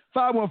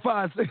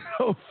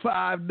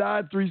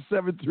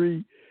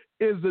 515-605-9373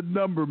 is the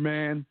number,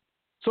 man.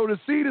 So the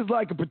seed is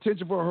like a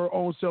potential for her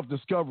own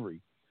self-discovery,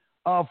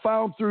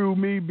 found through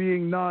me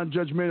being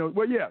non-judgmental.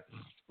 Well, yeah.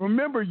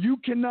 Remember, you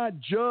cannot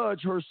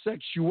judge her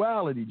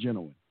sexuality,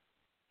 gentlemen.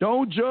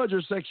 Don't judge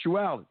her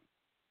sexuality.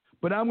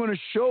 But I'm going to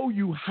show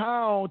you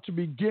how to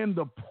begin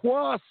the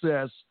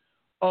process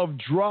of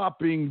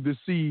dropping the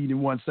seed in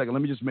 1 second.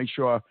 Let me just make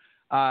sure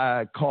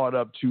I caught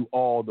up to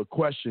all the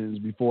questions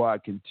before I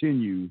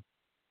continue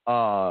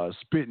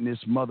spitting this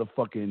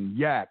motherfucking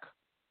yak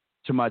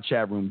to my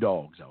chat room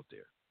dogs out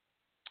there.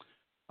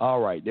 All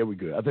right, there we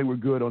go. I think we're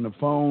good on the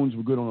phones.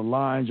 We're good on the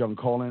lines. Y'all can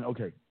call in.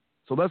 Okay,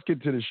 so let's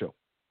get to the show.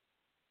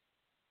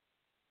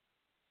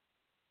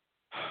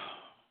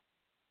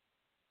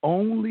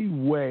 Only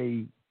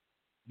way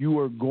you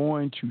are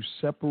going to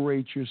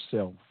separate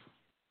yourself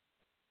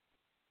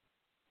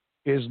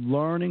is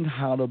learning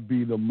how to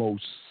be the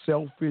most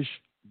selfish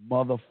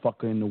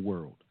motherfucker in the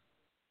world.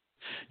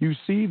 You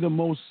see, the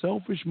most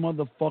selfish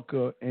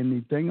motherfucker, and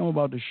the thing I'm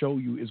about to show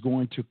you is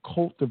going to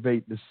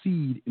cultivate the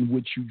seed in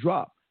which you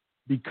drop.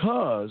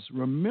 Because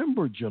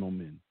remember,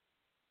 gentlemen,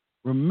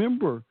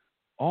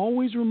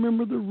 always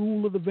remember the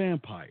rule of the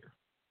vampire.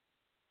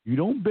 You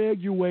don't beg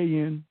your way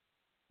in.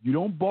 You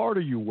don't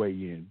barter your way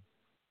in.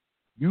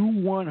 You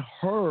want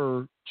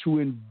her to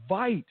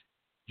invite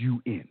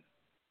you in.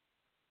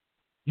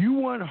 You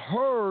want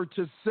her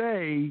to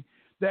say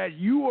that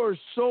you are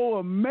so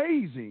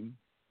amazing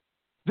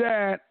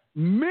that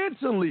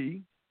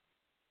mentally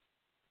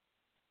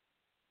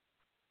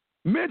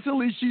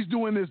she's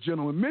doing this,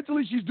 gentlemen.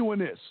 Mentally, she's doing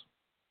this.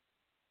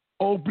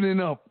 Opening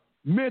up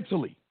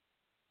mentally.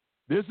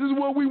 This is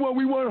what we want.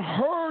 We want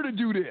her to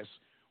do this.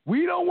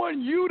 We don't want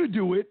you to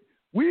do it.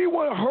 We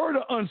want her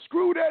to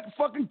unscrew that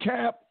fucking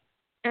cap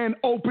and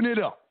open it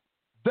up.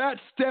 That's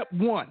step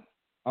one.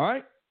 All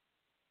right?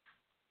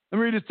 Let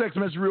me read this text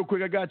message real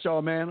quick. I got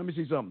y'all, man. Let me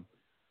see something.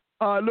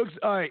 Looks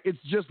all right. It's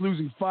just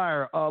losing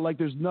fire. Like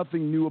there's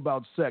nothing new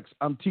about sex.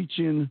 I'm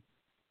teaching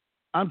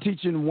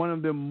one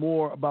of them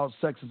more about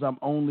sex as I'm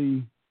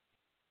only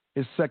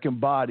his second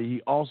body.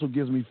 He also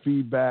gives me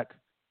feedback.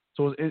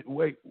 So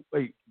wait.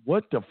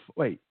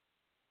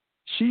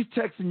 She's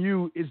texting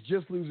you. It's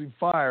just losing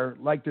fire.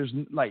 Like there's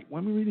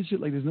when we read this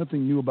shit, like there's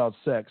nothing new about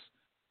sex.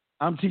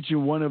 I'm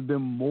teaching one of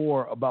them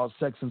more about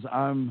sex since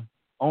I'm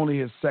only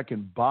his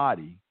second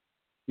body.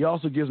 He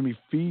also gives me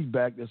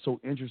feedback that's so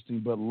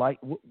interesting, but what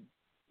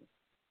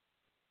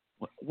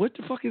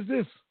the fuck is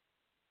this?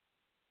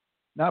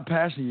 Not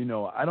passion,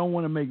 I don't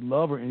want to make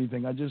love or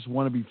anything. I just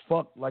want to be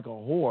fucked like a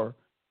whore.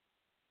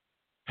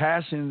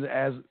 Passions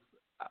as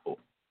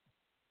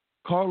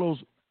Carlos,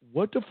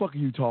 what the fuck are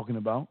you talking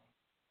about?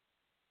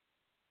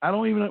 I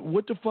don't even know.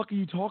 What the fuck are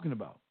you talking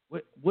about?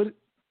 What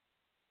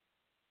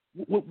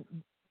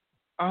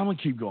I'm going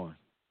to keep going.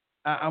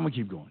 I'm going to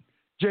keep going.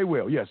 Jay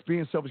Will, yes,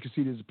 being selfish,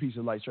 conceited is a piece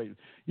of light. Straight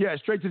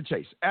to the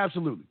chase.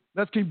 Absolutely.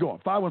 Let's keep going.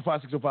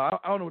 515-605. I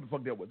don't know what the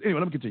fuck that was. Anyway,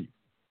 let me continue.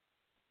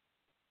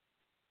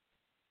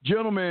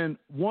 Gentlemen,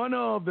 one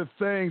of the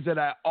things that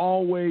I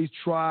always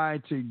try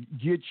to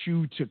get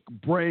you to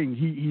bring,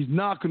 he's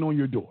knocking on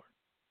your door.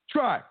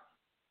 Try it.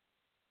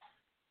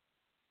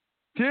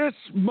 This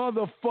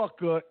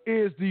motherfucker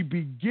is the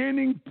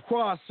beginning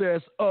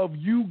process of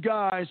you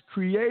guys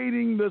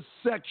creating the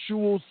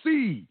sexual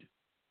seed.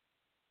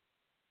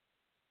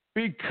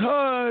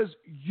 Because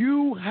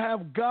you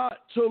have got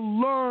to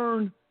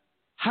learn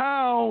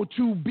how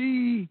to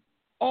be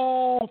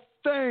all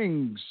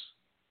things.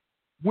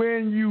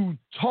 When you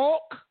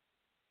talk,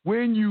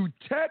 when you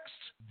text,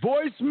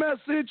 voice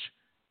message,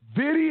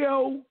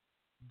 video,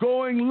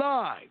 going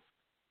live,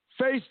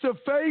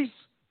 face-to-face,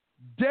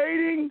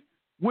 dating,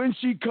 when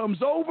she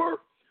comes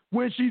over,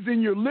 when she's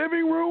in your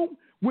living room,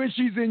 when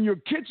she's in your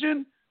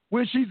kitchen,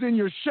 when she's in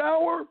your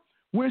shower,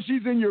 when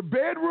she's in your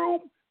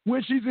bedroom,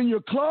 when she's in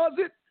your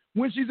closet,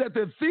 when she's at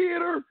the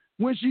theater,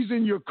 when she's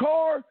in your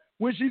car,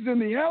 when she's in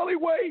the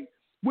alleyway,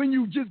 when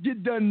you just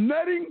get done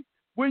nutting,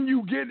 when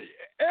you get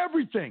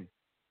everything.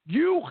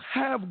 You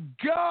have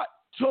got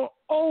to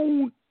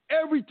own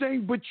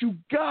everything, but you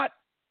got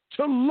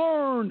to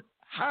learn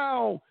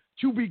how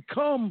to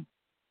become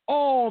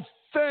all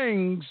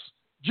things,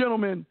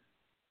 gentlemen.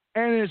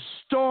 And it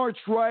starts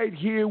right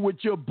here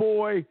with your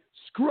boy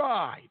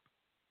Scribe.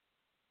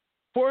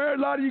 For a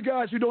lot of you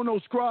guys who don't know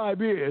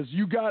Scribe is,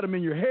 you got him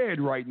in your head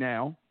right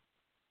now.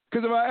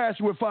 Because if I ask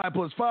you what 5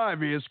 plus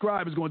 5 is,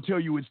 Scribe is going to tell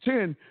you it's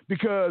 10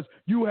 because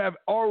you have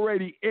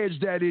already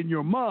edged that in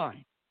your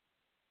mind.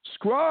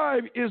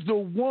 Scribe is the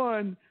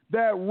one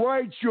that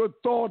writes your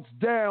thoughts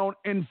down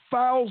and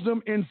files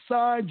them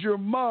inside your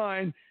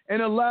mind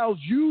and allows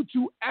you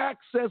to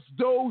access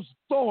those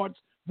thoughts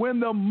when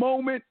the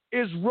moment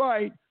is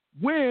right,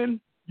 when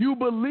you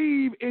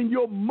believe in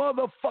your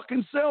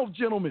motherfucking self,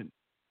 gentlemen.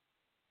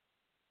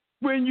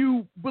 When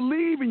you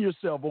believe in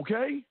yourself,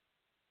 okay?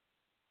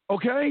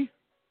 Okay?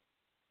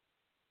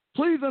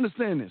 Please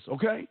understand this,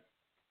 okay?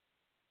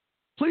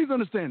 Please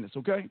understand this,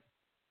 okay?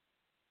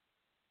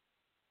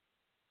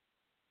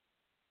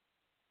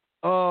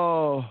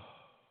 Oh,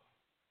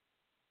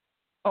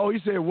 he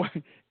said, what?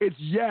 It's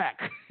yak.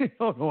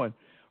 Hold on.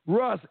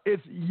 Russ,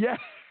 it's yak.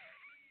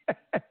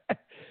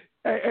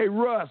 hey,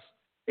 Russ,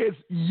 it's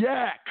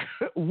yak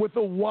with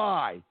a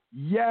Y.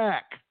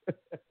 Yak.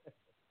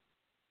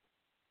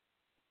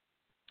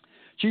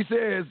 She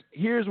says,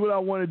 here's what I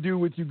want to do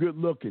with you good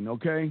looking,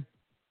 okay?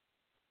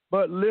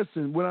 But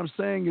listen, what I'm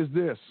saying is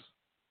this.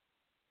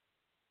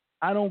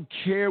 I don't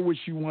care what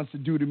she wants to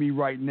do to me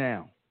right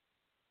now.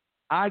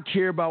 I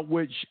care about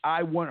what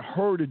I want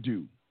her to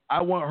do.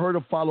 I want her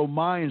to follow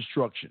my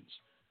instructions.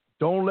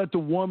 Don't let the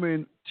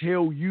woman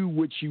tell you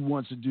what she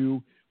wants to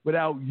do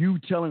without you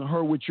telling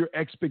her what your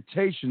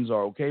expectations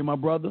are, okay, my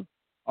brother?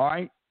 All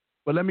right?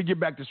 But let me get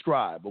back to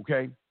Scribe,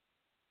 okay?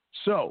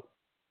 So,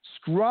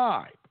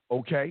 Scribe,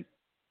 okay,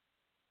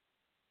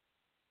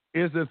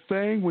 is a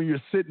thing when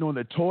you're sitting on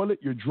the toilet,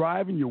 you're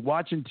driving, you're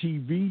watching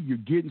TV, you're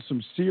getting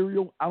some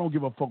cereal. I don't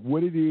give a fuck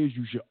what it is.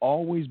 You should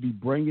always be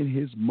bringing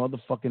his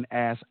motherfucking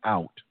ass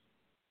out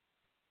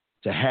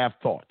to have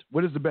thought.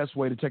 What is the best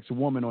way to text a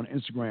woman on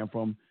Instagram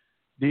from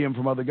DM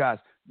from other guys?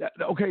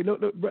 Okay,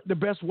 the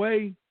best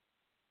way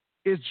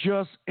is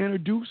just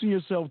introducing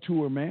yourself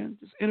to her, man.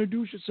 Just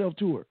introduce yourself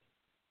to her.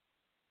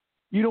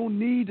 You don't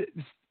need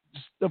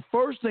the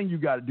first thing you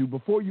got to do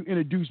before you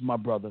introduce my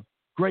brother.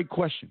 Great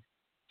question.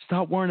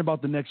 Stop worrying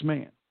about the next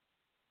man.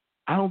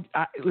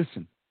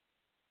 Listen,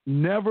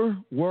 never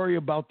worry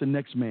about the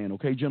next man,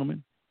 okay,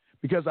 gentlemen?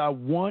 Because I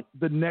want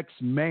the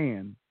next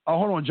man. Oh,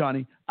 hold on,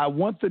 Johnny. I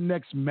want the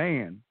next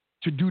man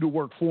to do the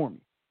work for me.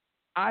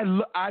 I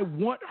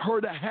want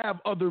her to have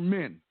other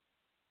men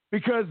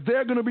because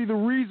they're going to be the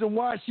reason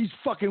why she's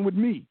fucking with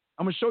me.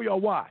 I'm going to show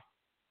y'all why.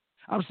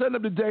 I'm setting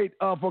up the date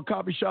for a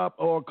coffee shop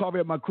or coffee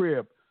at my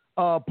crib.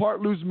 Part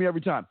loses me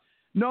every time.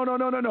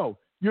 No.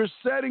 You're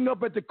setting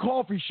up at the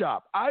coffee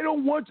shop. I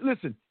don't want to,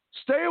 listen,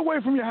 stay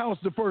away from your house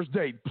the first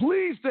date.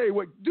 Please stay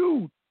away.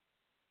 Dude,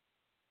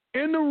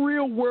 in the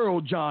real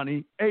world,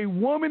 Johnny, a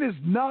woman is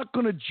not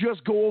going to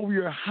just go over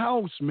your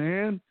house,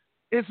 man.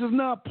 This is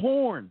not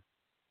porn.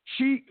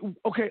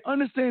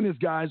 Understand this,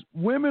 guys.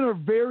 Women are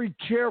very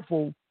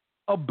careful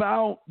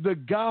about the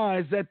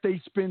guys that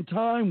they spend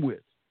time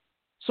with.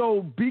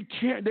 So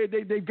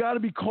they've got to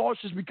be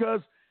cautious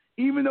because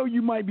even though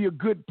you might be a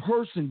good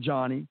person,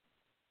 Johnny,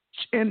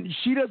 and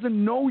she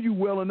doesn't know you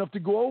well enough to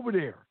go over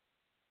there.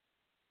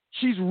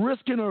 She's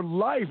risking her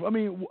life. I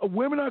mean,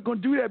 women aren't going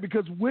to do that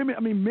because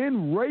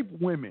men rape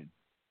women,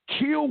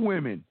 kill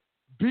women,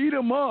 beat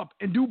them up,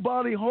 and do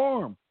bodily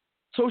harm.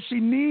 So she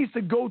needs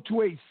to go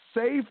to a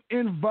safe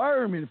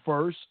environment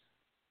first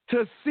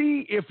to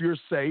see if you're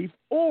safe,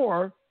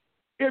 or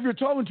if you're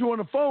talking to her on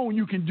the phone,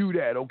 you can do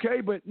that,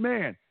 okay? But,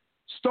 man,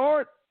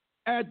 start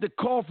at the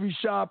coffee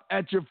shop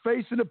at your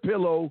face in the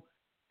pillow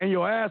and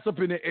your ass up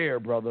in the air,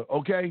 brother,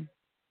 okay?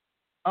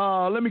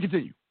 Let me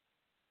continue.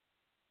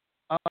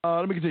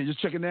 Just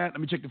checking that.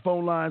 Let me check the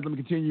phone lines. Let me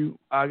continue.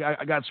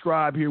 I got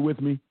Scribe here with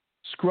me.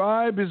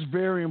 Scribe is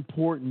very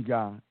important,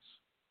 guys,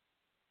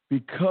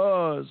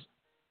 because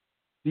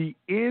the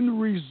end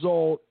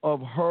result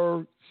of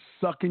her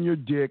sucking your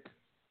dick,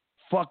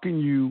 fucking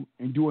you,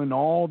 and doing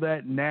all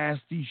that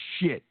nasty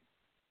shit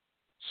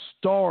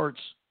starts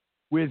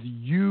with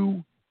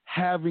you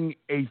having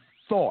a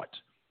thought.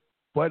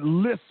 But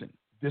listen,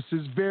 this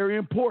is very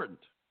important.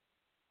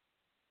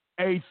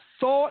 A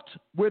thought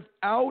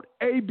without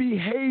a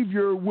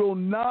behavior will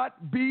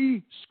not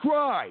be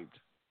scribed.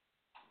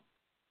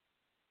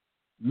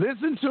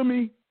 Listen to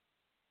me.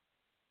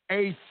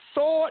 A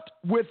thought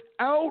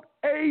without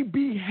a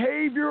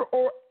behavior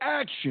or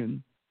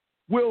action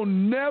will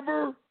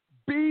never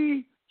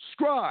be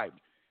scribed.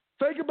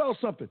 Think about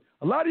something.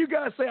 A lot of you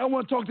guys say, I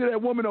want to talk to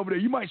that woman over there.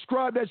 You might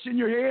scribe that shit in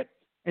your head,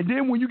 and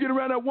then when you get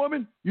around that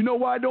woman, you know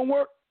why it don't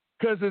work?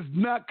 Because it's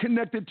not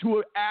connected to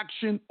an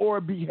action or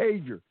a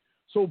behavior.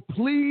 So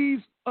please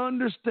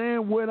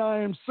understand what I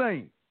am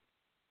saying.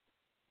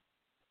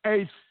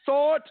 A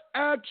thought,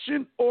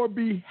 action, or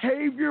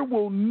behavior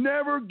will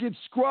never get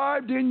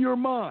scribed in your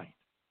mind.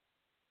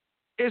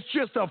 It's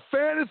just a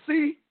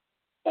fantasy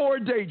or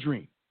a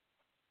daydream.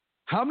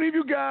 How many of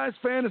you guys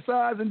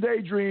fantasize and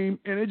daydream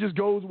and it just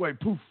goes away,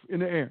 poof,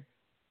 in the air?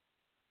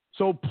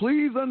 So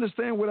please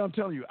understand what I'm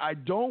telling you. I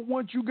don't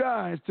want you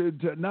guys to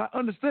not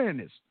understand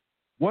this.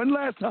 One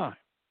last time.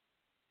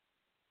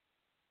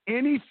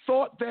 Any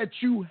thought that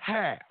you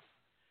have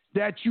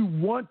that you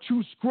want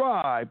to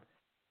scribe,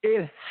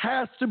 it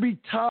has to be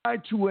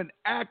tied to an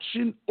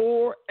action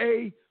or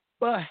a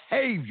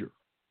behavior,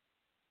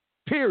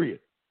 period.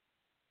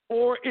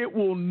 Or it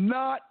will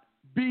not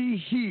be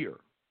here.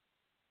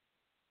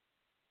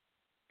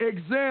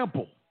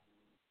 Example,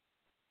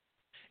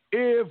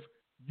 if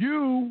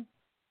you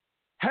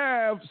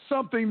have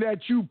something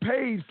that you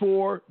paid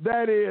for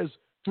that is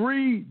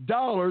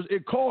 $3,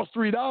 it costs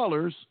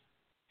 $3,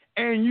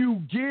 and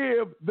you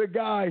give the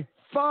guy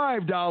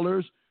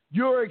 $5,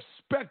 you're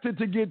expected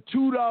to get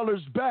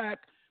 $2 back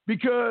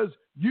because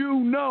you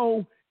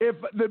know if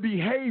the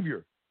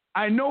behavior.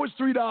 I know it's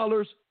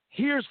 $3.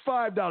 Here's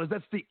 $5.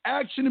 That's the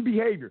action and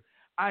behavior.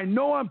 I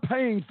know I'm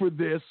paying for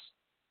this.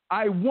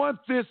 I want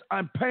this.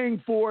 I'm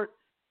paying for it.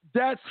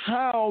 That's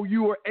how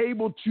you are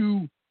able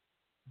to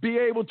be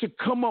able to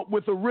come up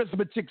with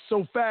arithmetic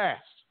so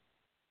fast.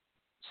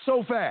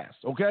 So fast,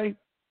 okay?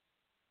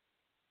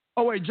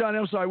 Oh, wait, Johnny,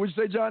 I'm sorry. What'd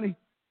you say, Johnny?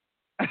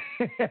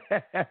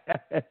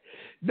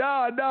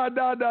 No.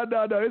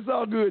 It's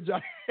all good,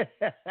 Johnny.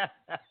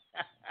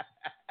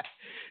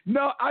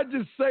 No, I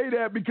just say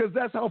that because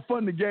that's how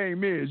fun the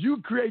game is. You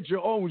create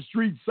your own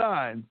street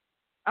signs.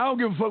 I don't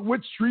give a fuck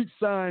which street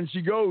sign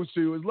she goes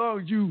to, as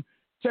long as you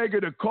take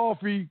her to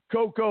coffee,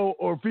 cocoa,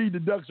 or feed the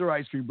ducks or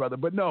ice cream, brother.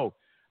 But no,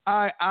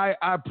 I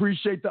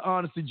appreciate the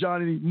honesty,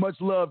 Johnny. Much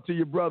love to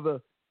your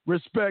brother.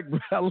 Respect,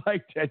 I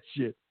like that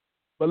shit.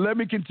 But let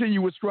me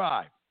continue with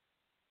Scribe.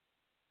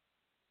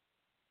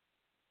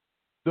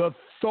 The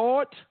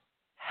thought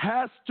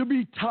has to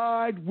be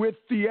tied with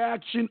the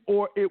action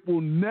or it will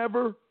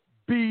never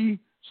be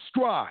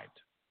scribed.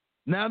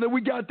 Now that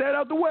we got that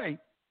out the way,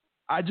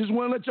 I just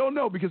want to let y'all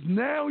know because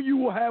now you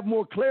will have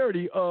more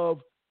clarity of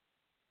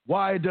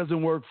why it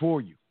doesn't work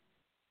for you.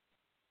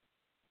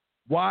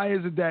 Why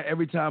is it that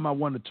every time I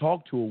want to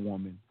talk to a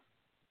woman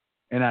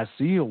and I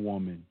see a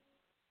woman,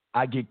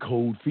 I get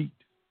cold feet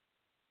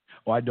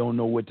or I don't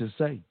know what to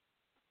say.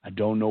 I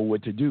don't know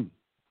what to do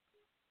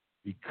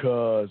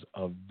because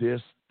of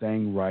this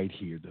thing right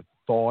here. The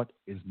thought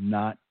is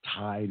not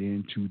tied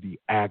into the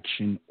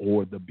action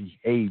or the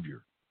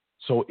behavior.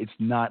 So it's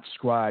not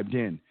scribed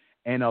in.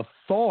 And a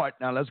thought,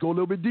 now let's go a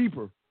little bit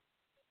deeper.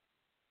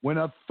 When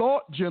a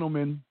thought,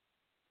 gentlemen,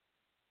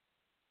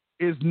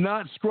 is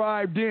not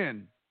scribed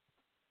in,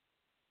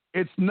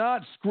 it's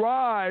not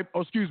scribed,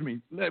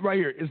 right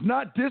here. It's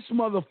not this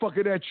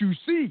motherfucker that you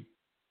see.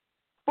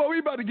 But we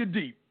about to get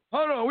deep.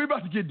 Hold on, we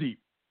about to get deep.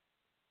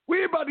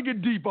 We about to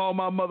get deep, all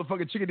my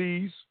motherfucking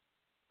chickadees.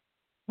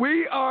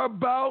 We are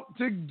about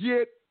to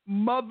get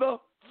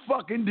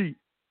motherfucking deep.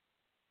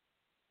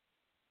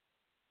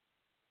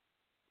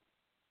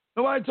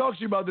 Nobody talks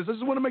to you about this. I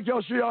just want to make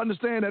y'all sure y'all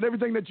understand that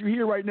everything that you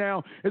hear right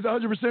now is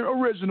 100%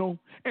 original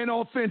and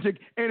authentic,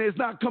 and it's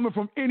not coming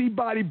from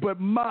anybody but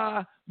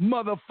my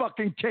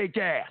motherfucking cake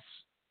ass.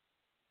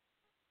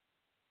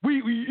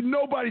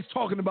 Nobody's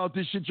talking about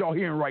this shit y'all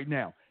hearing right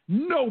now.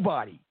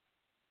 Nobody.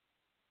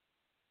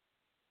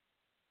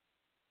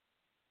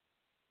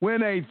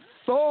 When a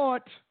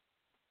thought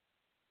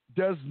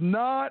does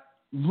not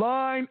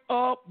line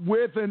up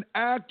with an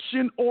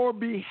action or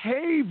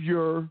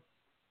behavior,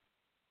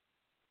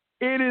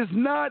 it is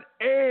not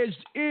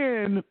edged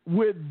in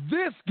with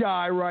this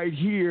guy right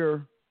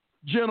here,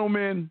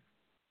 gentlemen.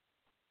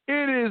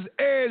 It is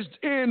edged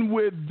in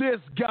with this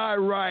guy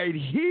right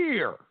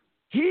here.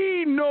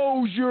 He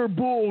knows you're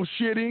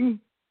bullshitting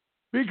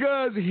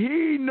because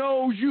he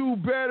knows you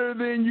better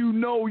than you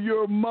know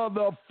your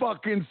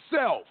motherfucking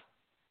self.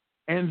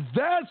 And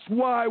that's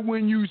why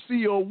when you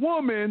see a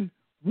woman,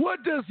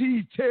 what does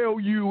he tell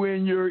you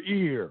in your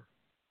ear?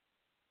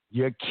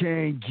 You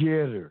can't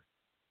get her.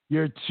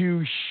 You're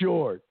too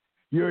short.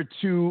 You're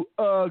too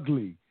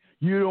ugly.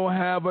 You don't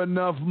have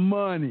enough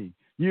money.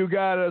 You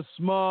got a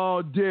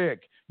small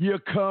dick. You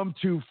come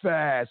too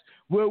fast.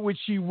 What would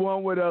she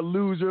want with a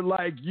loser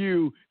like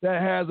you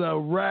that has a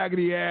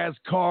raggedy-ass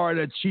car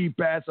and a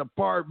cheap-ass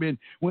apartment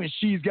when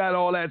she's got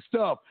all that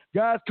stuff?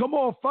 Guys, come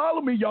on,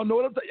 follow me. Y'all know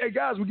what I'm saying. Hey,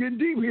 guys, we're getting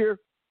deep here.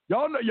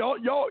 Y'all know,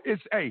 y'all,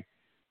 it's, hey,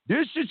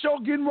 this shit y'all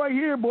getting right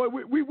here, boy.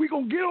 We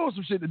gonna get on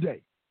some shit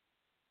today.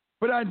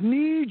 But I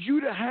need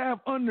you to have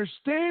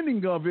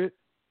understanding of it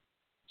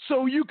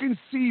so you can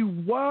see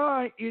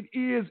why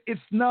it's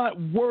not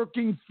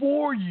working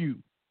for you.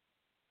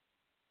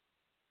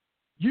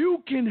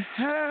 You can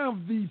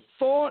have the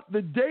thought,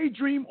 the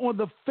daydream, or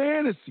the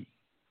fantasy.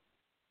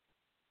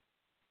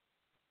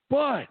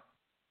 But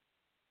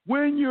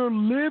when you're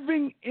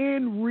living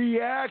in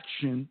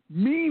reaction,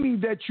 meaning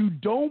that you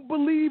don't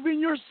believe in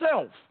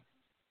yourself,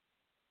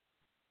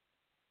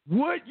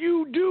 what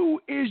you do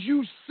is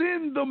you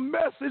send the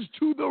message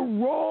to the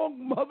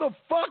wrong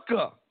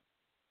motherfucker.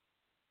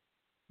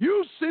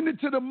 You send it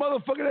to the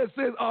motherfucker that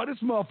says, oh, this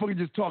motherfucker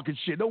just talking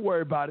shit. Don't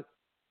worry about it.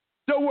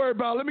 Don't worry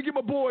about it. Let me get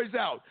my boys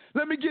out.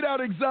 Let me get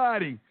out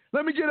anxiety.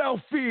 Let me get out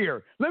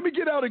fear. Let me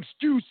get out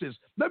excuses.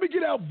 Let me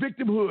get out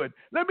victimhood.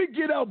 Let me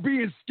get out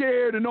being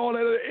scared and all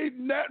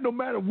that. No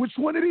matter which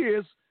one it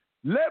is,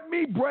 let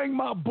me bring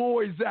my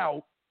boys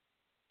out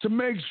to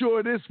make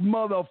sure this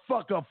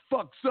motherfucker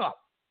fucks up.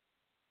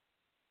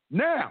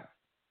 Now,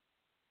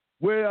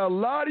 where a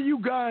lot of you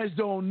guys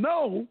don't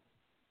know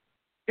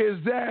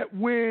is that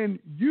when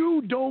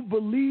you don't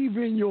believe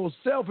in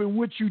yourself and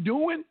what you're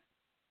doing,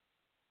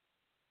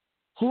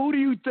 who do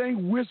you think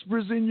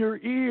whispers in your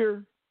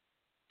ear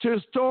to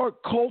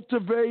start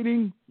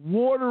cultivating,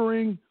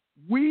 watering,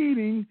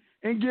 weeding,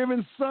 and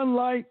giving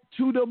sunlight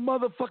to the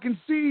motherfucking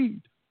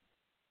seed?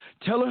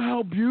 Tell her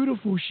how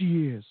beautiful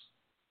she is.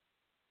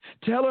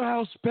 Tell her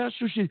how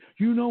special she is.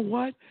 You know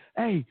what?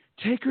 Hey,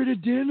 take her to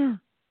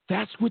dinner.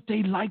 That's what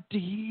they like to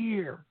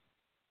hear.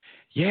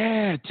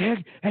 Yeah,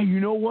 hey, you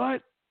know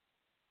what?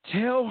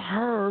 Tell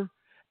her,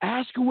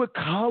 ask her what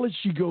college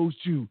she goes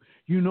to.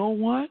 You know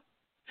what?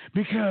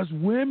 Because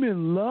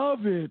women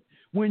love it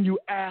when you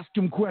ask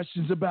them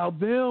questions about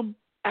them.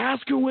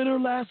 Ask her when her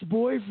last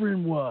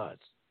boyfriend was.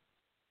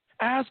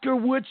 Ask her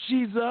what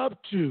she's up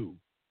to.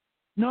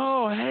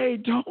 No, hey,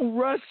 don't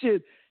rush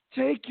it.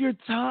 Take your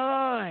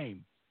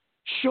time.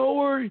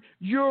 Show her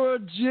you're a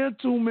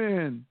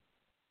gentleman.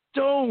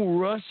 Don't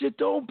rush it.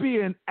 Don't be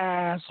an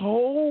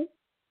asshole.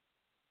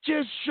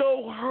 Just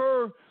show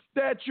her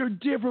that you're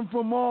different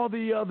from all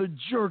the other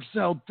jerks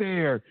out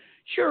there.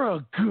 You're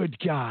a good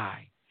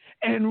guy.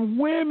 And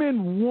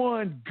women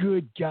want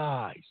good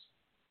guys.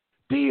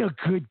 Be a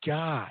good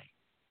guy.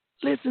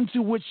 Listen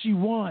to what she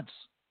wants.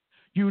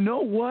 You know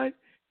what?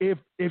 If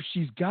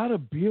she's got a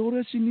bill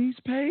that she needs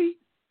paid,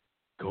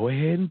 go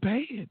ahead and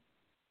pay it.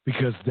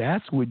 Because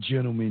that's what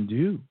gentlemen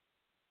do.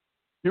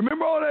 You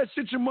remember all that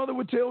shit your mother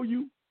would tell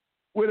you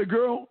with a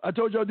girl? I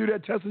told y'all do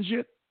that test and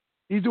shit.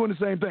 He's doing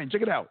the same thing.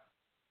 Check it out.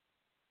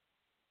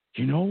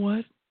 You know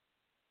what?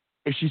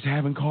 If she's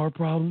having car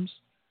problems,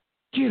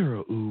 get her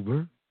an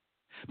Uber.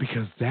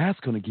 Because that's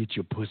going to get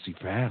your pussy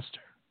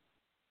faster.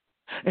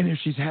 And if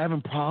she's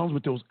having problems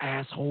with those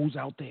assholes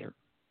out there,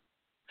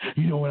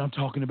 you know what I'm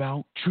talking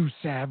about? True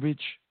Savage.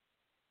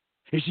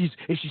 If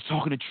she's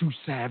talking to True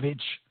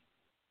Savage,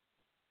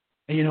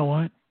 and you know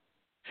what?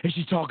 If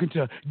she's talking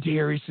to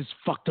Darius's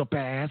fucked up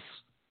ass,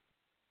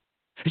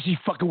 if she's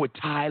fucking with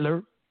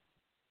Tyler,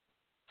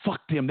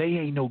 fuck them. They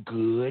ain't no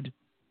good.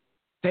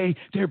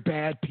 They're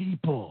bad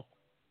people.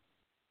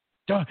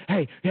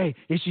 Hey,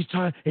 if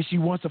she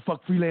wants to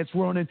fuck Freelance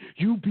Ronin,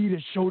 you be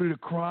the shoulder to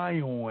cry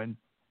on.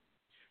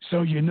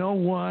 So you know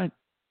what?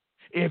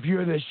 If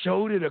you're the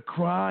shoulder to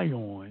cry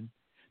on,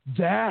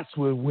 that's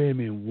what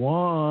women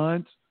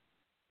want.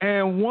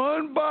 And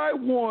one by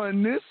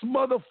one, this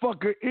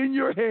motherfucker in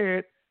your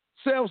head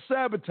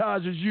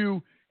self-sabotages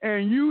you,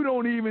 and you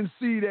don't even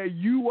see that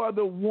you are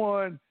the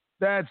one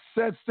that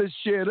sets the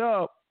shit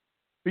up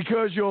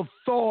because your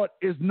thought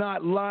is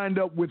not lined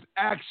up with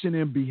action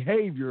and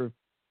behavior.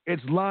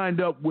 It's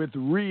lined up with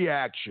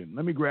reaction.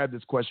 Let me grab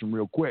this question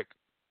real quick.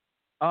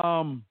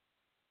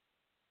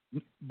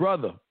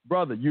 Brother,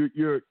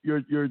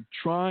 you're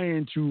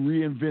trying to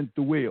reinvent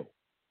the wheel.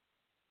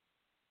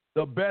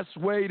 The best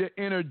way to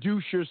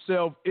introduce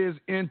yourself is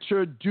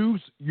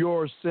introduce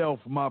yourself,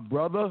 my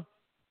brother.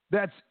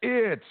 That's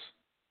it.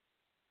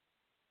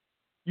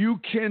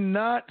 You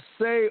cannot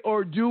say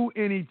or do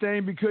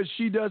anything because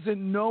she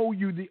doesn't know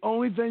you. The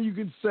only thing you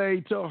can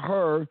say to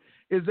her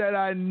is that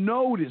I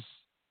noticed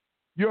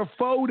your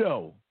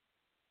photo.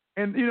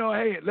 And, you know,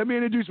 hey, let me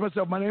introduce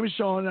myself. My name is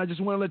Sean, and I just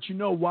want to let you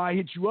know why I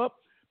hit you up,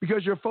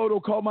 because your photo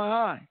caught my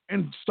eye,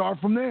 and start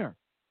from there.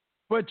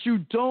 But you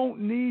don't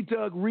need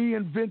to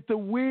reinvent the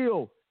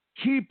wheel.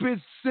 Keep it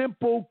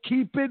simple,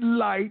 keep it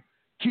light,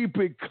 keep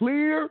it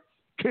clear,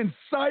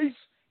 concise,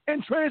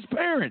 and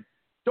transparent.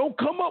 Don't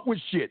come up with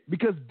shit,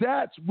 because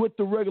that's what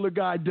the regular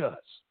guy does.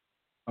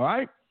 All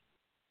right?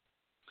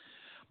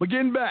 But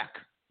getting back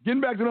to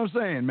what I'm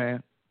saying,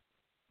 man.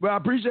 Well, I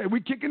appreciate it.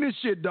 We kicking this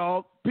shit,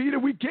 dog. Peter,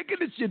 we kicking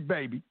this shit,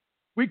 baby.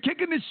 We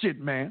kicking this shit,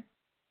 man.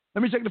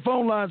 Let me check the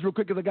phone lines real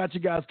quick because I got you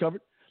guys covered.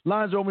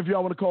 Lines are open if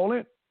y'all want to call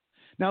in.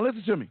 Now,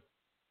 listen to me.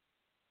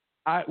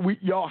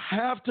 Y'all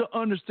have to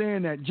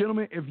understand that,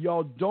 gentlemen. If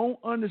y'all don't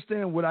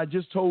understand what I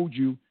just told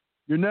you,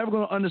 you're never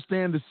going to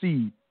understand the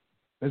seed,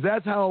 because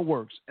that's how it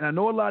works. And I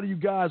know a lot of you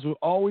guys have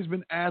always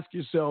been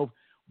asking yourself,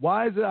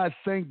 why is it I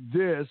think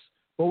this,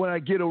 but when I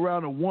get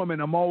around a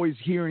woman, I'm always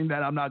hearing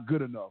that I'm not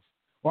good enough,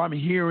 or I'm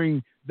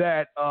hearing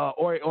that,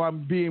 or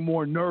I'm being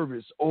more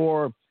nervous,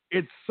 or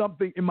it's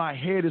something in my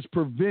head is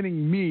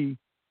preventing me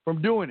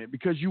from doing it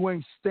because you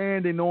ain't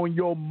standing on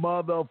your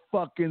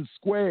motherfucking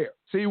square.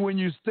 See, when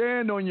you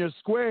stand on your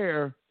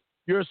square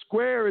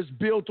is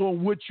built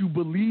on what you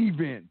believe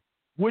in,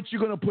 what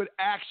you're going to put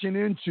action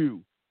into,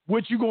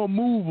 what you're going to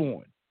move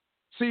on.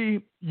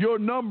 See, your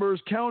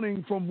numbers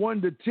counting from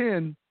 1 to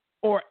 10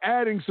 or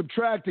adding,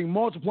 subtracting,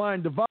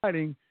 multiplying,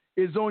 dividing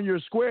is on your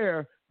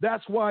square.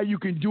 That's why you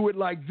can do it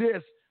like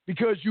this,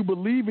 because you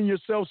believe in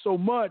yourself so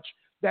much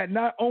that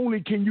not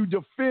only can you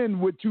defend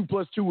what 2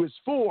 plus 2 is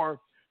 4,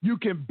 you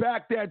can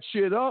back that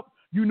shit up.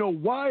 You know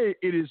why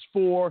it is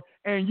 4,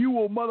 and you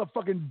will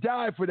motherfucking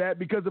die for that,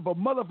 because if a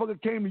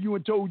motherfucker came to you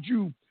and told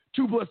you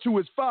 2 plus 2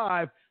 is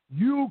 5,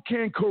 you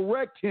can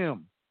correct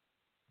him.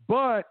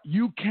 But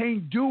you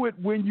can't do it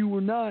when you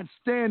are not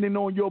standing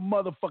on your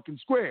motherfucking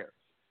square.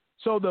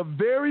 So the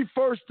very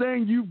first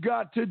thing you've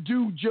got to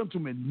do,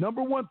 gentlemen,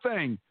 number one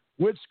thing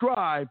with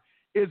Scribe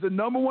is the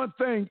number one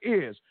thing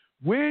is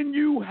when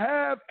you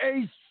have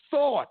a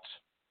thought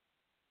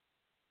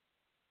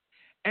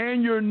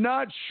and you're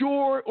not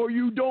sure or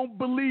you don't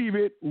believe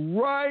it,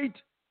 write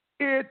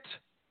it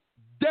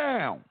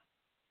down.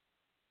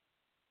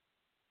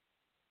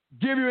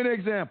 Give you an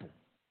example.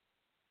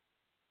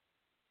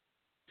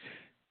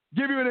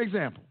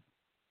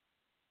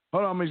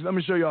 Hold on, let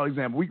me show y'all an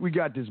example. We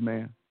got this,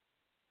 man.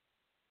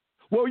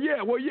 Well, yeah.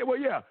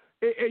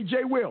 Hey,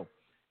 Jay Will,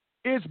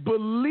 it's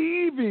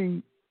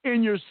believing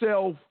in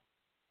yourself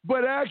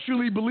but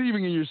actually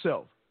believing in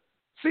yourself.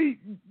 See,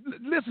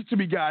 listen to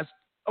me, guys.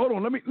 Hold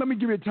on. Let me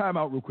give you a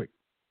timeout real quick.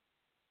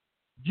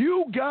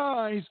 You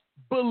guys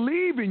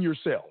believe in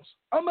yourselves.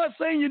 I'm not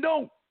saying you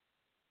don't,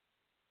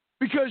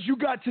 because you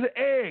got to the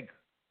egg.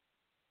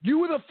 You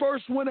were the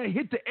first one that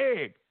hit the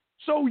egg.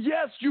 So,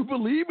 yes, you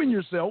believe in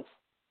yourself.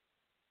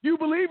 You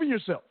believe in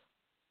yourself.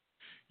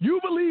 You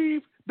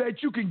believe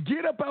that you can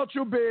get up out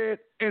your bed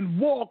and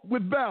walk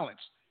with balance.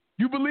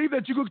 You believe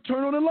that you can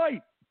turn on a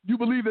light. You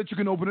believe that you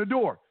can open a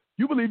door.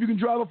 You believe you can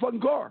drive a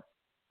fucking car.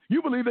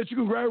 You believe that you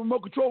can grab a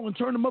remote control and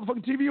turn the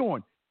motherfucking TV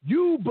on.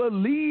 You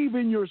believe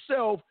in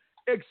yourself,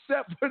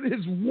 except for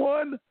this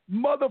one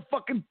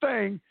motherfucking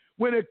thing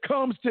when it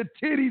comes to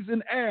titties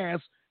and ass.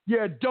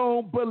 You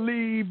don't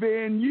believe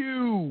in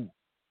you.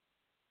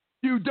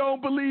 You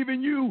don't believe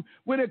in you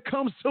when it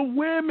comes to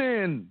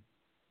women.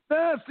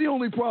 That's the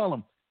only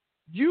problem.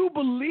 You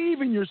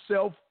believe in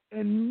yourself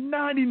in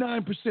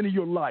 99% of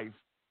your life,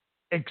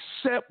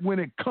 except when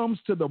it comes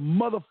to the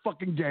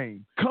motherfucking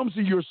game. Comes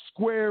to your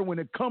square, when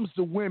it comes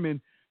to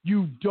women,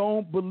 you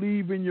don't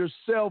believe in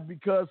yourself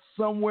because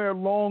somewhere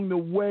along the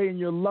way in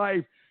your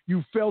life,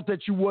 you felt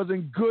that you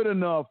wasn't good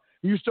enough.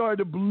 You started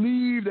to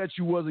believe that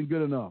you wasn't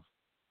good enough.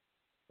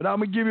 But I'm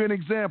going to give you an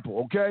example,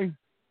 okay?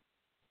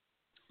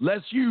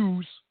 Let's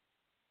use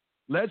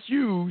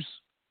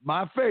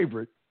my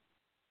favorite,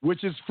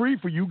 which is free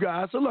for you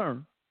guys to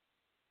learn,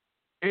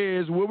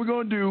 is what we're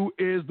going to do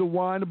is the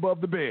wine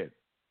above the bed.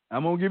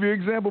 I'm going to give you an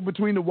example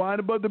between the wine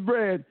above the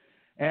bread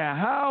and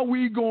how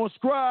we going to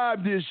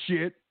scribe this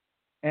shit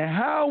and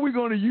how we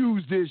going to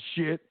use this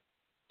shit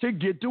to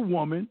get the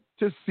woman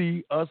to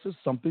see us as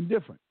something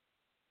different.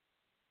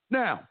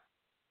 Now,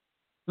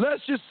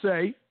 let's just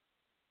say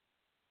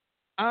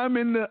I'm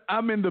in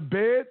the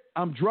bed,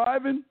 I'm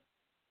driving,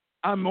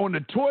 I'm on the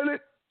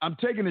toilet, I'm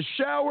taking a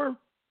shower,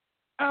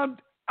 I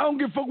don't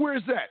give a fuck where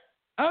it's at.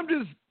 I'm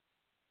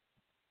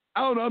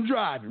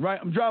driving, right?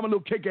 I'm driving a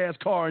little kick-ass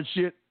car and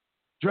shit,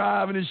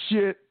 driving and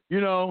shit,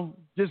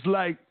 just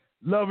like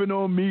loving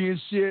on me and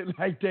shit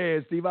like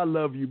that. Steve, I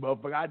love you,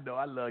 motherfucker. I know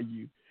I love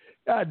you.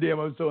 God damn,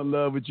 I'm so in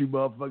love with you,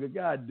 motherfucker.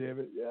 God damn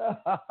it.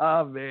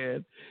 Yeah,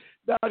 man.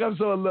 Dog, I'm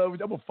so in love with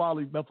you. I'm going to follow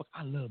you, motherfucker.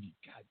 I love you.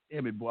 God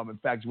damn it, boy. I'm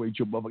infatuated with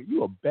you, motherfucker.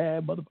 You a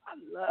bad motherfucker.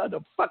 I love the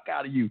fuck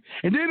out of you.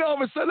 And then all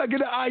of a sudden I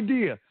get an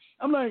idea.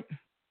 I'm like,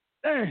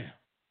 damn.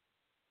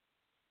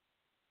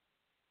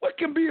 What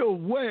can be a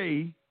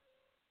way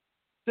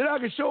that I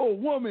can show a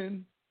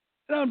woman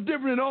that I'm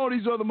different than all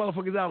these other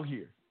motherfuckers out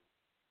here?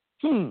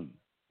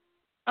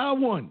 I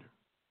wonder.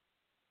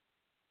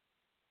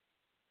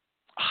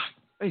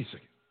 Wait a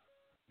second.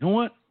 You know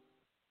what?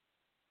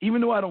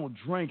 Even though I don't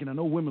drink and I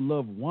know women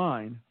love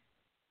wine,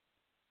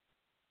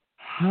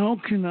 how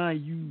can I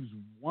use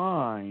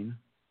wine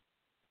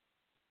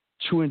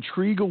to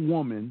intrigue a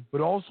woman,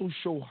 but also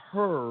show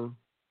her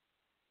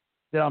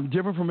that I'm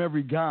different from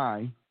every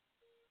guy,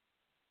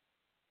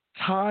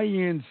 tie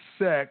in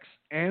sex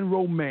and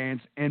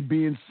romance and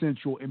being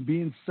sensual and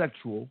being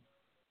sexual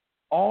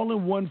all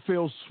in one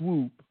fell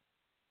swoop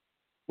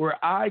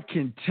where I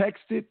can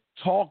text it,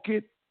 talk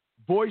it,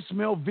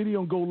 voicemail, video,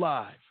 and go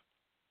live?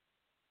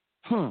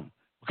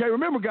 Okay,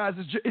 remember, guys,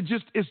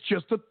 it's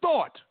just a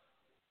thought.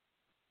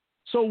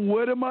 So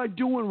what am I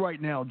doing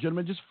right now,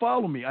 gentlemen? Just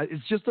follow me.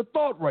 It's just a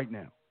thought right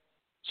now.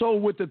 So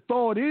what the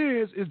thought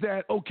is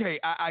that, okay,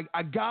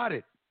 I got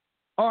it.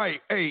 All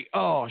right, hey,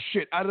 oh,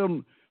 shit, I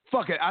don't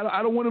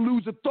want to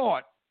lose a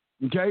thought,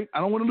 okay? I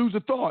don't want to lose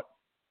a thought.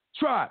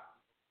 Try it.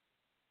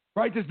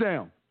 Write this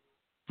down.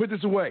 Put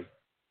this away.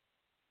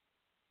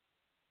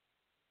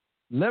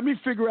 Let me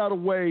figure out a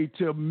way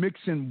to mix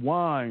in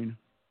wine.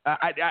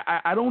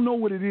 I don't know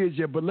what it is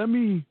yet, but let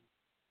me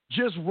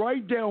just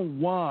write down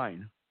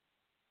wine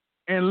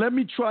and let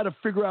me try to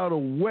figure out a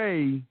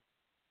way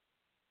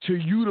to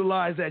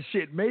utilize that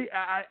shit.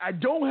 I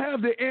don't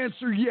have the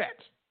answer yet,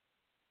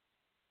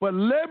 but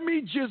let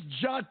me just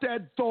jot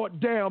that thought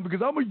down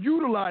because I'm going to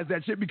utilize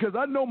that shit because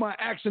I know my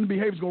action and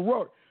behavior is going to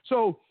work.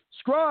 So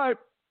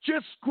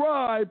just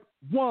scribe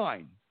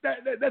wine.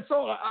 That's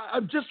all.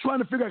 I'm just trying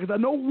to figure out because I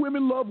know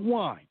women love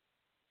wine.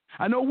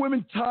 I know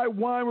women tie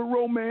wine with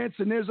romance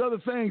and there's other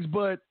things,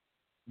 but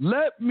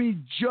let me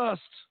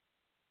just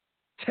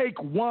take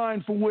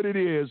wine for what it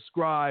is,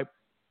 scribe,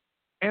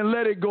 and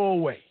let it go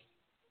away.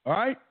 All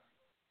right?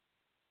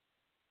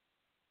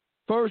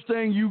 First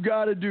thing you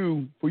got to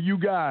do for you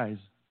guys,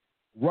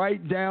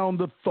 write down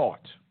the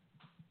thought.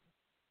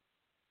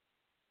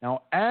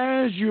 Now,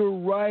 as you're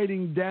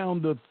writing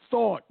down the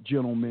thought,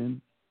 gentlemen,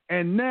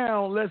 and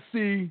now let's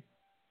see,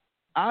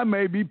 I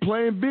may be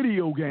playing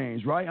video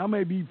games, right? I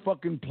may be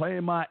fucking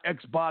playing my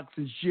Xbox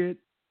and shit,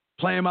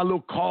 playing my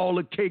little Call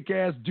of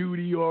Cake-Ass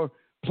Duty or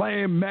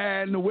playing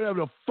Madden or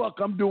whatever the fuck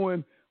I'm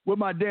doing with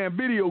my damn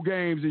video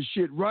games and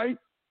shit, right?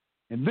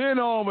 And then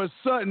all of a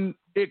sudden,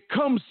 it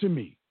comes to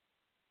me.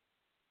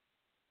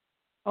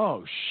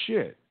 Oh,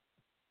 shit.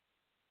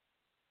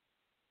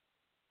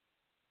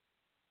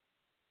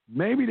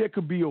 Maybe there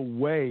could be a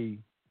way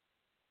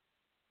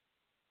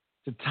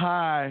to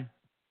tie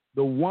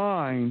the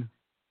wine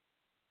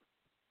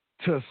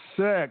to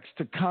sex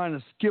to kind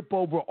of skip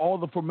over all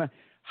the format.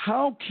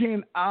 How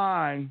can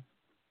I,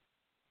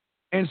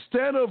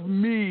 instead of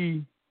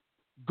me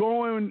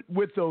going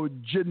with the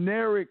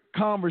generic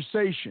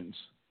conversations,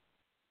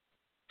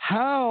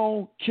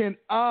 how can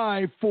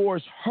I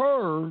force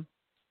her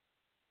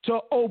to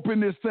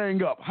open this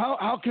thing up?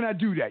 How can I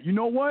do that? You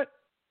know what?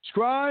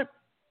 Scribe,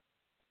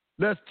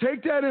 let's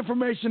take that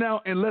information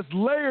out and let's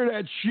layer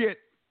that shit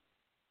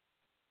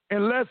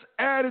and let's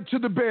add it to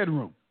the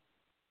bedroom.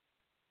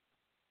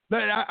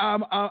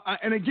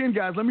 And again,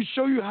 guys, let me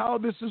show you how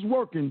this is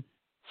working.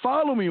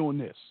 Follow me on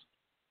this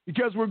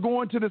because we're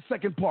going to the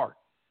second part.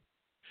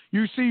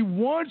 You see,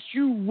 once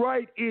you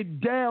write it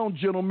down,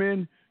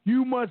 gentlemen,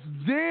 you must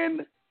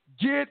then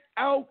get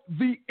out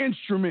the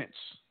instruments.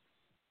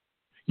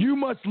 You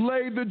must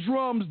lay the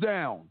drums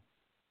down.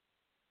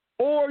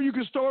 Or you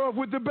can start off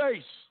with the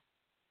bass.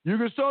 You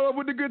can start off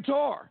with the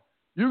guitar.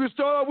 You can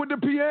start off with the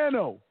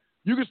piano.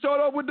 You can start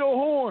off with the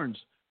horns.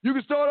 You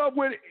can start off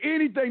with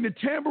anything, the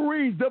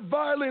tambourines, the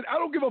violin. I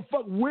don't give a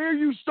fuck where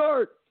you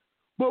start.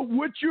 But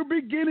what you're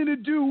beginning to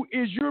do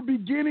is you're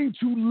beginning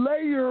to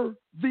layer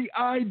the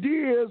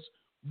ideas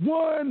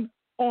one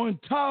on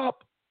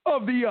top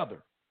of the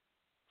other.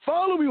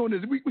 Follow me on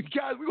this.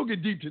 Guys, we're going to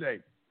get deep today.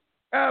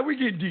 We're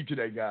getting deep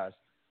today, guys.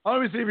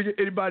 Let me see if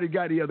anybody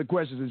got any other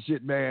questions and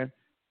shit, man.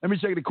 Let me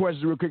check the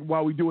questions real quick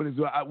while we're doing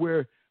this.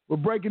 We're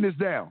breaking this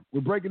down.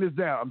 We're breaking this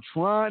down. I'm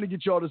trying to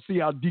get y'all to see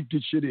how deep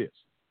this shit is.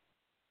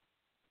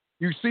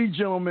 You see,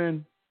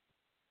 gentlemen,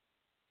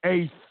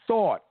 a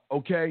thought,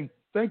 okay?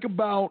 Think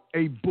about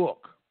a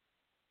book.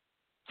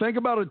 Think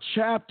about a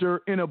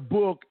chapter in a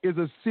book is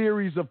a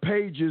series of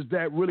pages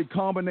that really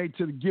combine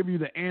to give you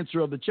the answer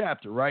of the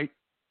chapter, right?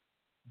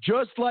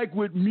 Just like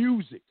with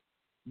music.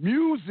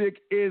 Music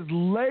is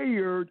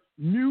layered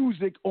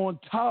music on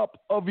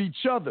top of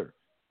each other.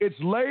 It's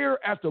layer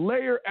after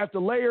layer after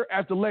layer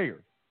after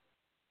layer.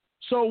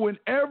 So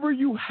whenever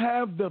you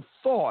have the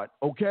thought,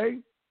 okay,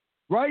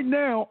 right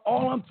now,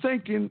 all I'm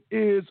thinking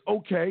is,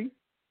 okay,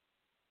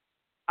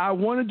 I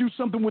want to do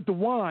something with the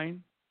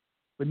wine,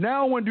 but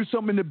now I want to do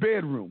something in the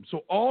bedroom.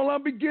 So all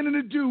I'm beginning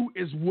to do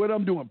is what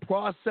I'm doing,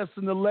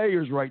 processing the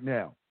layers right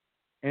now.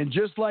 And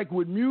just like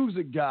with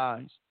music,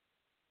 guys,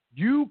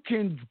 you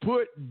can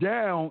put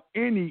down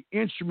any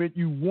instrument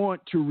you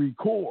want to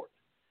record.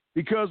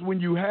 Because when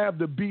you have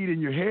the beat in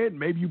your head,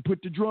 maybe you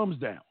put the drums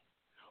down.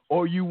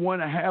 Or you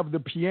want to have the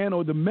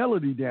piano, the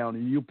melody down,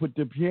 and you put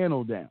the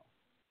piano down.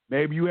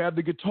 Maybe you have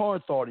the guitar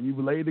thought, and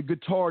you lay the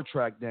guitar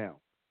track down.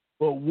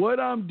 But what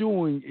I'm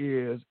doing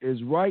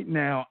is right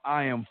now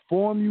I am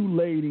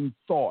formulating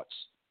thoughts.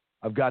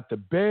 I've got the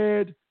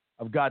bed,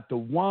 I've got the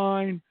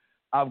wine,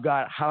 I've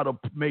got how to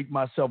make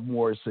myself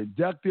more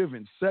seductive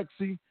and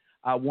sexy.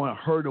 I want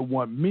her to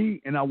want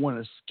me, and I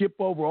want to skip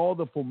over all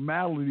the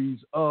formalities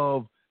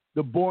of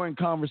the boring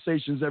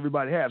conversations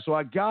everybody has. So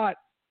I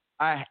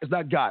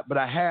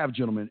have,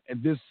 gentlemen,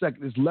 at this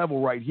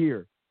level right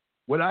here.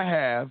 What I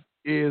have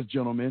is,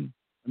 gentlemen,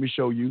 let me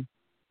show you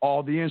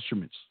all the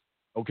instruments,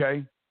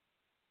 okay?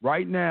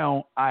 Right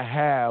now, I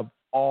have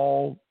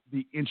all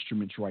the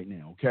instruments right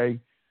now, okay?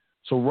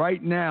 So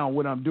right now,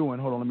 what I'm doing,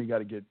 hold on,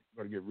 gotta get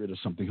rid of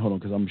something. Hold on,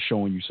 because I'm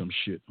showing you some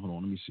shit. Hold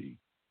on, let me see.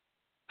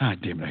 Ah,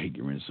 damn it, I hate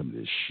getting rid of some of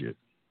this shit.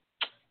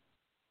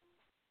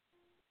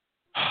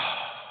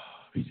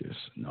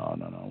 No,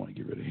 I want to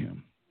get rid of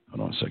him.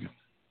 Hold on a second.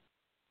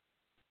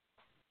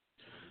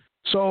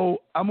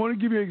 So I'm going to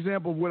give you an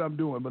example of what I'm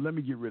doing, but let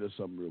me get rid of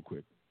something real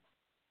quick.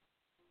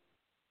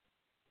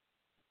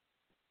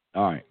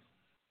 All right.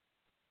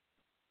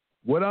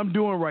 What I'm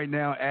doing right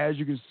now, as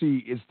you can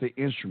see, is the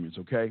instruments,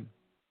 okay?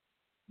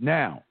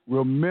 Now,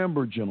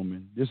 remember,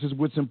 gentlemen, this is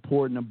what's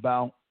important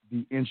about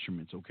the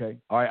instruments, okay?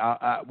 All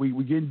right,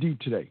 we're getting deep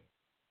today.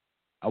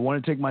 I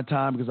want to take my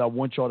time because I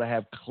want y'all to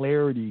have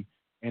clarity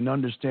and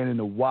understanding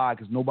of why,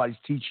 because nobody's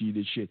teaching you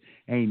this shit.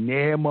 Ain't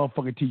never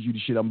motherfucker teach you the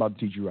shit I'm about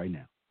to teach you right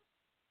now.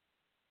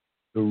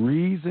 The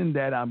reason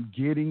that I'm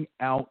getting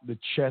out the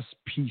chess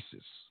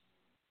pieces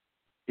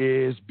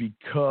is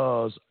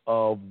because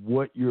of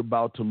what you're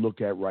about to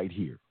look at right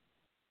here.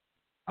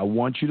 I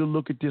want you to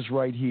look at this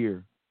right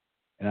here,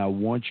 and I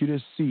want you to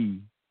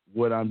see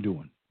what I'm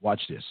doing.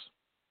 Watch this.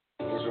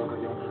 Don't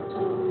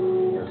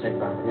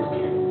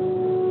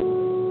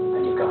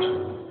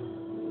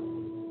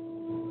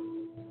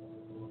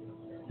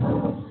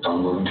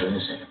move until you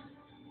see it. I can't see it. Don't move until you see it.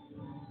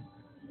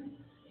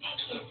 I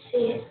can't see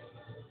it.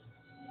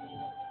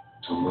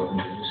 Don't move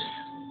until you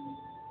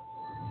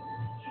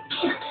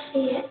see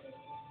it.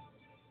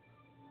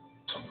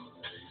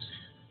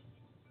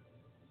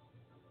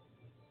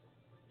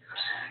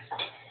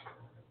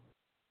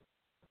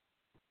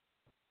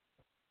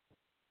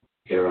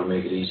 Here, I'll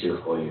make it easier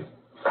for you.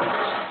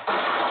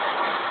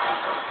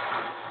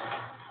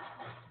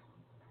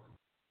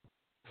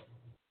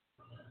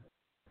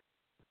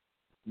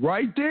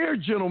 Right there,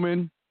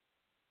 gentlemen,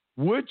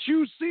 what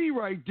you see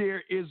right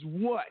there is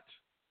what?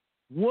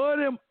 What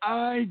am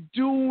I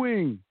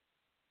doing?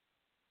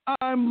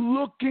 I'm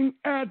looking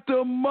at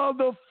the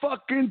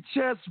motherfucking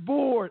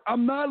chessboard.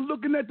 I'm not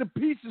looking at the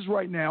pieces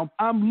right now.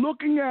 I'm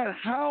looking at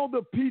how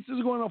the pieces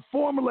are going to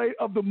formulate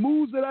of the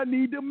moves that I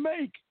need to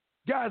make.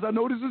 Guys, I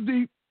know this is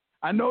deep.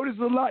 I know this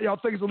is a lot. Y'all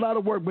think it's a lot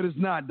of work, but it's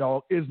not,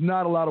 dog. It's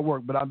not a lot of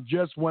work, but I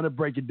just want to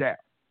break it down.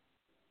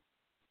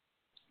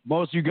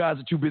 Most of you guys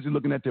are too busy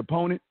looking at the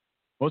opponent.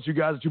 Most of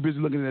you guys are too busy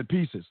looking at the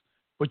pieces,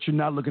 but you're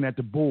not looking at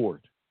the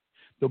board.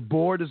 The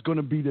board is going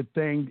to be the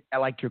thing,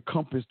 like your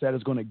compass, that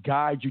is going to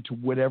guide you to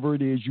whatever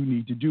it is you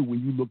need to do when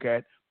you look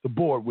at the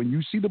board. When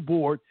you see the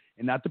board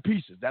and not the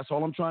pieces, that's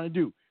all I'm trying to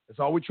do. That's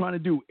all we're trying to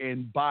do.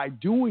 And by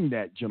doing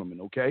that,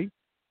 gentlemen, okay?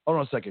 Hold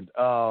on a second.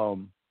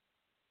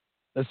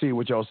 Let's see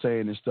what y'all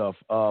saying and stuff.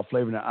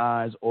 Flavor in the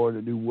eyes or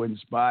the new wooden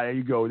spot. There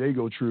you go. There you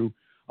go, True.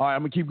 All right,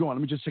 I'm going to keep going.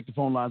 Let me just check the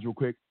phone lines real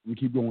quick. Let me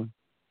keep going.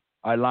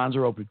 All right, lines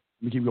are open.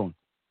 Let me keep going.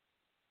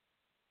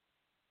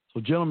 So,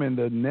 gentlemen,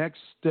 the next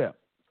step,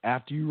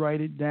 after you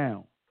write it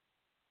down,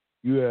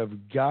 you have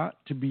got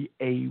to be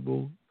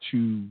able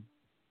to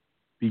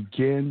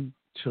begin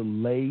to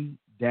lay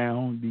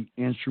down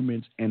the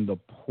instruments and the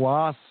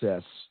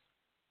process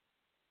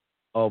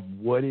of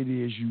what it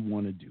is you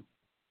want to do.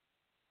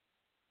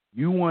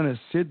 You want to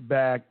sit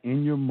back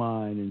in your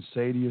mind and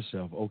say to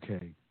yourself,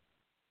 okay,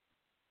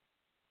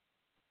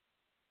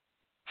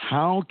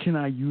 how can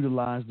I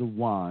utilize the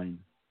wine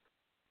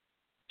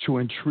to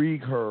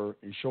intrigue her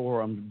and show her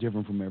I'm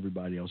different from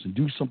everybody else and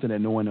do something that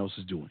no one else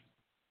is doing?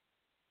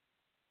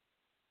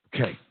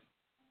 Okay.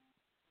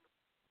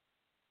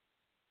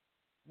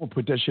 I'm going to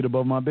put that shit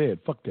above my bed.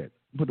 Fuck that.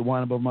 Put the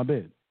wine above my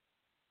bed.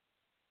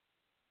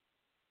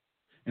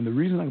 And the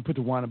reason I can put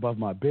the wine above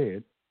my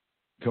bed,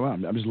 come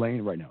on, I'm just laying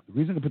it right now. The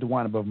reason I can put the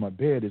wine above my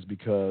bed is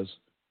because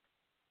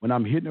when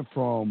I'm hitting it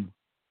from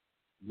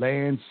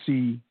land,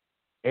 sea,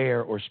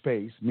 air, or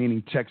space,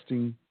 meaning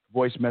texting,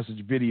 voice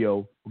message,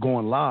 video,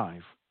 going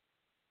live,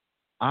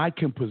 I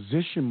can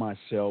position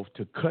myself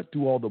to cut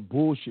through all the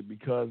bullshit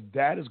because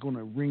that is going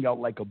to ring out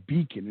like a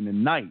beacon in the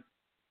night.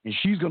 And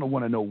she's going to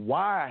want to know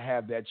why I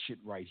have that shit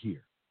right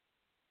here.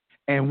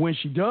 And when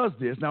she does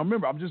this, now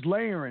remember, I'm just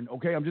layering,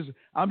 okay?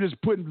 I'm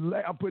just putting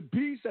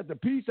piece at the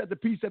piece at the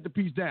piece at the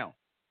piece down.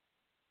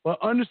 But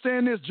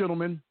understand this,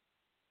 gentlemen.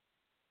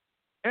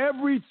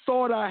 Every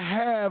thought I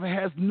have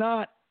has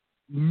not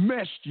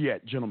meshed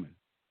yet, gentlemen.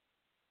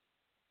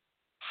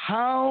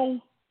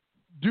 How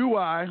do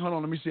I, hold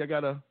on, let me see. I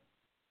gotta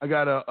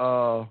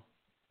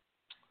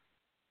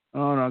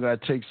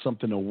take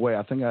something away.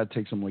 I think I gotta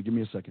take something away. Give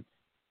me a second.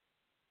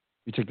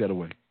 Let me take that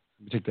away.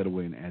 Let me take that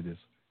away and add this.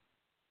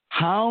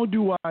 How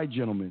do I,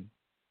 gentlemen,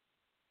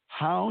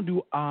 how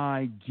do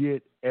I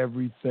get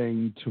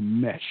everything to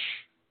mesh?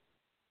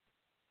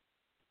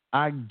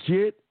 I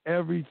get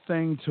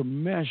everything to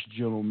mesh,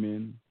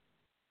 gentlemen,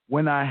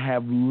 when I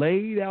have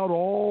laid out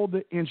all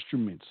the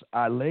instruments.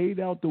 I laid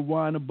out the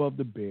wine above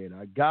the bed.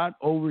 I got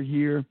over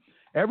here.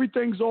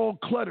 Everything's all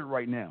cluttered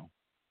right now.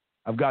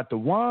 I've got the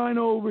wine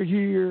over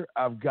here.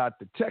 I've got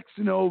the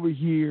texting over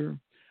here.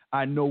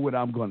 I know what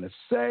I'm going to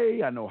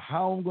say. I know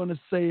how I'm going to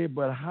say it,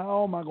 but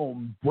how am I going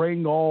to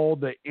bring all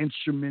the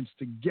instruments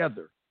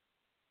together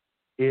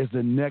is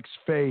the next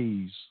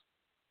phase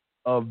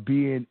of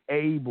being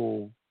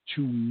able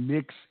to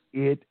mix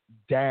it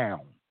down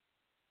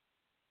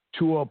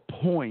to a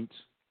point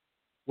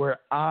where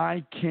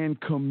I can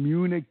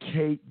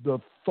communicate the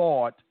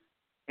thought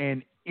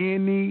in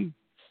any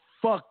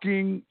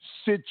fucking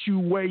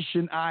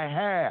situation I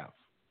have.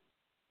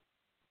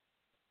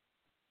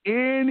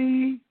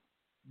 Any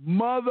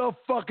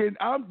motherfucking,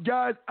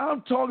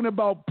 I'm talking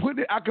about putting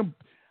it,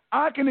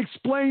 I can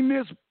explain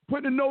this,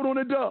 putting a note on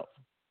a dove.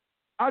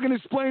 I can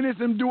explain this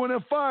and doing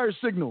a fire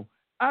signal.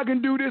 I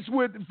can do this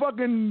with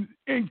fucking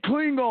in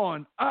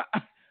Klingon.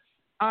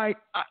 I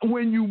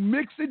when you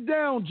mix it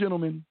down,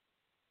 gentlemen,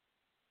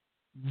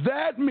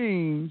 that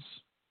means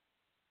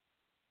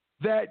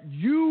that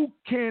you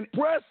can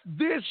press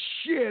this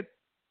shit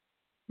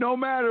no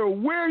matter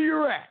where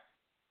you're at.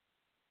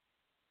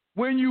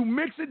 When you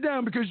mix it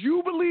down, because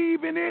you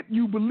believe in it,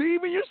 you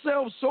believe in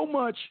yourself so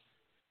much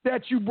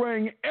that you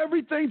bring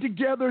everything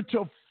together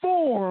to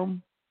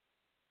form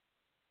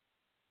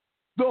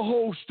the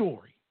whole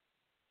story.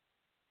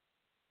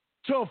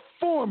 To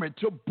form it,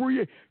 to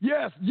breathe.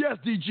 Yes,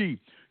 DG.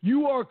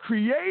 You are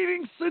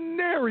creating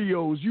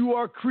scenarios. You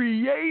are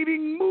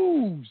creating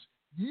moves.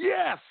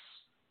 Yes.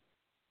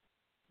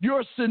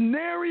 Your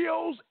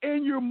scenarios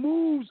and your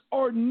moves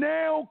are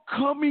now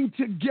coming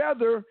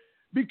together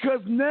because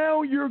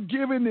now you're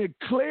giving it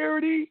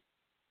clarity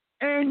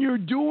and you're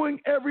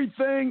doing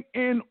everything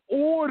in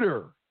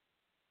order.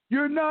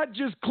 You're not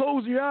just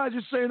closing your eyes,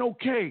 just saying,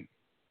 okay,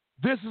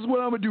 this is what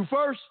I'm going to do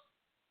first.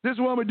 This is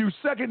what I'm going to do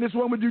second. This is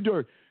what I'm going to do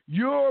third.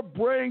 You're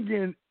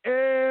bringing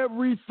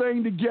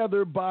everything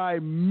together by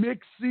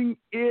mixing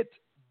it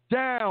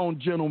down,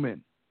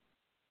 gentlemen.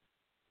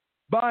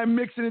 By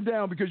mixing it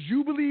down, because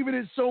you believe in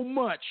it so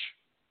much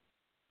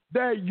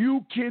that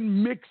you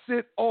can mix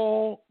it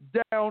all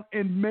down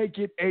and make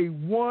it a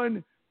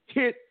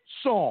one-hit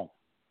song.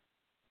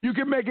 You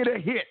can make it a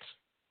hit.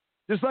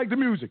 Just like the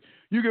music.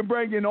 You can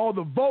bring in all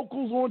the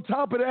vocals on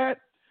top of that.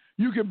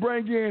 You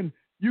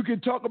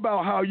can talk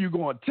about how you're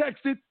going to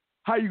text it,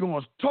 how you're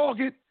going to talk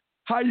it,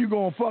 how you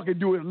going to fucking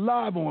do it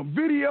live on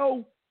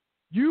video.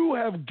 You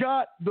have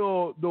got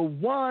the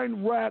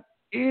wine rack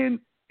in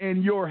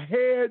your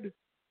head,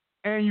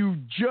 and you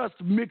just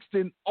mixed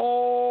in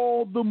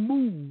all the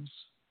moves.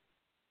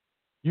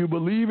 You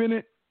believe in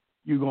it.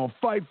 You're going to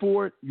fight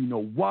for it. You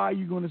know why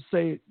you're going to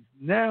say it.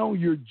 Now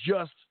you're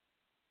just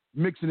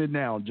mixing it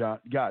down, John.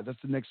 Guys,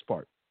 that's the next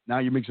part. Now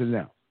you're mixing it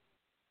down.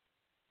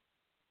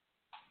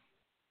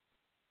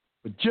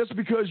 But just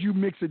because you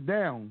mix it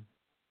down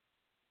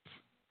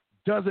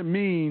doesn't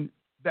mean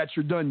that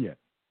you're done yet.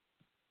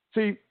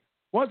 See,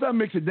 once I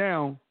mix it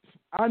down,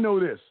 I know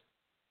this.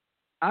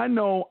 I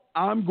know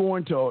I'm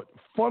going to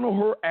funnel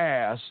her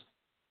ass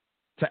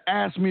to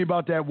ask me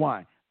about that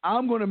wine.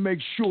 I'm going to make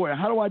sure.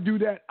 And how do I do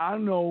that? I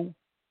know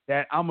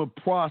that I'm going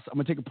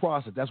to take a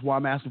process. That's why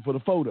I'm asking for the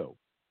photo.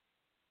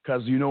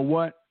 Because you know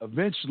what?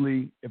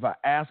 Eventually, if I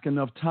ask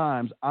enough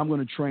times, I'm going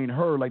to train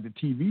her like the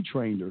TV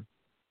trained her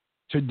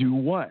to do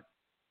what?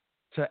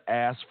 To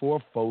ask for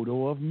a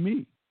photo of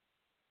me.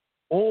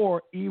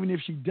 Or even if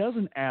she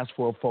doesn't ask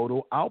for a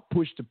photo, I'll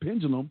push the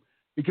pendulum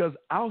because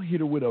I'll hit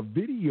her with a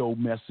video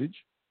message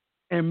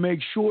and make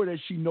sure that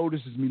she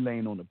notices me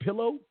laying on the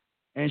pillow.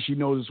 And she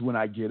notices when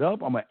I get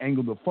up, I'm going to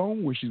angle the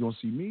phone where she's going to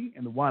see me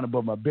and the wine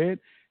above my bed.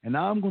 And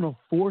I'm going to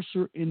force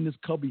her in this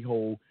cubby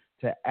hole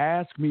to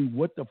ask me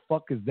what the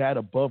fuck is that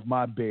above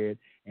my bed.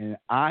 And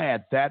I,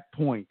 at that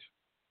point,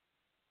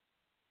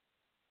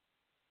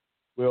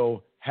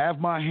 will have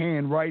my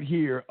hand right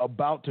here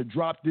about to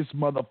drop this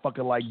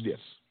motherfucker like this.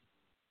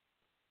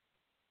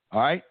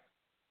 All right?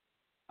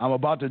 I'm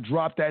about to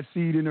drop that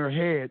seed in her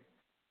head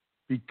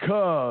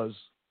because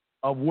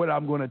of what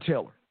I'm going to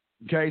tell her.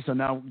 Okay, so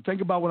now think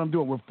about what I'm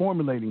doing. We're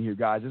formulating here,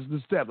 guys. This is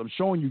the step. I'm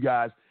showing you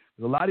guys.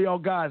 A lot of y'all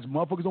guys,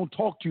 motherfuckers don't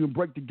talk to you and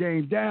break the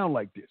game down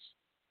like this.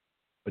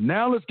 But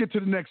now let's get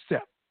to the next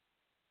step.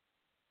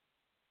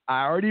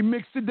 I already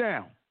mixed it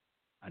down.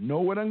 I know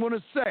what I'm going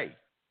to say.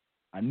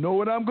 I know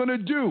what I'm going to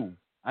do.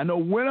 I know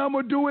when I'm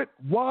going to do it,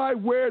 why,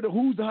 where, the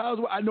who's, the how's.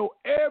 I know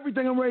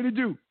everything I'm ready to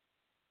do.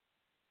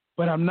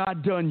 But I'm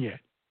not done yet.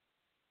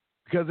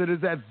 Because it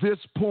is at this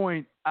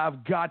point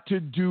I've got to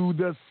do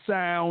the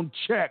sound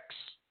checks.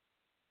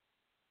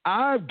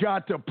 I've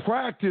got to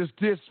practice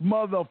this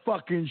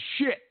motherfucking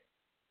shit.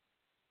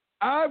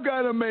 I've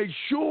got to make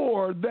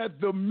sure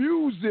that the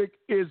music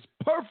is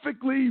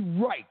perfectly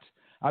right.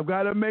 I've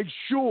got to make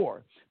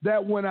sure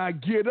that when I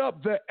get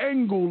up, the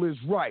angle is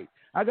right.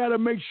 I got to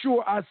make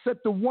sure I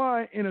set the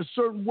wine in a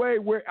certain way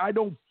where I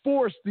don't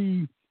force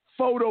the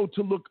photo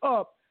to look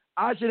up.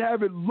 I should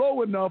have it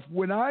low enough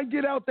when I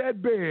get out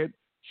that bed,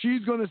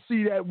 she's going to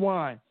see that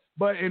wine.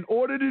 But in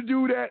order to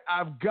do that,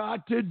 I've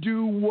got to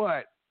do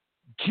what?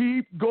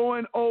 Keep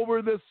going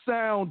over the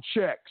sound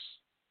checks.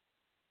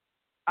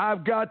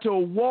 I've got to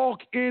walk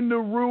in the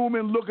room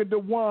and look at the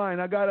wine.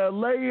 I got to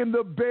lay in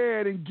the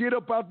bed and get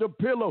up out the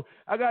pillow.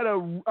 I got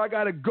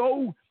to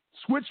go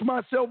switch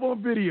myself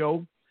on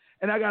video,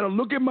 and I got to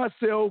look at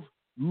myself,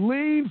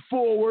 lean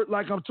forward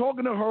like I'm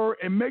talking to her,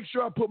 and make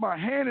sure I put my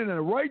hand in the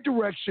right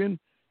direction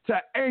to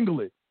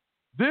angle it.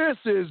 This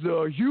is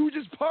the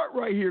hugest part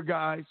right here,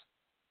 guys.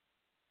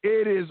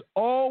 It is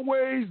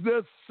always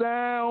the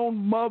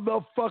sound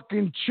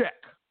motherfucking check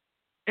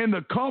in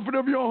the comfort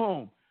of your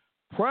home.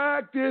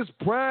 Practice,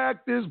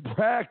 practice,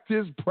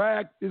 practice,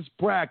 practice,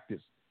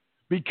 practice.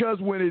 Because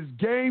when it's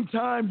game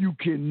time, you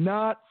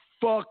cannot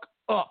fuck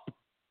up.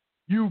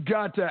 You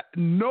got to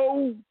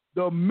know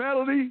the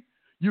melody.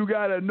 You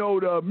got to know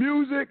the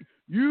music.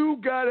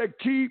 You got to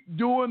keep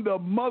doing the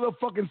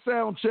motherfucking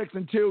sound checks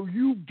until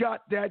you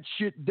got that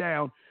shit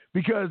down.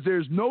 Because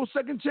there's no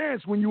second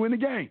chance when you in the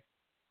game.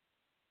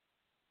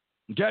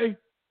 Okay?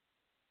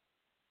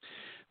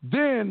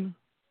 Then,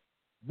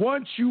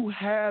 once you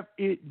have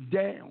it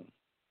down,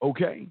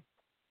 okay,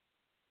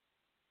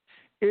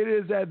 it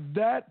is at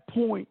that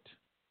point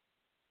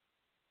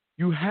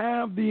you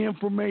have the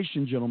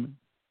information, gentlemen.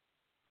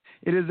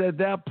 It is at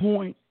that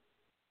point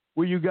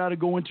where you got to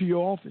go into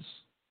your office.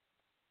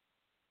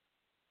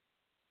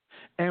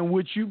 And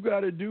what you've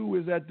got to do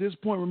is at this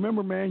point,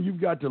 remember, man,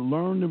 you've got to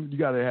learn, you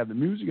got to have the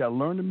music, you got to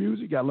learn the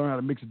music, you got to learn how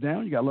to mix it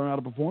down, you got to learn how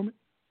to perform it.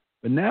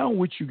 But now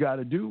what you got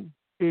to do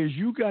is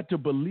you got to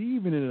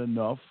believe in it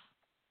enough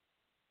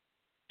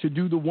to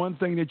do the one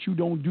thing that you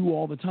don't do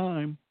all the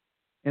time,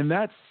 and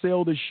that's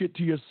sell the shit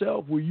to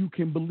yourself where you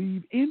can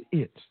believe in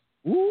it.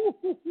 Ooh,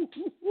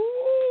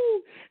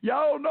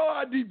 y'all don't know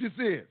how deep this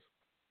is.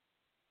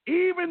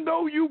 Even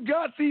though you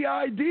got the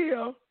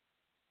idea,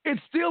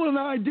 it's still an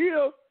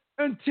idea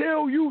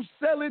until you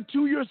sell it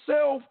to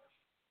yourself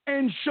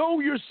and show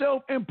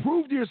yourself and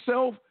prove to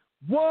yourself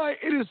why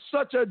it is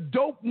such a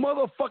dope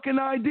motherfucking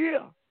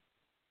idea.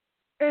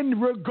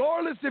 And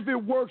regardless if it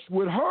works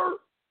with her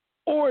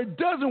or it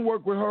doesn't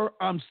work with her,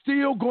 I'm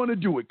still going to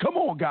do it. Come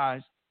on,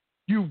 guys.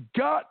 You've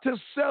got to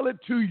sell it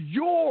to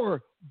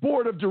your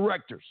board of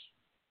directors,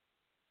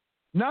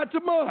 not to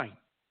mine.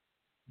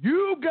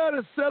 You've got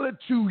to sell it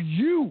to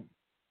you.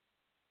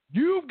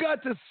 You've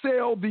got to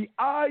sell the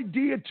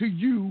idea to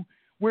you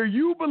where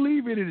you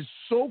believe it is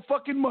so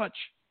fucking much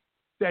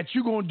that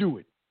you're going to do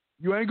it.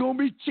 You ain't going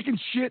to be chicken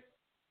shit.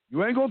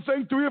 You ain't going to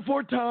think 3 or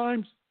 4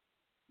 times.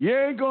 You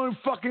ain't going to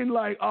fucking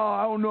like, oh,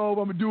 I don't know if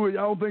I'm going to do it.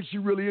 I don't think she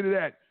really into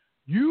that.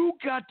 You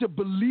got to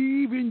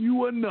believe in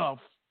you enough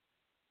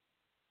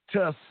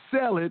to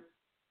sell it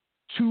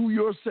to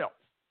yourself.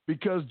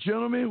 Because,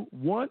 gentlemen,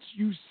 once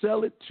you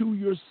sell it to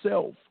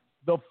yourself,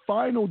 the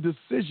final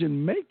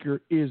decision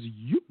maker is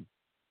you.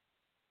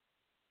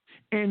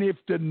 And if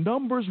the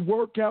numbers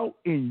work out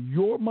in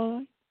your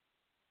mind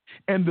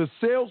and the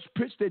sales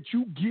pitch that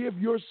you give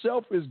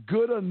yourself is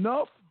good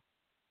enough,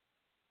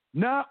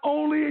 not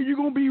only are you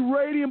going to be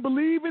ready and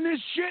believe in this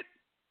shit,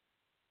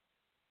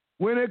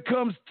 when it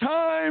comes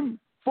time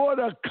for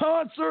the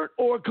concert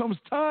or it comes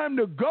time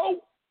to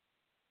go,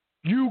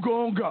 you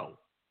going to go.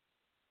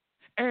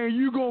 And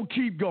you going to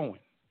keep going.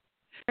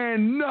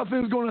 And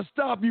nothing's going to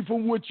stop you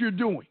from what you're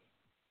doing.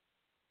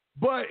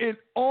 But it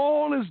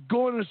all is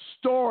going to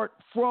start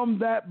from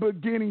that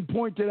beginning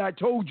point that I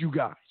told you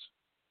guys.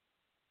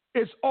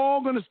 It's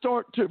all going to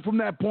start from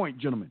that point,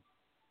 gentlemen.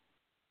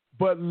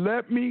 But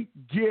let me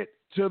get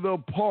to the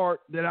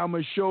part that I'm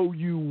going to show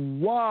you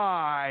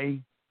why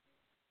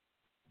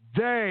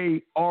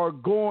they are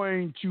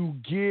going to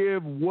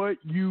give what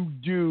you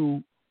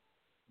do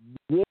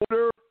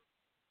water,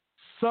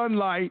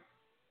 sunlight,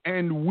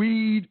 and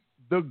weed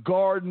the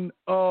garden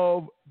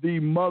of the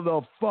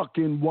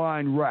motherfucking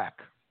wine rack.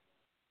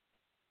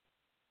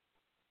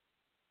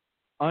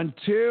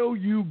 Until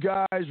you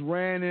guys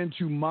ran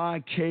into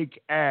my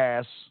cake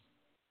ass,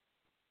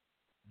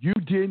 you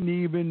didn't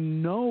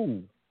even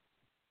know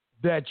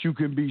that you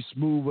can be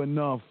smooth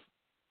enough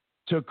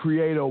to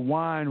create a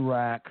wine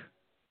rack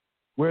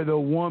where the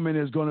woman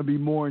is going to be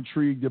more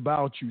intrigued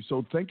about you.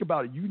 So think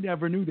about it. You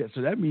never knew that.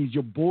 So that means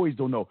your boys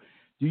don't know.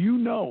 Do you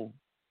know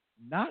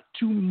not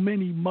too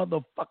many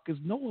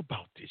motherfuckers know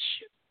about this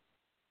shit?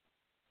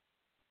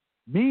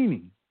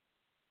 Meaning,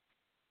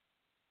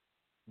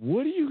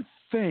 what do you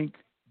think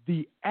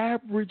the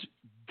average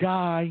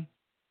guy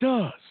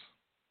does?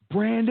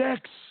 Brand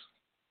X.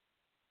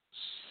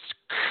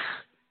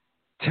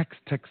 Text.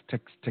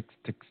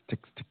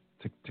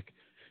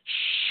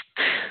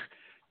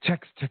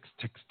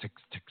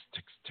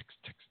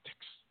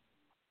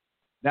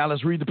 Now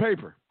let's read the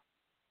paper.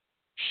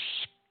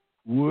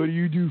 What do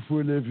you do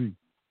for a living?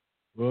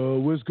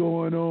 What's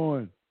going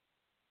on?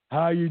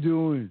 How you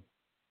doing?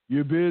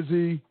 You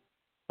busy?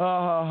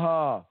 Ha ha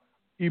ha.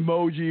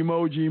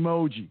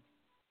 Emoji.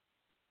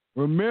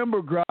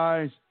 Remember,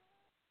 guys,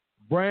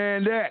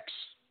 Brand X.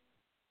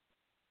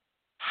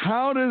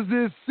 How does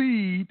this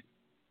seed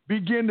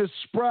begin to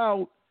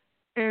sprout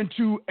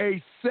into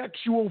a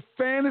sexual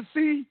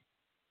fantasy?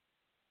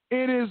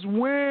 It is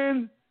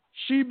when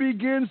she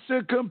begins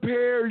to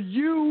compare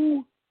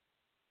you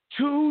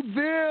to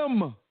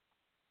them.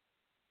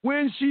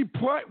 When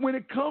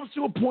it comes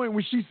to a point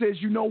where she says,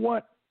 you know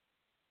what?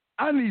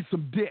 I need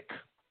some dick.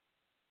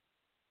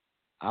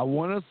 I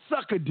want to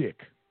suck a dick.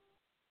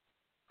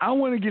 I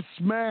want to get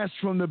smashed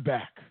from the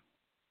back.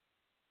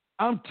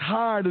 I'm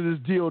tired of this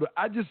deal.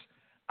 I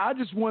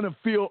just want to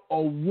feel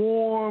a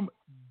warm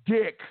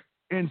dick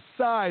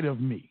inside of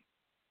me.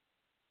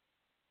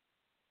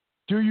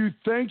 Do you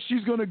think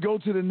she's going to go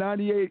to the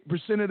 98%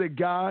 of the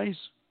guys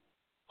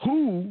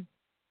who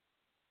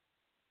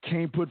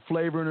can't put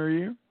flavor in her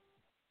ear,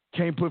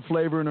 can't put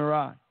flavor in her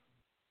eye,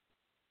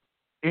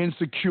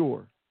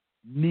 insecure,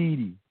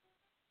 needy,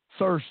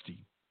 thirsty,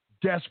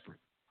 desperate?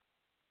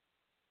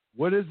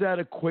 What does that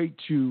equate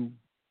to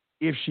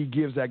if she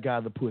gives that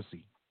guy the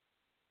pussy?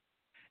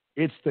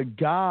 It's the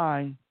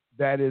guy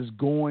that is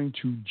going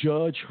to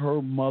judge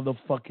her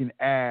motherfucking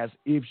ass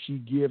if she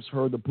gives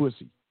her the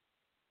pussy.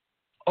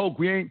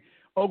 We ain't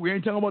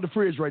talking about the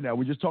fridge right now.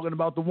 We're just talking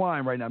about the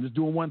wine right now. I'm just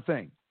doing one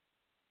thing.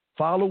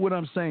 Follow what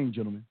I'm saying,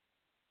 gentlemen.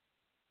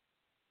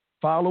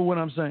 Follow what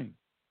I'm saying.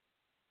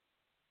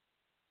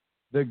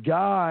 The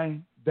guy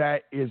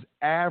that is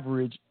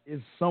average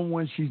is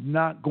someone she's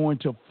not going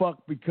to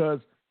fuck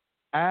because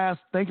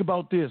think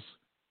about this.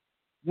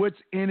 What's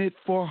in it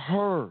for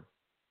her?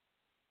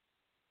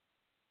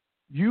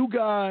 You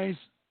guys,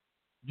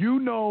 you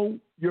know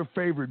your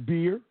favorite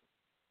beer.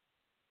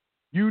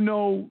 You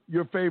know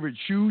your favorite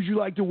shoes you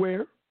like to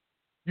wear.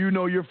 You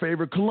know your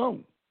favorite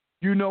cologne.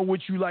 You know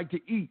what you like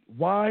to eat.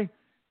 Why?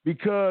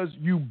 Because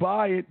you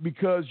buy it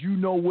because you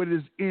know what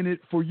is in it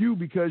for you,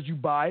 because you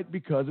buy it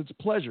because it's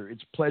pleasure.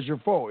 It's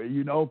pleasureful.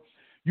 You know,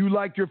 you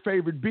like your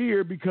favorite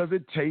beer because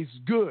it tastes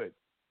good.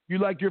 You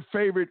like your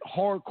favorite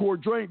hardcore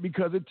drink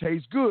because it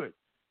tastes good.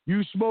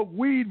 You smoke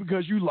weed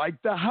because you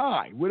like the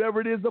high.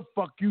 Whatever it is the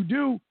fuck you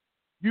do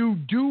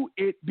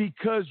it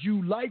because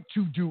you like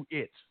to do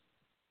it.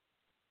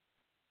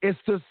 It's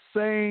the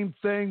same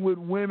thing with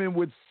women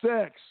with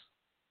sex.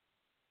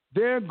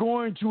 They're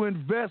going to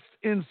invest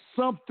in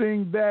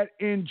something that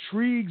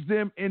intrigues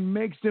them and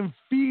makes them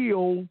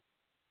feel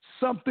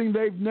something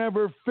they've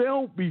never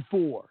felt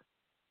before.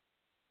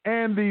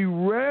 And the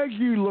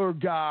regular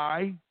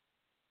guy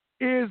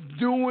is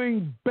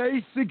doing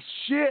basic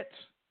shit,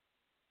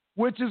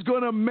 which is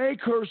going to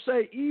make her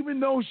say, even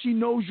though she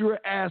knows you're an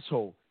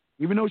asshole,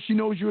 even though she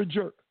knows you're a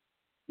jerk,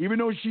 even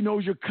though she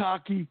knows you're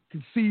cocky,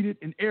 conceited,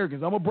 and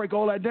arrogant, I'm going to break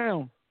all that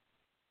down.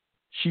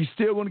 She's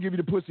still going to give you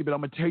the pussy, but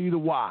I'm going to tell you the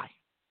why.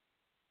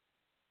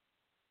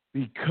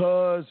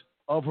 Because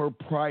of her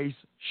price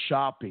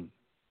shopping.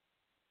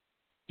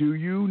 Do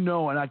you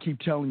know, and I keep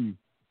telling you,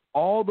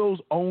 all those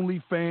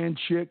OnlyFans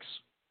chicks,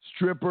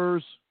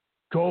 strippers,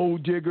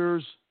 gold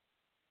diggers,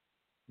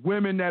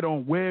 women that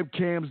on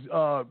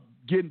webcams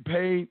getting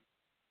paid,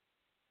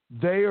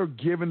 they are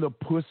giving the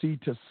pussy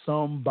to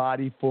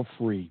somebody for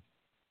free.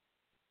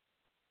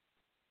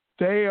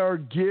 They are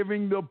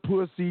giving the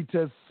pussy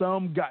to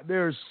some guy.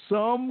 There's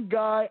some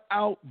guy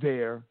out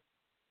there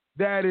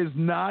that is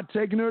not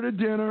taking her to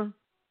dinner.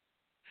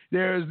 He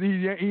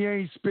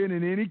ain't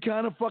spending any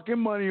kind of fucking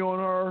money on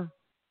her.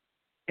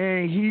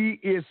 And he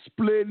is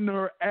splitting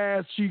her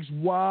ass cheeks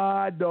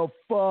wide the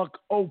fuck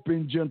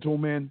open,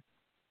 gentlemen.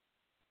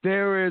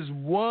 There is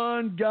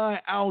one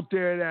guy out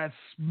there that's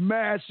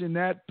smashing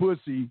that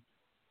pussy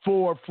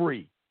for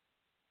free.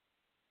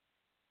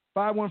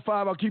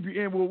 515, I'll keep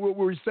you in. We'll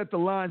reset the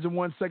lines in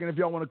 1 second if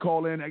y'all want to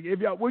call in. If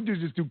y'all, we'll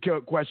just do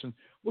questions.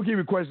 We'll keep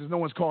it questions. No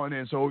one's calling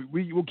in, so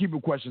we'll keep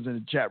it questions in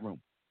the chat room.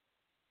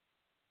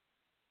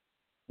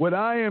 What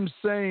I am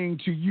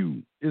saying to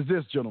you is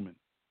this, gentlemen.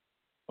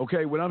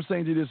 Okay, what I'm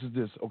saying to this is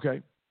this,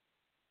 okay?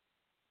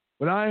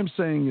 What I am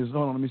saying is,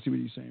 hold on, let me see what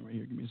he's saying right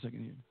here. Give me a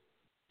second here.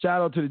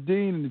 Shout out to the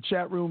dean in the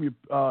chat room.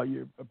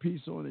 You're a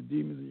piece on the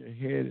demons in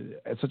your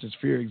head, such as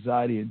fear,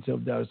 anxiety, and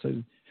self-doubt,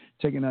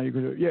 taking out your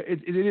control. Yeah,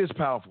 it is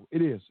powerful.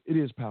 It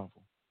is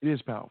powerful. It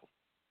is powerful.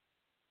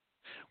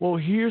 Well,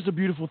 here's the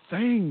beautiful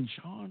thing,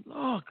 Sean.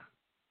 Look.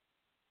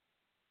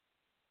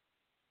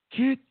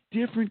 Get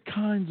different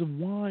kinds of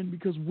wine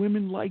because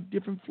women like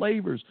different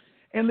flavors.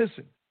 And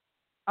listen,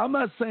 I'm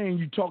not saying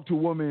you talk to a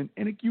woman,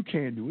 and you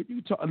can do it.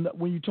 You talk,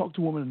 when you talk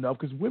to a woman enough,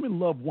 because women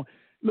love wine.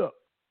 Look,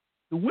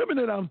 the women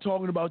that I'm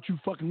talking about you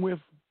fucking with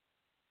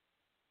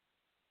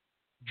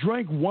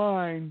drank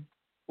wine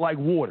like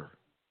water.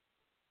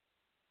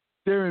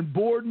 They're in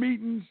board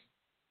meetings.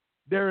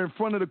 They're in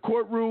front of the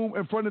courtroom,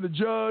 in front of the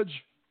judge.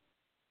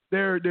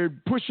 They're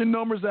pushing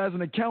numbers as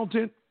an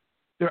accountant.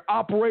 They're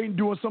operating,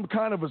 doing some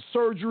kind of a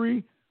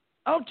surgery.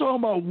 I'm talking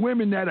about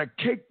women that are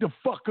caked the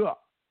fuck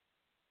up.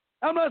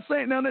 I'm not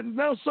saying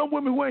now some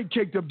women who ain't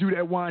caked up do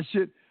that wine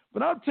shit,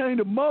 but I'm telling you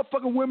the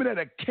motherfucking women that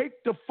are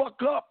caked the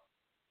fuck up,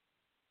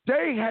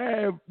 they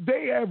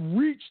have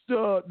reached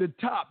the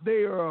top.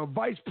 They are a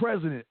vice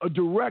president, a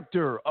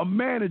director, a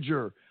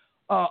manager,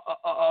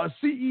 a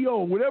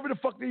CEO, whatever the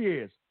fuck they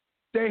is.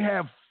 They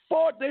have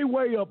fought their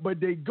way up, but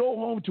they go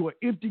home to an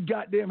empty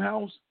goddamn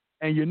house,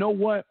 and you know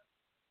what?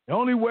 The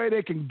only way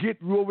they can get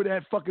over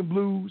that fucking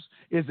blues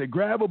is to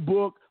grab a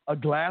book, a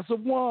glass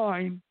of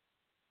wine,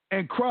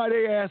 and cry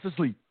their ass to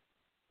sleep.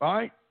 All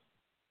right?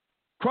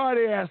 Cry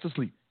their ass to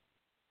sleep.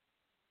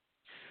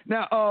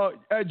 Now,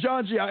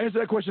 John G., I'll answer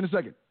that question in a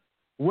second.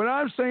 What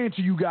I'm saying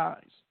to you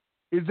guys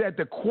is that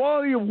the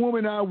quality of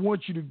woman I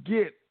want you to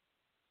get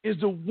is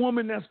the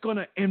woman that's going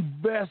to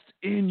invest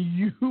in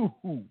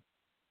you.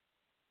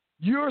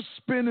 You're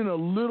spending a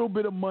little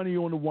bit of money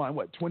on the wine.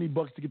 What,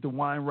 $20 to get the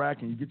wine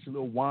rack and you get your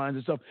little wines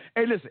and stuff.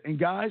 Hey, listen, and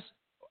guys,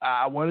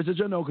 I wanted to let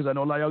you know because I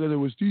know a lot of y'all guys are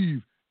with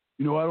Steve.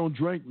 You know, I don't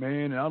drink,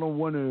 man, and I don't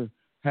want to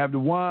have the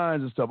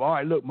wines and stuff. All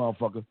right, look,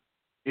 motherfucker.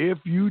 If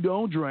you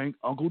don't drink,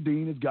 Uncle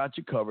Dean has got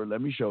you covered.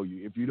 Let me show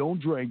you. If you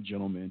don't drink,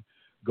 gentlemen,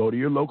 go to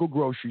your local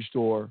grocery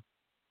store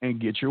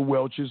and get your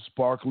Welch's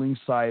sparkling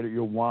cider,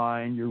 your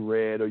wine, your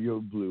red or your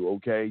blue,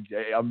 okay?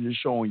 I'm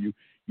just showing you.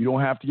 You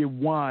don't have to get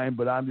wine,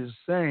 but I'm just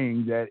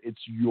saying that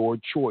it's your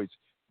choice.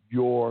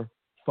 You're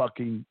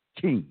fucking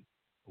king,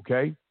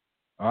 okay?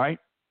 All right?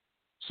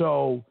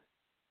 So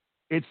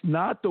it's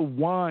not the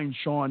wine,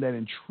 Sean, that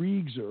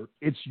intrigues her.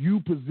 It's you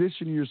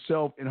positioning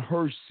yourself and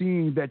her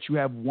seeing that you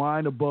have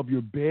wine above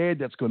your bed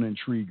that's going to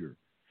intrigue her.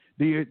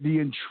 The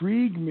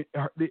intrigue,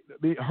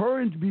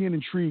 her being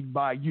intrigued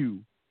by you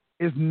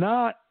is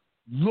not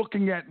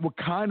looking at what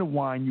kind of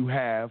wine you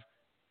have.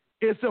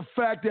 It's the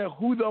fact that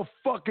who the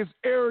fuck is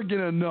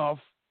arrogant enough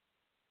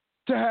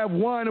to have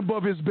wine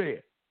above his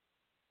bed?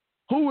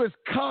 Who is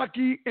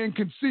cocky and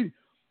conceited?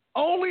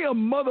 Only a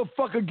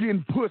motherfucker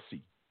getting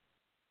pussy.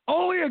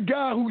 Only a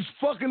guy who's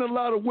fucking a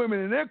lot of women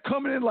and they're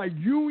coming in like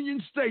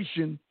Union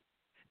Station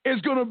is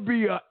gonna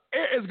be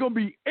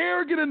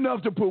arrogant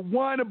enough to put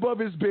wine above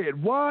his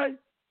bed. Why?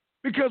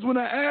 Because when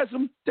I ask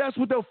him, that's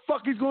what the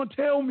fuck he's gonna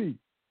tell me.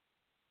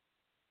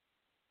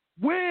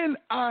 When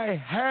I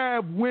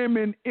have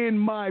women in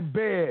my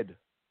bed,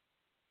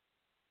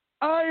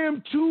 I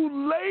am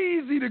too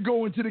lazy to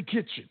go into the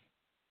kitchen.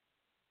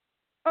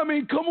 I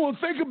mean, come on,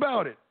 think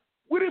about it.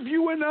 What if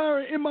you and I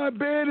are in my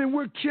bed and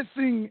we're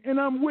kissing and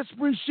I'm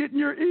whispering shit in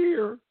your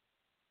ear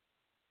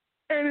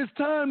and it's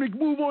time to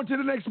move on to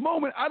the next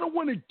moment? I don't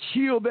want to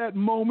kill that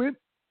moment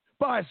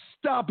by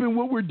stopping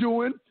what we're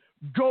doing,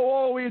 go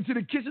all the way into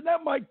the kitchen.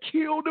 That might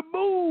kill the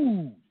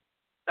mood.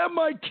 That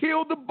might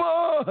kill the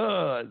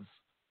buzz.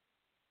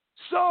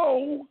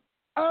 So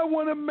I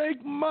want to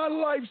make my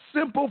life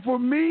simple for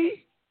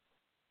me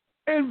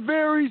and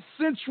very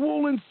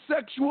sensual and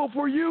sexual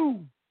for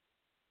you.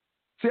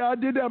 See how I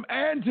did that? I'm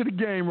adding to the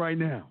game right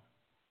now.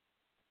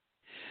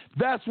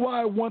 That's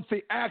why I want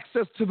the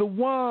access to the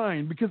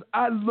wine, because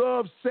I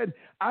love setting.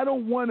 I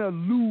don't want to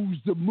lose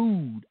the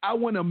mood. I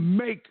want to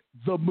make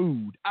the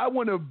mood. I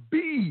want to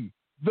be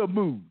the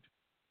mood.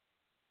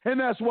 And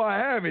that's why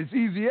I have it. It's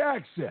easy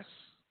access.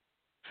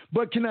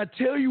 But can I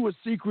tell you a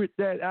secret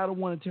that I don't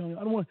want to tell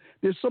you?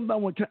 There's something I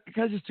want. Can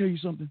I just tell you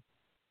something?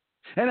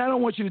 And I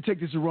don't want you to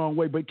take this the wrong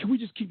way, but can we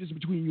just keep this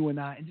between you and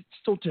I and just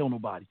don't tell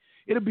nobody?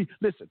 It'll be,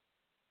 listen,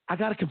 I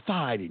got to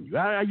confide in you.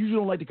 I usually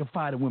don't like to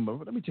confide in women,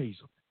 but let me tell you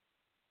something.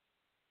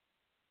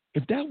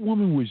 If that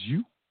woman was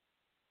you,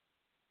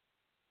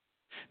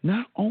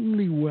 not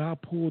only will I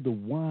pour the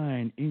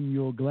wine in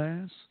your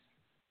glass,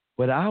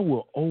 but I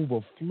will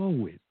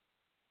overflow it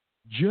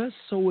just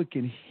so it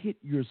can hit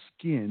your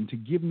skin to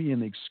give me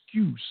an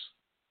excuse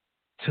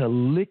to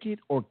lick it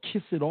or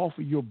kiss it off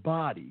of your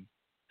body.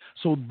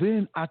 So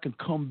then I can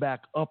come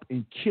back up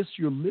and kiss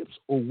your lips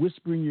or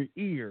whisper in your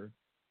ear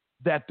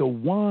that the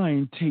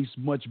wine tastes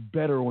much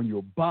better on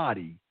your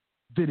body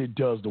than it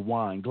does the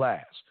wine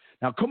glass.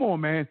 Now, come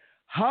on, man.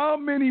 How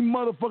many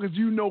motherfuckers do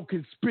you know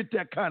can spit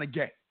that kind of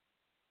game?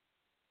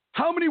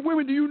 How many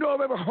women do you know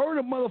have ever heard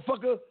a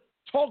motherfucker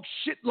talk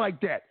shit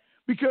like that?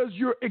 Because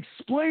you're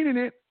explaining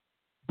it,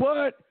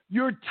 but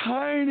you're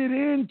tying it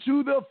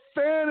into the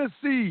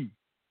fantasy.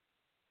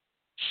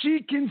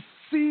 She can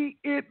see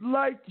it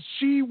like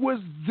she was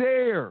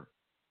there.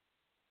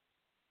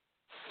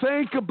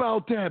 Think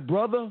about that,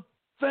 brother.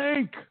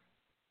 Think.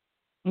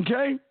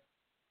 Okay?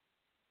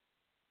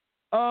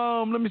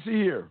 Let me see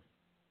here.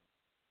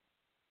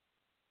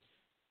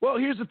 Well,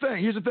 here's the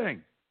thing.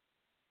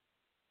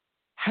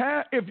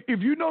 If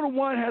you know the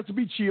wine has to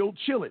be chilled,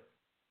 chill it.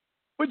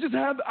 But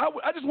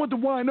I just want the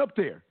wine up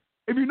there.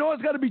 If you know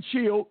it's got to be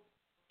chilled,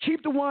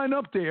 keep the wine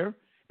up there.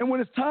 And when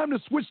it's time to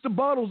switch the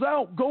bottles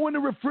out, go in the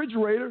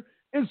refrigerator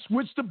and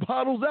switch the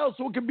bottles out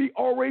so it can be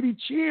already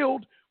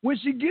chilled when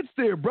she gets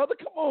there. Brother,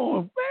 come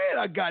on. Man,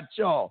 I got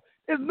y'all.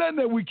 There's nothing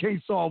that we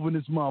can't solve in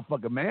this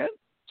motherfucker, man.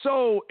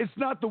 So it's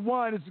not the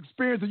wine, it's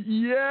experience.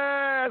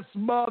 Yes,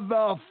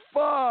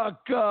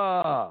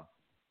 motherfucker.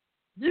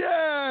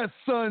 Yes,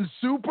 son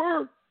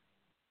super.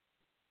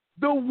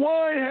 The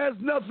wine has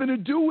nothing to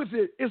do with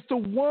it. It's the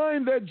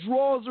wine that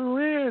draws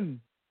her in.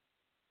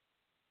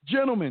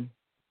 Gentlemen,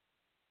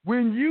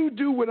 when you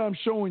do what I'm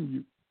showing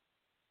you,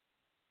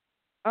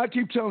 I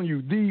keep telling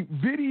you, the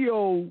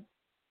video,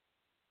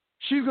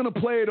 she's going to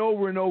play it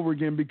over and over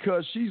again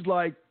because she's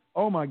like,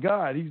 oh my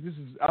God,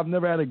 I've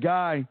never had a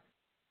guy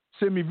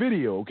send me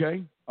video,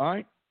 okay? All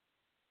right?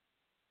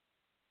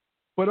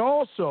 But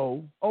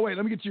also, oh wait,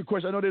 let me get to your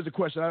question. I know there's a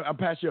question. I'll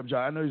pass you up,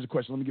 John. I know there's a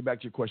question. Let me get back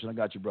to your question. I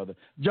got you, brother.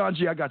 John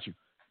G, I got you.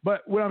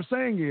 But what I'm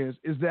saying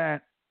is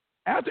that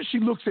after she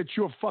looks at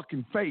your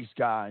fucking face,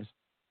 guys,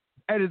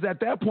 and is at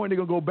that point they're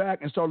going to go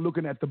back and start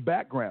looking at the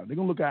background. They're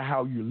going to look at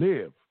how you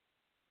live.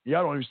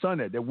 Y'all don't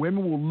understand that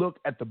women will look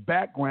at the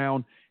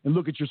background and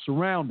look at your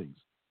surroundings.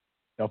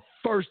 The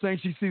first thing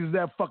she sees is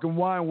that fucking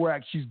wine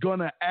rack. She's going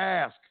to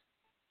ask.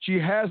 She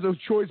has no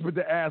choice but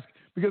to ask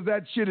because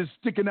that shit is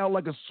sticking out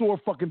like a sore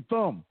fucking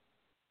thumb.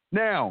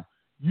 Now,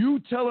 you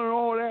tell her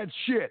all that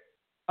shit.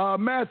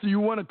 Matthew, you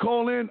want to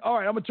call in? All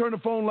right, I'm going to turn the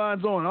phone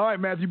lines on. All right,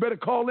 Matthew, you better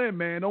call in,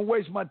 man. Don't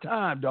waste my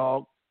time,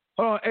 dog.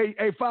 Hold on.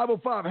 Hey,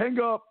 505, hang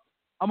up.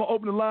 I'm going to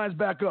open the lines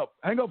back up.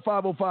 Hang up,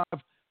 505.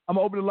 I'm going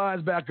to open the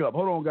lines back up.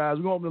 Hold on, guys.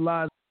 We're going to open the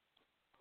lines.